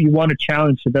you want to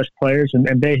challenge the best players,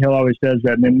 and Bay Hill always does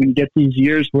that. And then when you get these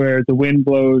years where the wind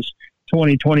blows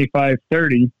 20, 25,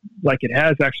 30, like it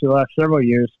has actually the last several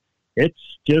years, it's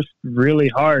just really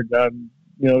hard.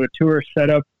 The tour set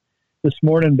up this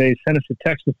morning. They sent us a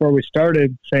text before we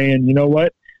started saying, you know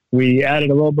what, we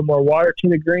added a little bit more water to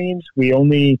the greens. We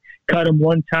only cut them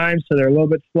one time, so they're a little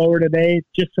bit slower today,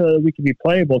 just so that we can be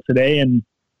playable today. And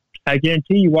I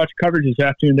guarantee you watch coverage this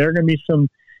afternoon, there are going to be some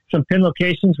pin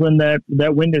locations when that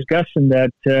wind is gusting that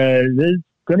is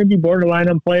going to be borderline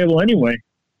unplayable anyway.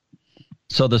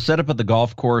 So the setup of the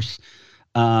golf course,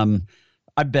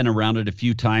 I've been around it a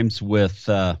few times with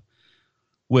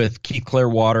Keith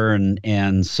Clearwater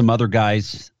and some other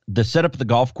guys. The setup of the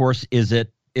golf course, is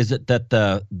it that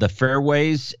the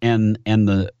fairways and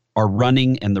are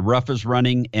running and the rough is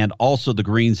running, and also the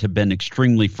greens have been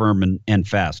extremely firm and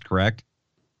fast, correct?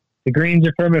 The greens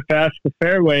are firm and fast. The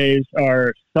fairways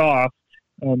are soft.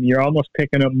 You're almost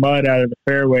picking up mud out of the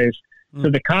fairways. So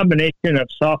the combination of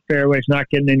soft fairways not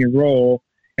getting in your roll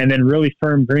and then really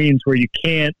firm greens where you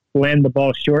can't land the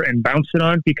ball short and bounce it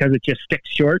on because it just sticks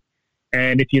short.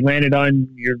 And if you land it on,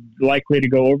 you're likely to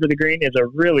go over the green, is a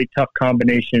really tough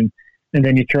combination. And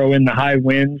then you throw in the high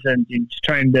winds and you're just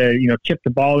trying to, chip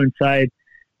the ball inside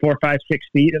 4, 5, 6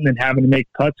 feet, and then having to make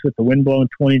putts with the wind blowing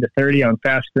 20 to 30 on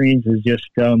fast greens is just,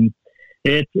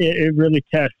 it really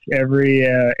tests every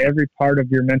part of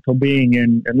your mental being.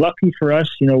 And lucky for us,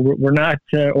 we're not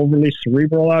overly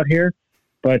cerebral out here,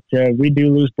 but we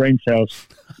do lose brain cells.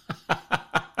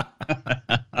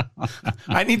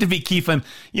 I need to be keeping,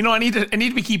 I need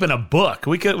to be keeping a book.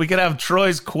 We could have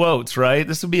Troy's quotes, right?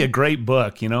 This would be a great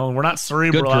book. We're not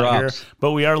cerebral out here,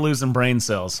 but we are losing brain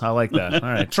cells. I like that. All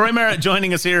right. Troy Merritt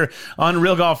joining us here on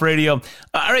Real Golf Radio.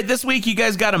 All right. This week, you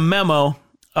guys got a memo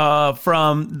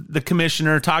from the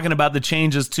commissioner talking about the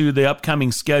changes to the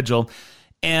upcoming schedule.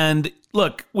 And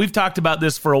look, we've talked about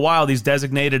this for a while. These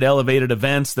designated elevated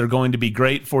events, they're going to be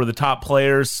great for the top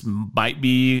players, might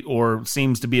be or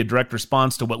seems to be a direct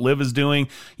response to what Liv is doing.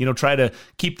 Try to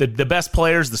keep the best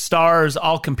players, the stars,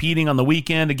 all competing on the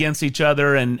weekend against each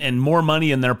other and more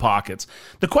money in their pockets.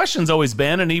 The question's always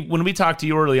been, and when we talked to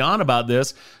you early on about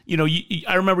this,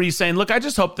 I remember you saying, look, I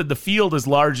just hope that the field is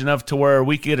large enough to where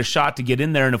we get a shot to get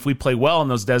in there. And if we play well in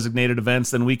those designated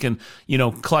events, then we can,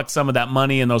 collect some of that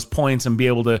money and those points and be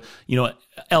able to,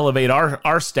 elevate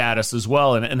our status as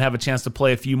well and have a chance to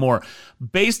play a few more.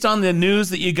 Based on the news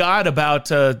that you got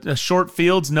about short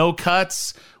fields, no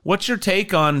cuts, what's your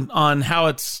take on how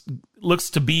it looks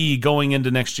to be going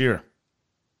into next year?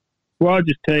 Well, I'll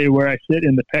just tell you where I sit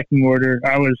in the pecking order.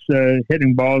 I was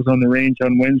hitting balls on the range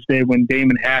on Wednesday when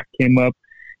Damon Hack came up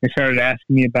and started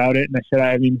asking me about it, and I said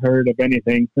I haven't even heard of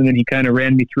anything. And then he kind of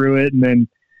ran me through it, and then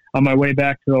on my way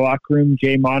back to the locker room,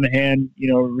 Jay Monahan,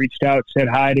 reached out, said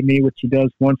hi to me, which he does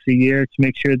once a year to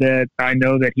make sure that I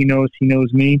know that he knows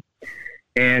me.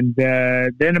 And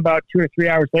then about 2 or 3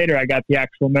 hours later, I got the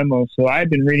actual memo. So I had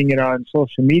been reading it on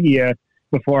social media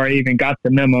before I even got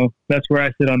the memo. That's where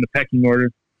I sit on the pecking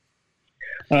order.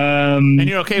 And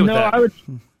you're okay with that?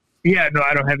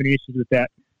 I don't have any issues with that.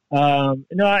 If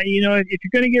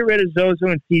you're going to get rid of Zozo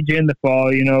and CJ in the fall,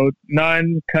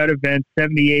 non-cut events,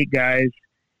 78 guys,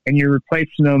 and you're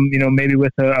replacing them, maybe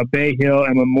with a Bay Hill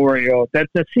and Memorial, that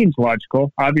seems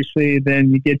logical. Obviously,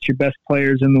 then you get your best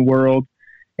players in the world,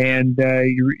 and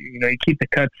you keep the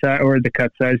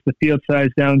field size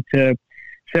down to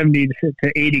 70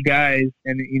 to 80 guys,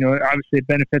 and obviously it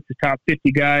benefits the top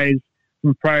 50 guys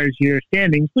from prior year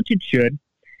standings, which it should.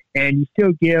 And you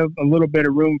still give a little bit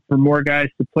of room for more guys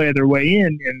to play their way in,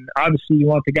 and obviously you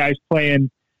want the guys playing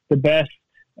the best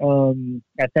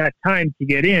at that time to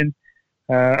get in.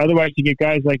 Otherwise, you get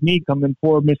guys like me coming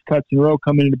 4 missed cuts in a row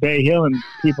coming into Bay Hill, and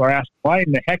people are asking, why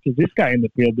in the heck is this guy in the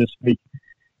field this week?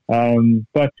 I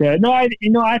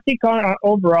think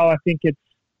overall, I think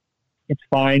it's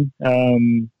fine.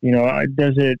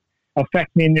 Does it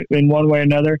affect me in one way or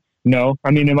another? No.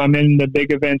 I mean, if I'm in the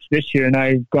big events this year and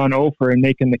I've gone over and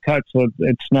making the cut, so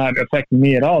it's not affecting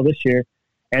me at all this year.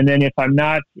 And then if I'm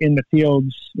not in the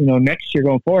fields, next year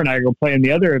going forward, and I go play in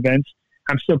the other events,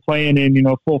 I'm still playing in,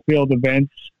 full field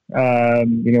events, where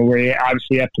you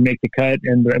obviously have to make the cut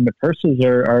and the purses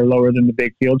are lower than the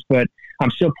big fields, but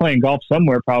I'm still playing golf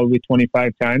somewhere probably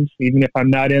 25 times, even if I'm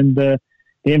not in the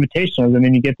invitationals. And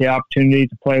then you get the opportunity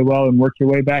to play well and work your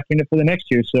way back into for the next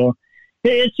year. So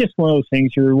it's just one of those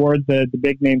things. You reward the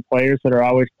big name players that are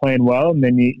always playing well. And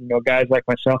then, guys like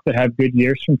myself that have good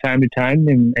years from time to time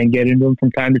and get into them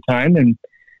from time to time. And,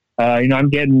 I'm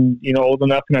getting, old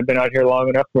enough and I've been out here long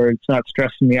enough where it's not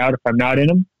stressing me out if I'm not in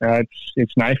them.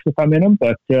 It's nice if I'm in them,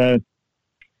 but, I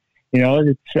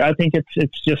think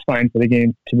it's just fine for the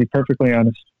game, to be perfectly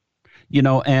honest.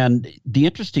 And the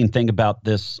interesting thing about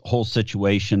this whole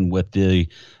situation with the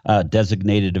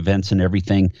designated events and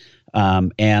everything,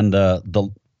 and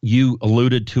you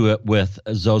alluded to it with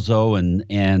Zozo and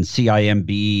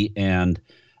CIMB and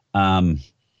the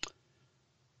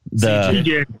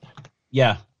CJ.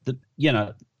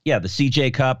 The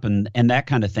CJ Cup and that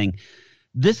kind of thing.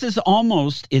 This is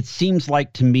almost, it seems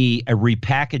like to me, a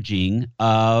repackaging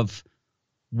of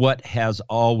what has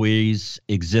always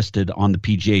existed on the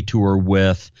PGA Tour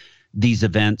with these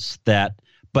events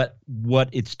but what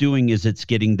it's doing is it's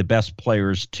getting the best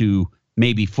players to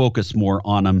maybe focus more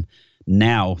on them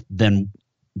now than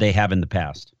they have in the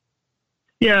past.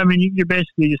 Yeah, I mean, you're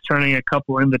basically just turning a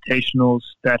couple invitationals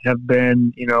that have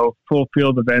been, full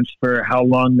field events for how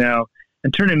long now,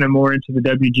 and turning them more into the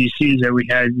WGCs that we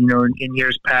had, in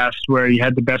years past, where you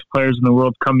had the best players in the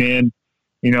world come in,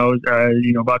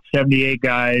 about 78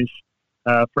 guys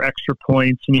for extra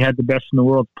points, and you had the best in the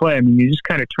world play. I mean, you're just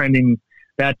kind of trending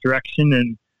that direction,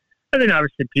 and then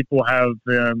obviously people have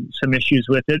some issues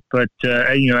with it, but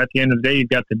at the end of the day, you've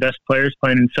got the best players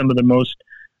playing in some of the most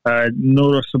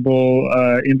noticeable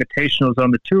invitationals on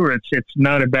the tour. It's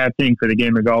not a bad thing for the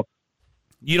game of golf.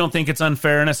 You don't think it's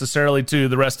unfair necessarily to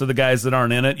the rest of the guys that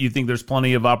aren't in it? You think there's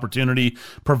plenty of opportunity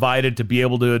provided to be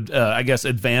able to,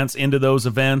 advance into those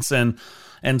events and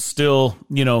still,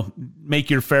 make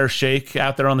your fair shake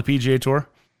out there on the PGA Tour?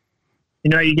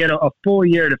 You get a full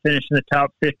year to finish in the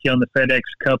top 50 on the FedEx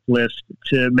Cup list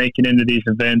to make it into these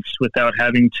events without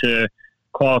having to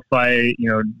qualify,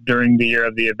 during the year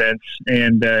of the events.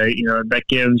 And, that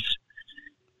gives,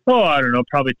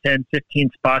 probably 10, 15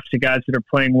 spots to guys that are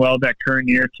playing well that current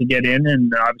year to get in.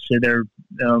 And obviously they're,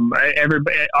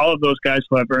 all of those guys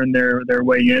will have earned their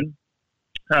way in.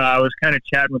 I was kind of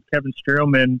chatting with Kevin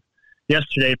Streelman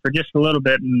yesterday for just a little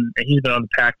bit, and he's been on the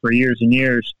pack for years and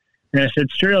years. And I said,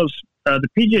 Streels, the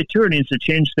PGA Tour needs to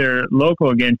change their logo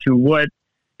again to what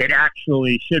it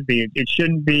actually should be. It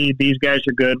shouldn't be these guys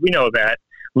are good. We know that.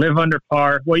 Live under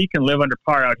par. Well, you can live under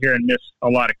par out here and miss a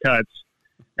lot of cuts.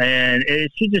 And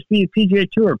it should just be a PGA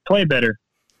Tour. Play better.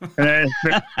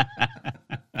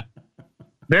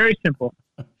 Very simple.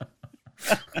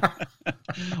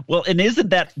 Well, and isn't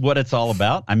that what it's all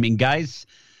about? I mean, guys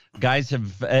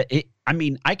have,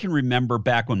 I can remember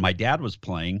back when my dad was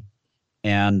playing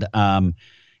and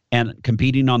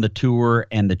competing on the tour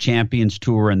and the Champions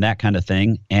Tour and that kind of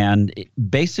thing. And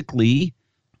basically,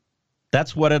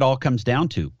 that's what it all comes down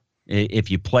to. If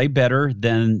you play better,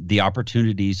 then the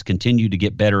opportunities continue to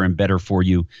get better and better for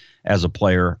you as a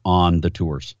player on the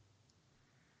tours.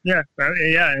 Yeah.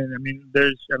 And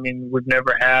we've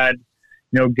never had,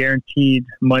 guaranteed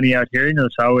money out here.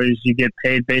 It's always you get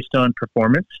paid based on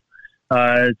performance.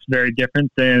 It's very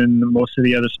different than most of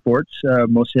the other sports,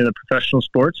 most of the other professional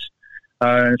sports.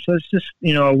 So it's just,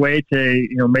 a way to,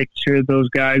 make sure those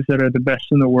guys that are the best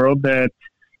in the world that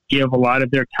give a lot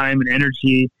of their time and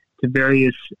energy to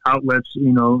various outlets,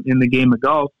 in the game of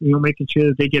golf, making sure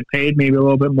that they get paid maybe a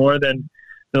little bit more than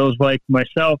those like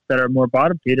myself that are more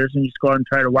bottom feeders and just go out and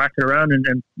try to whack it around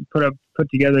and put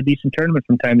together a decent tournament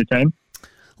from time to time.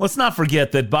 Let's not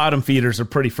forget that bottom feeders are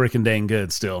pretty freaking dang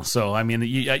good still. So, I mean, you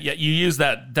use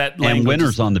that language. And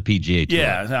winners on the PGA Tour.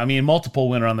 Yeah, I mean, multiple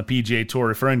winner on the PGA Tour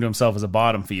referring to himself as a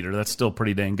bottom feeder. That's still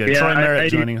pretty dang good. Yeah, Troy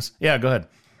Merritt joining us. Yeah, go ahead.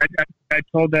 I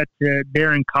told that to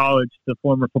Darren College, the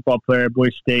former football player,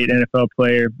 Boise State NFL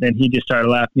player, and he just started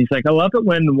laughing. He's like, I love it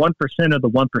when 1% of the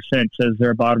 1% says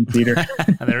they're a bottom feeder.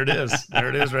 There it is. There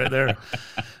it is right there.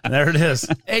 There it is.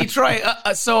 Hey, Troy,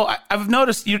 so I've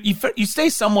noticed you stay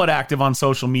somewhat active on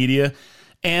social media,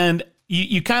 and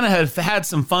you kind of have had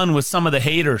some fun with some of the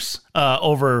haters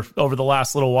over the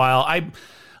last little while.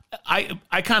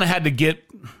 I kind of had to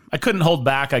I couldn't hold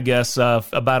back, I guess,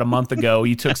 about a month ago.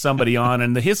 You took somebody on,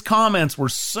 and his comments were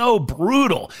so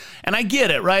brutal. And I get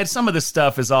it, right? Some of this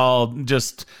stuff is all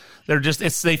just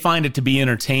they find it to be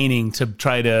entertaining to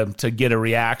try to get a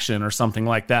reaction or something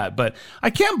like that. But I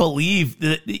can't believe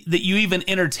that you even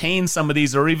entertain some of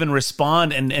these or even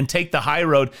respond and take the high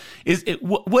road.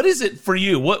 What is it for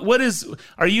you?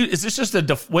 Is this just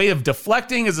a way of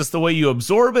deflecting? Is this the way you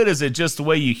absorb it? Is it just the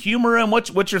way you humor them?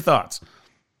 What's your thoughts?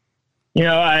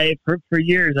 For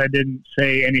years I didn't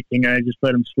say anything. I just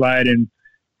let them slide, and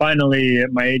finally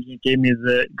my agent gave me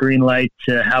the green light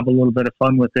to have a little bit of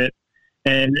fun with it.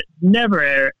 And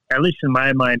never, at least in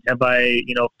my mind, have I,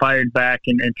 fired back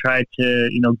and tried to,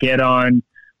 get on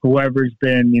whoever's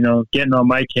been, getting on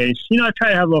my case. I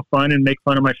try to have a little fun and make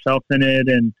fun of myself in it,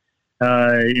 and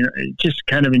just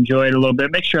kind of enjoy it a little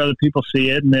bit, make sure other people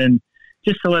see it, and then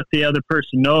just to let the other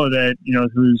person know that,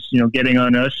 who's, getting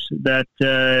on us, that,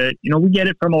 we get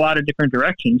it from a lot of different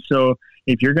directions. So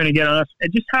if you're going to get on us,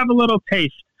 just have a little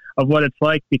taste of what it's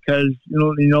like, because,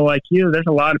 like there's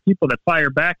a lot of people that fire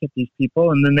back at these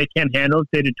people, and then they can't handle it.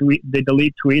 They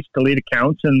delete tweets, delete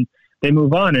accounts, and they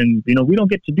move on. And, we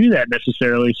don't get to do that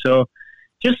necessarily. So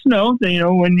just know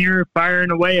that, when you're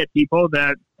firing away at people,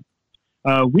 that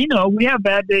we know we have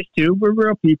bad days too. We're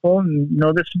real people. And,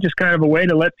 this is just kind of a way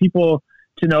to let people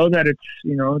to know that it's,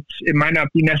 it might not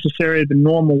be necessarily the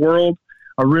normal world,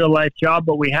 a real life job,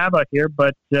 what we have out here,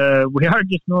 but we are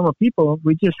just normal people.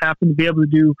 We just happen to be able to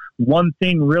do one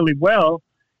thing really well.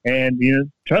 And,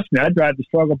 trust me, I drive the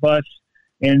struggle bus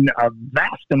in a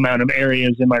vast amount of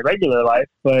areas in my regular life,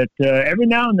 but every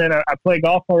now and then I play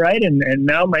golf all right. And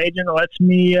now my agent lets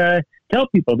me tell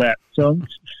people that. So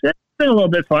it's been a little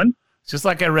bit fun. Just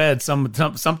like I read,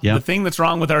 the thing that's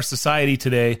wrong with our society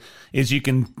today is you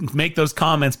can make those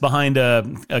comments behind a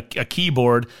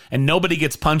keyboard and nobody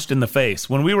gets punched in the face.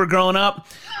 When we were growing up,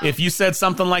 if you said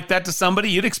something like that to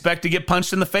somebody, you'd expect to get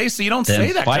punched in the face, so you don't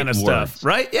say that kind of stuff,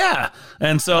 right? Yeah.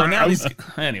 And so now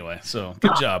anyway, so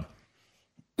good job.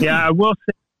 Yeah, I will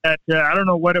say that I don't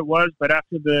know what it was, but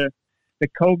after the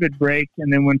COVID break,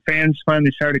 and then when fans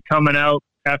finally started coming out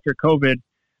after COVID,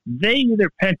 they either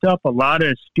pent up a lot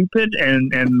of stupid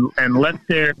and let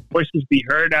their voices be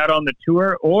heard out on the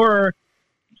tour, or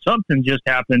something just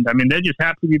happened. I mean, they just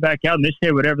have to be back out and they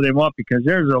say whatever they want, because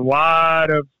there's a lot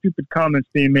of stupid comments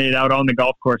being made out on the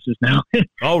golf courses now.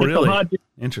 Oh, really?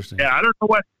 Interesting. Yeah, I don't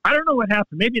know what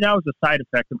happened. Maybe that was a side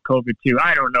effect of COVID too.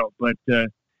 I don't know, but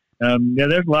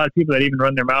there's a lot of people that even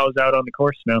run their mouths out on the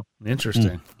course now.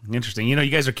 Interesting. You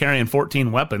guys are carrying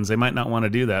 14 weapons. They might not want to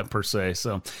do that per se.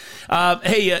 So, no,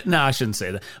 I shouldn't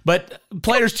say that. But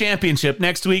Players Championship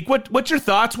next week. What's your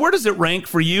thoughts? Where does it rank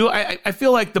for you? I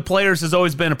feel like the Players has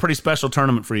always been a pretty special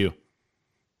tournament for you.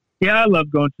 Yeah, I love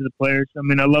going to the Players. I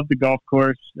mean, I love the golf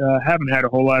course. Haven't had a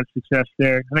whole lot of success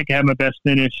there. I think I had my best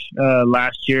finish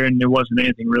last year, and there wasn't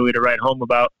anything really to write home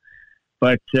about.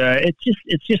 But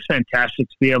it's just fantastic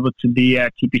to be able to be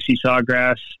at TPC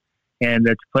Sawgrass and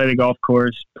to play the golf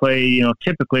course, play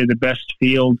typically the best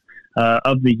field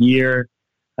of the year,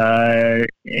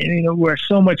 and, where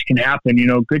so much can happen.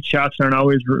 Good shots aren't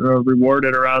always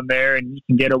rewarded around there, and you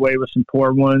can get away with some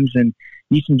poor ones, and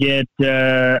you can get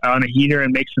on a heater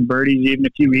and make some birdies, even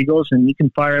a few eagles, and you can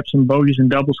fire up some bogeys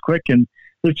and doubles quick. And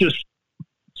there's just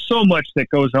so much that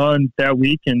goes on that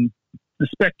week, and the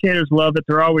spectators love it.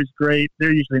 They're always great.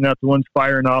 They're usually not the ones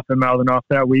firing off and mouthing off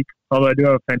that week, although I do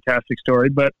have a fantastic story,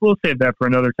 but we'll save that for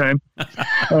another time.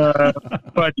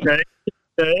 But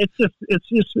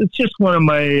it's just one of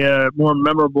my more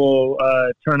memorable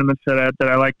tournaments that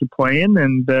I like to play in,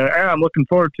 and I'm looking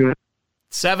forward to it.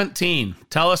 17.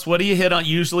 Tell us, what do you hit on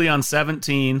usually on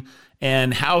 17,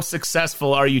 and how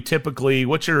successful are you typically?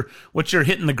 What's your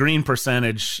hitting the green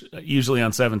percentage usually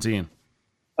on 17?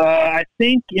 I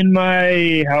think in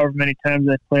my however many times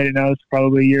I've played it now, it's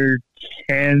probably year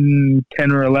 10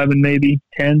 or 11, maybe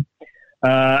 10.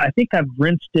 I think I've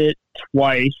rinsed it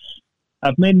twice.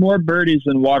 I've made more birdies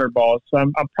than water balls, so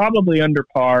I'm probably under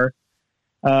par.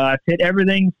 I've hit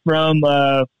everything from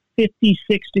a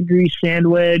 56-degree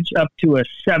sand wedge up to a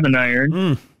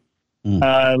 7-iron.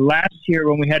 Last year,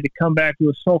 when we had to come back, it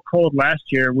was so cold last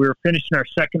year. We were finishing our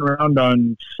second round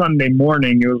on Sunday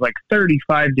morning. It was like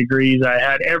 35 degrees. I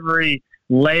had every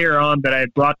layer on that I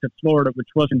had brought to Florida, which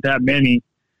wasn't that many.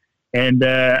 And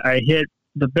I hit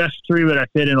the best three that I've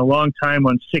hit in a long time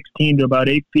on 16 to about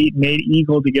 8 feet, made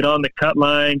eagle to get on the cut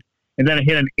line. And then I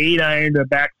hit an 8-iron to a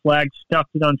back flag,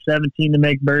 stuffed it on 17 to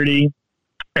make birdie.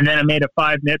 And then I made a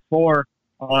 5-net 4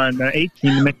 on 18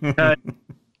 to make the cut.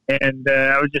 And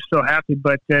I was just so happy,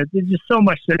 but there's just so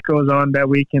much that goes on that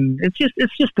week, and it's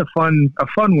just a fun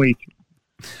week.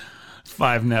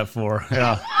 5-net 4,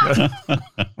 yeah.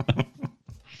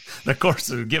 The course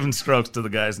is giving strokes to the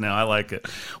guys now. I like it.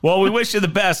 Well, we wish you the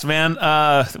best, man.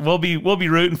 We'll be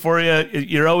rooting for you.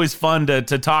 You're always fun to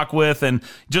talk with and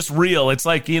just real. It's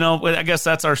like, I guess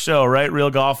that's our show, right?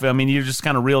 Real Golf. I mean, you're just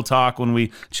kind of real talk when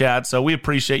we chat. So we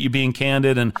appreciate you being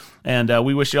candid and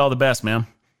we wish you all the best, man.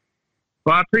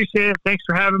 Well, I appreciate it. Thanks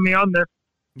for having me on there.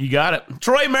 You got it.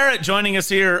 Troy Merritt joining us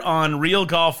here on Real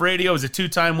Golf Radio. He's a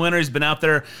 2-time winner. He's been out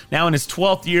there now in his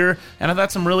 12th year, and I've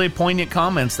had some really poignant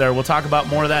comments there. We'll talk about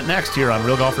more of that next here on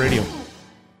Real Golf Radio.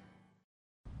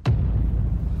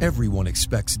 Everyone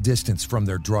expects distance from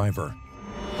their driver.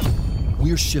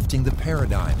 We're shifting the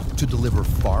paradigm to deliver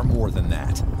far more than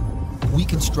that. We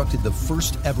constructed the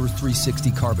first ever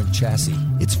 360 carbon chassis.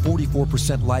 It's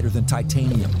 44% lighter than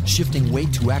titanium, shifting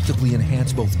weight to actively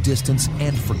enhance both distance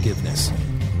and forgiveness.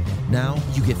 Now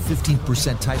you get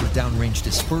 15% tighter downrange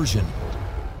dispersion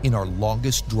in our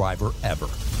longest driver ever.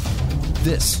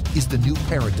 This is the new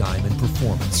paradigm in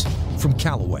performance from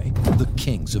Callaway, the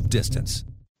kings of distance.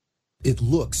 It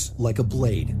looks like a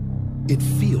blade. It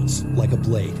feels like a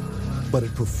blade, but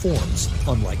it performs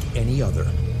unlike any other.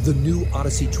 The new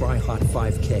Odyssey Tri-Hot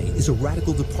 5K is a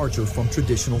radical departure from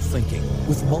traditional thinking.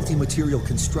 With multi-material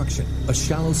construction, a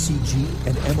shallow CG,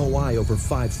 and MOI over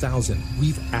 5,000,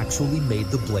 we've actually made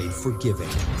the blade forgiving.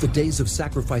 The days of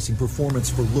sacrificing performance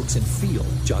for looks and feel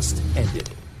just ended.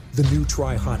 The new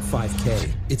Tri-Hot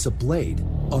 5K, it's a blade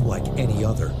unlike any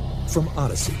other. From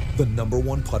Odyssey, the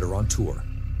 #1 putter on tour.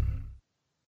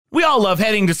 We all love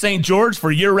heading to St. George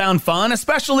for year-round fun,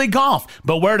 especially golf.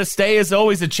 But where to stay is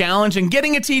always a challenge, and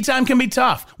getting a tee time can be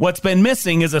tough. What's been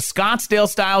missing is a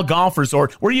Scottsdale-style golf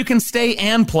resort where you can stay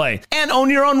and play, and own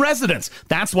your own residence.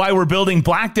 That's why we're building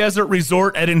Black Desert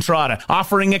Resort at Entrada,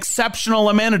 offering exceptional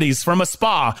amenities from a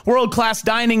spa, world-class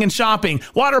dining and shopping,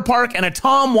 water park, and a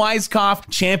Tom Weiskopf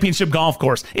championship golf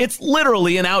course. It's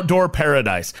literally an outdoor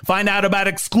paradise. Find out about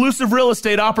exclusive real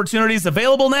estate opportunities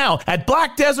available now at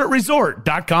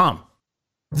blackdesertresort.com.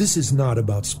 This is not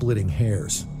about splitting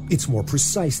hairs. It's more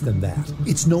precise than that.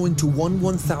 It's knowing to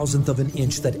 1/1000th of an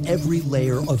inch that every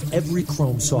layer of every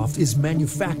chrome soft is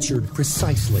manufactured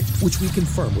precisely, which we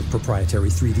confirm with proprietary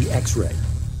 3D X-ray.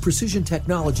 Precision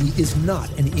technology is not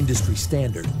an industry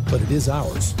standard, but it is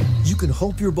ours. You can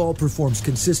hope your ball performs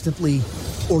consistently,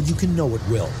 or you can know it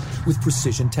will with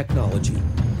precision technology.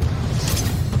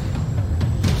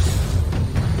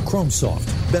 Chrome Soft,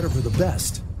 better for the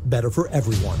best, better for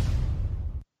everyone.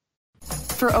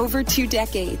 For over 2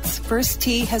 decades, First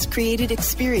Tee has created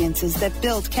experiences that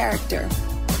build character.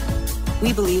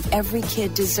 We believe every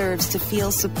kid deserves to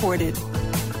feel supported,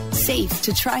 safe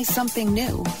to try something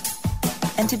new,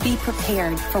 and to be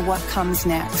prepared for what comes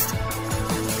next.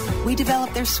 We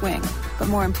develop their swing, but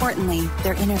more importantly,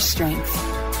 their inner strength.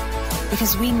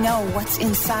 Because we know what's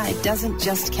inside doesn't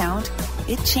just count,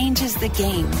 it changes the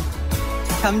game.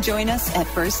 Come join us at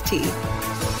First Tee.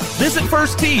 Visit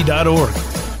firsttee.org.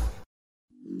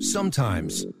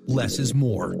 Sometimes, less is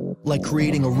more. Like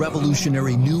creating a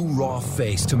revolutionary new raw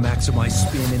face to maximize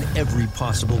spin in every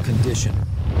possible condition.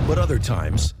 But other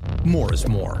times, more is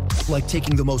more. Like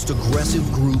taking the most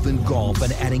aggressive groove in golf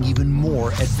and adding even more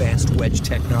advanced wedge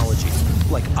technology,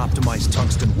 like optimized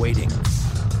tungsten weighting.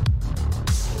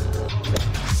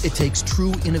 It takes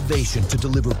true innovation to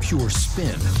deliver pure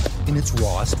spin in its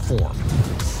rawest form.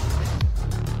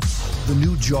 The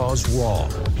new Jaws Raw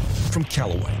from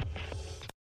Callaway.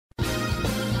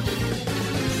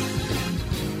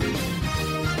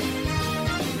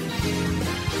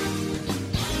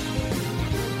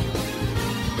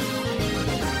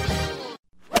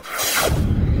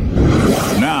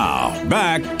 Now,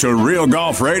 back to Real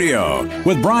Golf Radio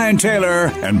with Brian Taylor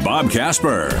and Bob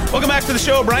Casper. Welcome back to the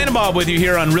show. Brian and Bob with you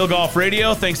here on Real Golf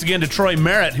Radio. Thanks again to Troy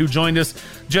Merritt, who joined us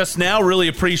just now. Really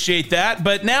appreciate that.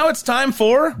 But now it's time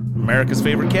for America's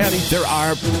favorite caddy. There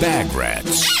are bag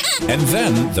rats, and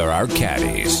then there are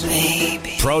caddies.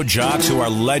 Baby. Pro jocks who are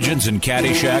legends in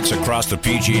caddy shacks across the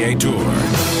PGA Tour.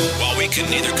 While we can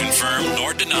neither confirm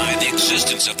nor deny the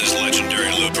existence of this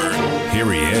legendary looper,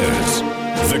 here he is,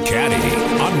 the Caddy,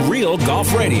 on Real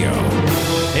Golf Radio.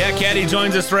 Yeah, Caddy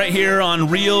joins us right here on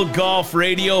Real Golf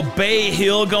Radio. Bay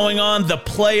Hill going on, the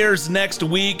Players next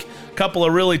week. Couple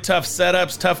of really tough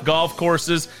setups, tough golf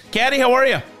courses. Caddy, how are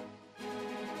you?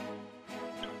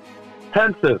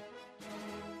 Pensive.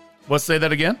 Let's say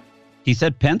that again. He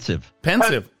said pensive.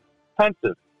 Pensive.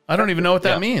 Pensive. I don't even know what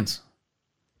that means.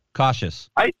 Cautious.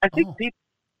 I think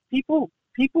people,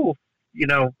 you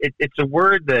know, it's a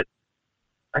word that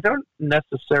I don't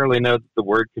necessarily know that the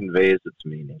word conveys its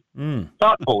meaning.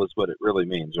 Thoughtful is what it really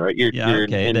means, right? You're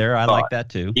okay, there. I like that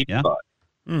too. Deep thought.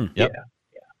 Yep. Yeah.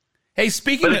 Hey,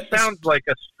 speaking but it sounds like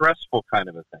a stressful kind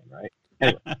of a thing, right?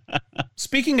 Anyway.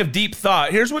 Speaking of deep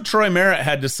thought, here's what Troy Merritt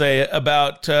had to say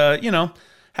about,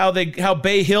 how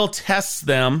Bay Hill tests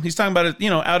them. He's talking about it,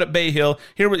 out at Bay Hill.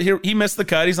 Here he missed the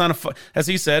cut. He's on as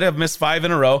he said, have missed 5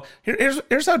 in a row.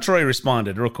 Here's how Troy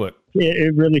responded, real quick.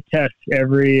 It really tests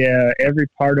every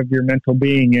part of your mental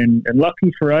being, and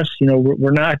lucky for us,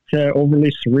 we're not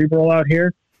overly cerebral out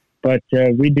here, but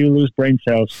we do lose brain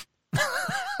cells.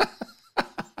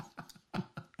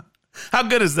 How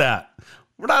good is that?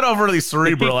 We're not overly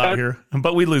cerebral out here,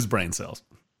 but we lose brain cells.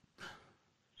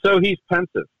 So he's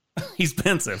pensive. He's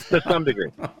pensive. To some degree.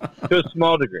 To a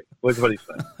small degree, was what he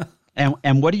said.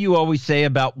 And what do you always say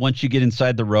about once you get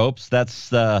inside the ropes? That's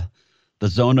the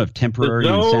zone of temporary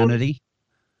insanity?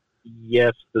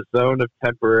 Yes, the zone of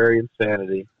temporary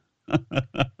insanity.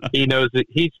 He knows it.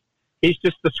 He's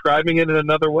just describing it in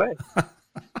another way.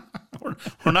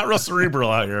 We're not real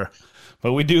cerebral out here,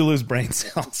 but we do lose brain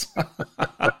cells.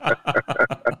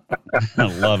 I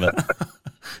love it.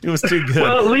 It was too good.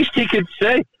 Well, at least he could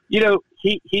say,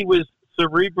 he was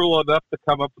cerebral enough to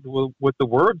come up with the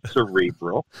word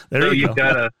cerebral. There you go.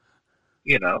 Gotta,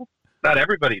 not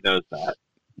everybody knows that.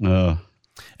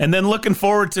 And then looking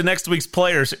forward to next week's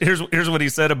players, here's what he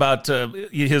said about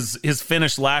his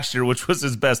finish last year, which was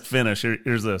his best finish.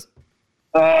 Here's this.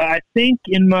 I think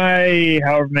in my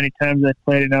however many times I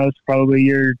played it now, it's probably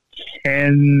year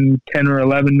 10 or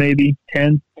 11, maybe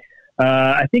 10.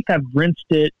 I think I've rinsed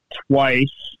it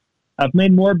twice. I've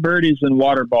made more birdies than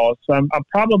water balls, so I'm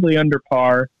probably under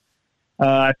par.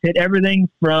 I've hit everything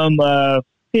from a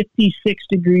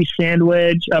 56-degree sand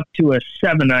wedge up to a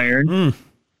 7-iron.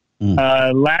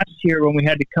 Last year when we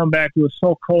had to come back, it was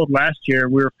so cold last year.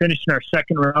 We were finishing our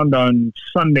second round on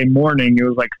Sunday morning. It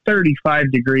was like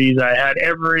 35 degrees. I had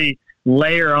every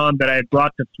layer on that I had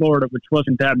brought to Florida, which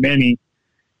wasn't that many.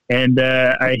 And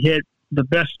I hit the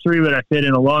best 3 that I've hit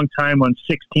in a long time on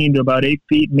 16 to about 8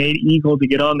 feet, made eagle to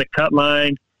get on the cut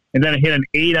line. And then I hit an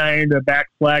 8-iron to a back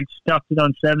flag, stuffed it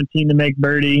on 17 to make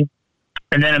birdie.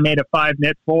 And then I made a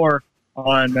 5-net 4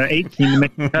 on 18 to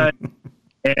make the cut.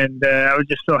 And I was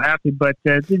just so happy, but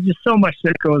there's just so much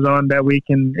that goes on that week,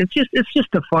 and it's just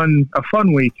a fun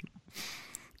week.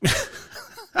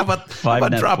 How about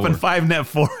dropping 5-net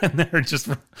 4 in there just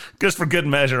for good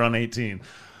measure on 18?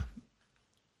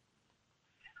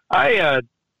 I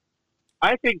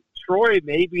think Troy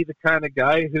may be the kind of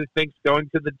guy who thinks going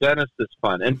to the dentist is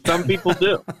fun, and some people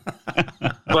do,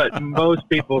 but most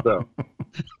people don't.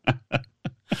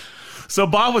 So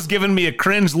Bob was giving me a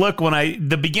cringe look when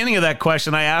the beginning of that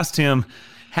question, I asked him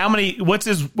what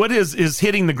is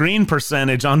hitting the green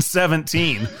percentage on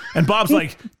 17? And Bob's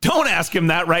like, don't ask him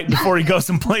that right before he goes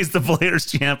and plays the Players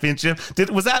Championship.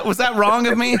 Was that wrong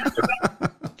of me?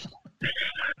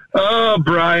 Oh,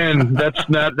 Brian, that's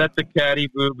a caddy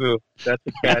boo-boo. That's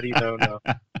a caddy no-no.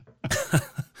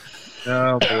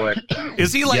 Oh, boy.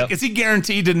 Is he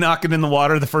guaranteed to knock it in the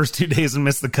water the first 2 days and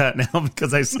miss the cut now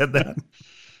because I said that?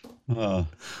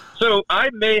 So I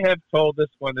may have told this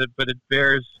one, but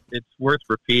it's worth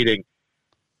repeating.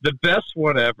 The best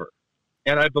one ever,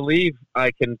 and I believe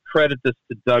I can credit this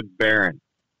to Doug Barron,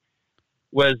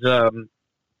 was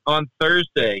on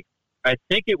Thursday. I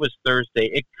think it was Thursday.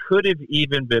 It could have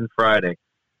even been Friday,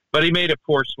 but he made a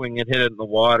poor swing and hit it in the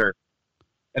water.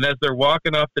 And as they're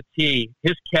walking off the tee,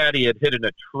 his caddy had hit an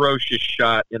atrocious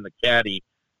shot in the caddy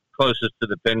closest to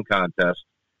the pin contest,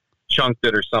 chunked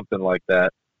it or something like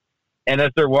that. And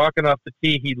as they're walking off the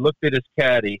tee, he looked at his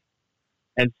caddy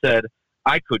and said,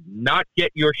 "I could not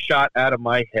get your shot out of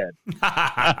my head."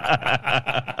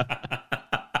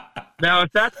 Now,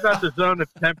 if that's not the zone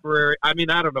of temporary, I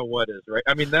don't know what is, right?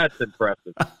 That's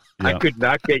impressive. Yeah. I could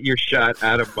not get your shot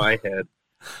out of my head.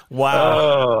 Wow.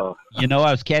 Oh. I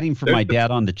was caddying for my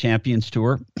dad on the Champions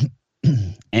Tour,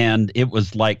 and it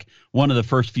was like one of the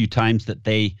first few times that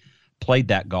they played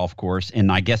that golf course,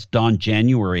 and I guess Don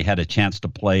January had a chance to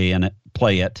play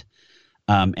it,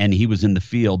 and he was in the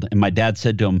field, and my dad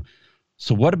said to him,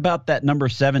 "So what about that number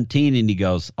 17?" And he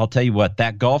goes, "I'll tell you what,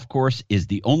 that golf course is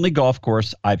the only golf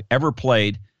course I've ever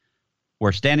played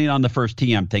where standing on the first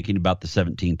tee, I'm thinking about the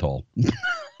 17th hole."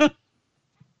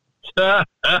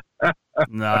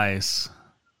 Nice.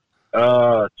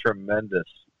 Oh, tremendous.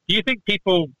 Do you think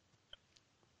people,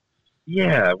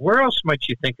 where else might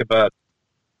you think about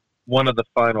one of the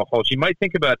final holes? You might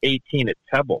think about 18 at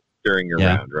Pebble during your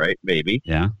round, right? Maybe.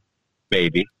 Yeah.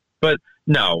 Maybe. But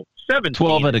no, 17.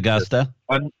 12 at Augusta.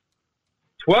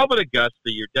 12 at Augusta,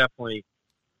 you're definitely...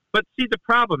 But see, the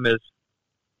problem is,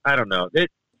 I don't know.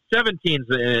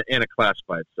 17's in a class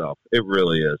by itself. It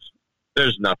really is.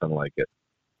 There's nothing like it.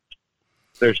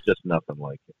 There's just nothing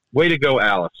like it. Way to go,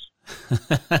 Alice.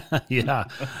 Yeah.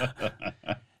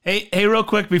 Hey, real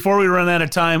quick before we run out of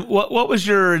time, what was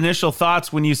your initial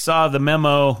thoughts when you saw the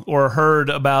memo or heard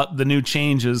about the new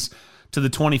changes to the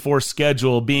 24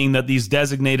 schedule, being that these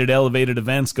designated elevated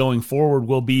events going forward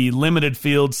will be limited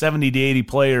field, 70 to 80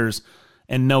 players,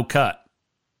 and no cut?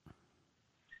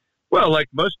 Well, like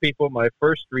most people, my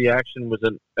first reaction was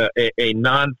a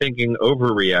non-thinking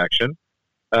overreaction,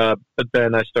 but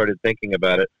then I started thinking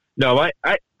about it. No, I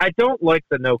don't like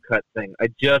the no-cut thing. I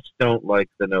just don't like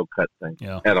the no-cut thing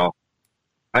at all.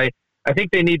 I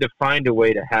think they need to find a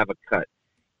way to have a cut.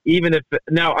 Even if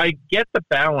now I get the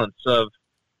balance of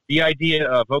the idea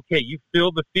of, okay, you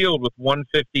fill the field with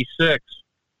 156,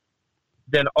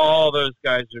 then all those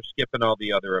guys are skipping all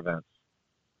the other events,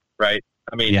 right?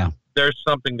 I mean, there's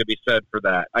something to be said for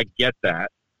that. I get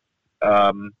that.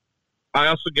 I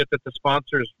also get that the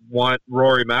sponsors want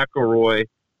Rory McIlroy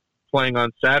playing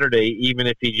on Saturday, even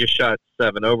if he just shot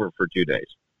 7 over for 2 days.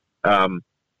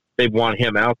 They want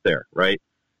him out there, right?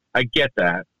 I get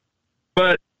that.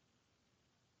 But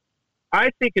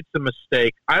I think it's a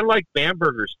mistake. I like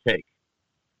Bamberger's take,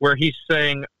 where he's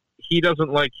saying he doesn't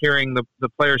like hearing the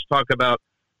players talk about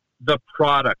the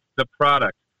product.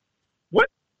 What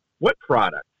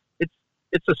product?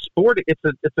 It's a sport. It's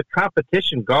a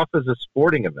competition. Golf is a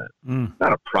sporting event,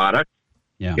 not a product.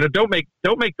 Yeah. Don't make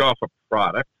golf a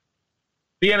product.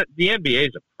 The NBA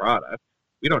is a product.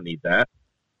 We don't need that.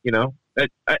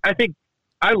 I think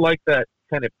I like that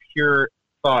kind of pure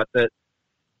thought that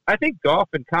I think golf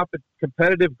and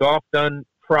competitive golf done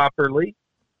properly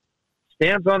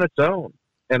stands on its own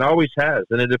and always has,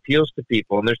 and it appeals to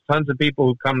people. And there's tons of people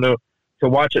who come to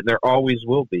watch it, and there always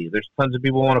will be. There's tons of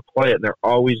people who want to play it, and there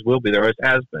always will be. There always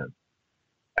has been.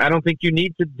 I don't think you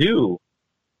need to do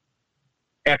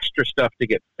extra stuff to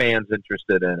get fans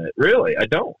interested in it. Really, I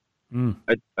don't.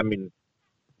 I mean,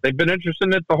 they've been interested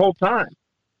in it the whole time.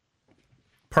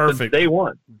 Perfect. Since day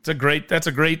one. That's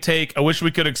a great take. I wish we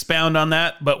could expound on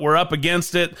that, but we're up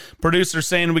against it. Producer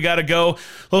saying we got to go.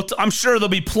 Well, I'm sure there'll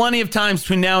be plenty of times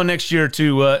between now and next year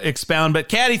to expound. But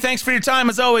Caddy, thanks for your time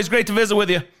as always. Great to visit with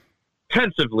you.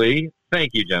 Pensively,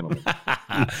 thank you, gentlemen.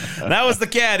 That was the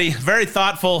Caddy. Very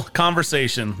thoughtful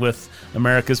conversation with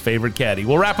America's favorite caddy.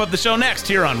 We'll wrap up the show next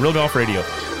here on Real Golf Radio.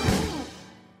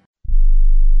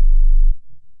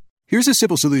 Here's a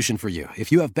simple solution for you.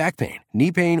 If you have back pain,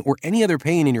 knee pain, or any other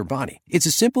pain in your body, it's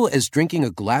as simple as drinking a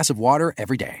glass of water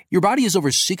every day. Your body is over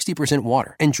 60%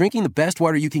 water, and drinking the best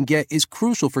water you can get is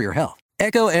crucial for your health.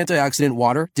 Echo Antioxidant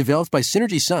Water, developed by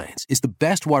Synergy Science, is the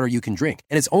best water you can drink,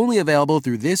 and it's only available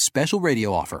through this special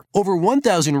radio offer. Over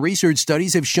 1,000 research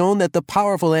studies have shown that the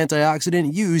powerful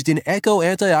antioxidant used in Echo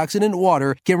Antioxidant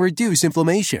Water can reduce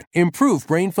inflammation, improve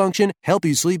brain function, help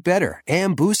you sleep better,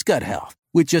 and boost gut health.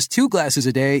 With just 2 glasses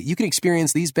a day, you can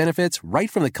experience these benefits right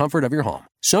from the comfort of your home.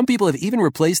 Some people have even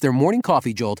replaced their morning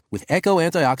coffee jolt with Echo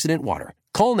Antioxidant Water.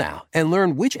 Call now and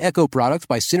learn which Echo product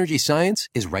by Synergy Science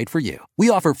is right for you. We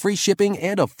offer free shipping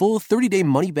and a full 30-day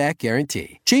money-back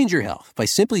guarantee. Change your health by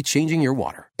simply changing your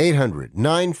water.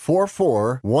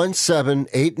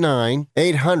 800-944-1789.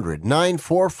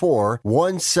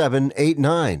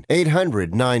 800-944-1789.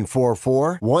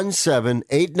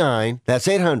 800-944-1789. That's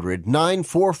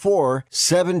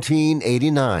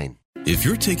 800-944-1789. If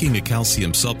you're taking a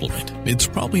calcium supplement, it's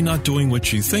probably not doing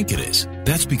what you think it is.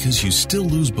 That's because you still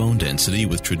lose bone density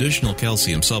with traditional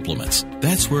calcium supplements.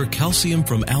 That's where calcium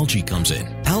from algae comes in.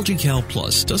 AlgaeCal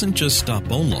Plus doesn't just stop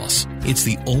bone loss. It's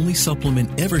the only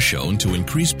supplement ever shown to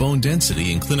increase bone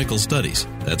density in clinical studies.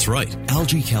 That's right.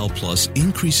 AlgaeCal Plus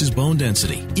increases bone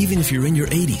density, even if you're in your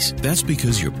 80s. That's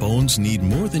because your bones need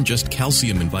more than just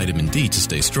calcium and vitamin D to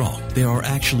stay strong. There are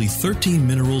actually 13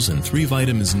 minerals and 3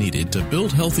 vitamins needed to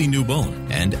build healthy new bone,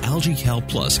 and AlgaeCal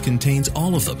Plus contains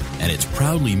all of them, and it's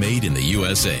proudly made in the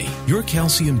USA. Your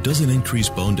calcium doesn't increase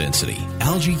bone density.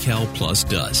 AlgaeCal Plus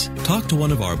does. Talk to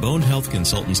one of our bone health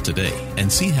consultants today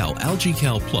and see how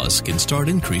AlgaeCal Plus can start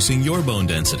increasing your bone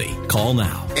density. Call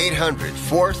now.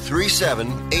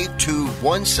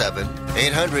 800-437-8217.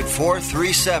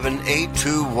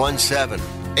 800-437-8217.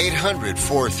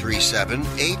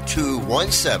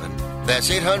 800-437-8217. That's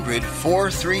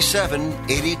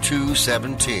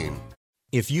 800-437-8217.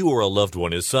 If you or a loved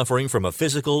one is suffering from a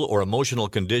physical or emotional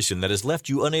condition that has left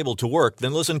you unable to work,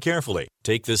 then listen carefully.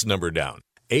 Take this number down.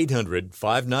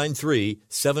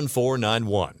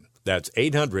 800-593-7491. That's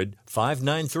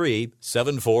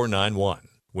 800-593-7491.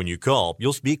 When you call,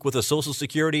 you'll speak with a Social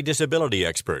Security disability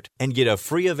expert and get a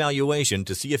free evaluation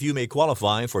to see if you may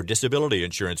qualify for disability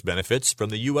insurance benefits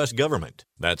from the U.S. government.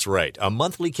 That's right, a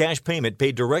monthly cash payment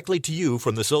paid directly to you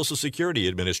from the Social Security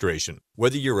Administration.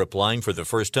 Whether you're applying for the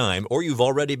first time or you've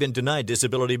already been denied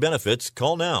disability benefits,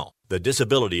 call now. The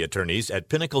disability attorneys at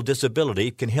Pinnacle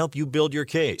Disability can help you build your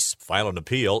case, file an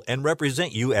appeal, and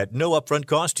represent you at no upfront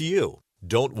cost to you.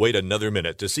 Don't wait another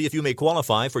minute to see if you may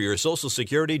qualify for your Social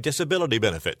Security disability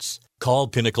benefits. Call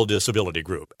Pinnacle Disability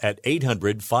Group at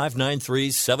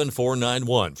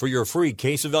 800-593-7491 for your free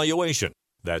case evaluation.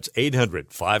 That's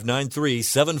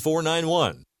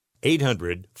 800-593-7491.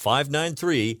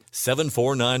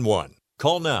 800-593-7491.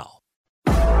 Call now.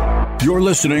 You're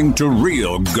listening to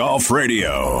Real Golf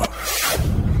Radio.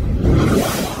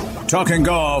 Talking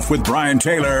golf with Brian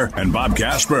Taylor and Bob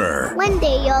Casper. One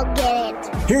day you'll get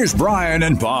it. Here's Brian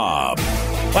and Bob.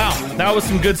 Wow, that was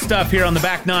some good stuff here on the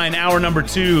back nine, hour number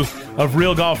 2 of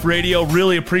Real Golf Radio.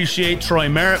 Really appreciate Troy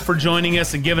Merritt for joining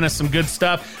us and giving us some good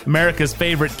stuff. America's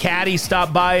favorite caddy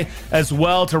stopped by as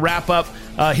well to wrap up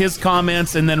his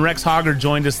comments, and then Rex Hoggard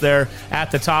joined us there at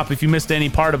the top. If you missed any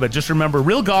part of it, just remember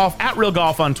Real Golf, at Real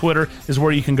Golf on Twitter is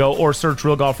where you can go, or search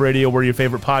Real Golf Radio where your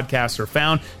favorite podcasts are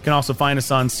found. You can also find us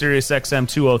on Sirius XM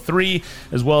 203,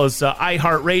 as well as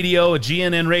iHeartRadio,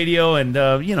 GNN Radio, and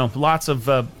lots of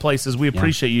places. We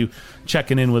appreciate you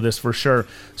checking in with us for sure.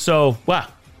 So, wow.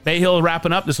 Bay Hill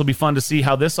wrapping up. This will be fun to see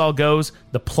how this all goes.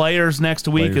 The Players next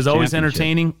week is always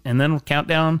entertaining. And then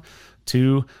countdown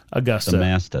to Augusta. The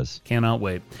Masters. Cannot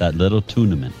wait. That little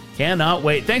tournament. Cannot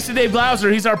wait. Thanks to Dave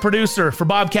Glauser. He's our producer. For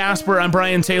Bob Casper, I'm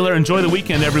Brian Taylor. Enjoy the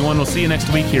weekend, everyone. We'll see you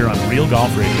next week here on Real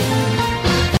Golf Radio.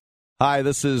 Hi,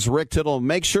 this is Rick Tittle.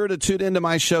 Make sure to tune into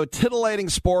my show, Titillating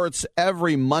Sports,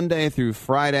 every Monday through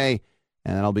Friday.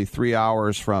 And that'll be 3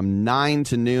 hours from 9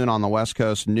 to noon on the West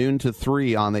Coast, noon to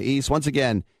 3 on the East. Once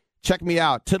again, check me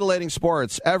out, Titillating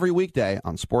Sports, every weekday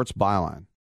on Sports Byline.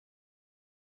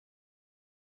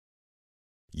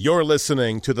 You're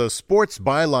listening to the Sports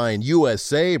Byline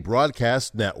USA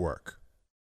Broadcast Network.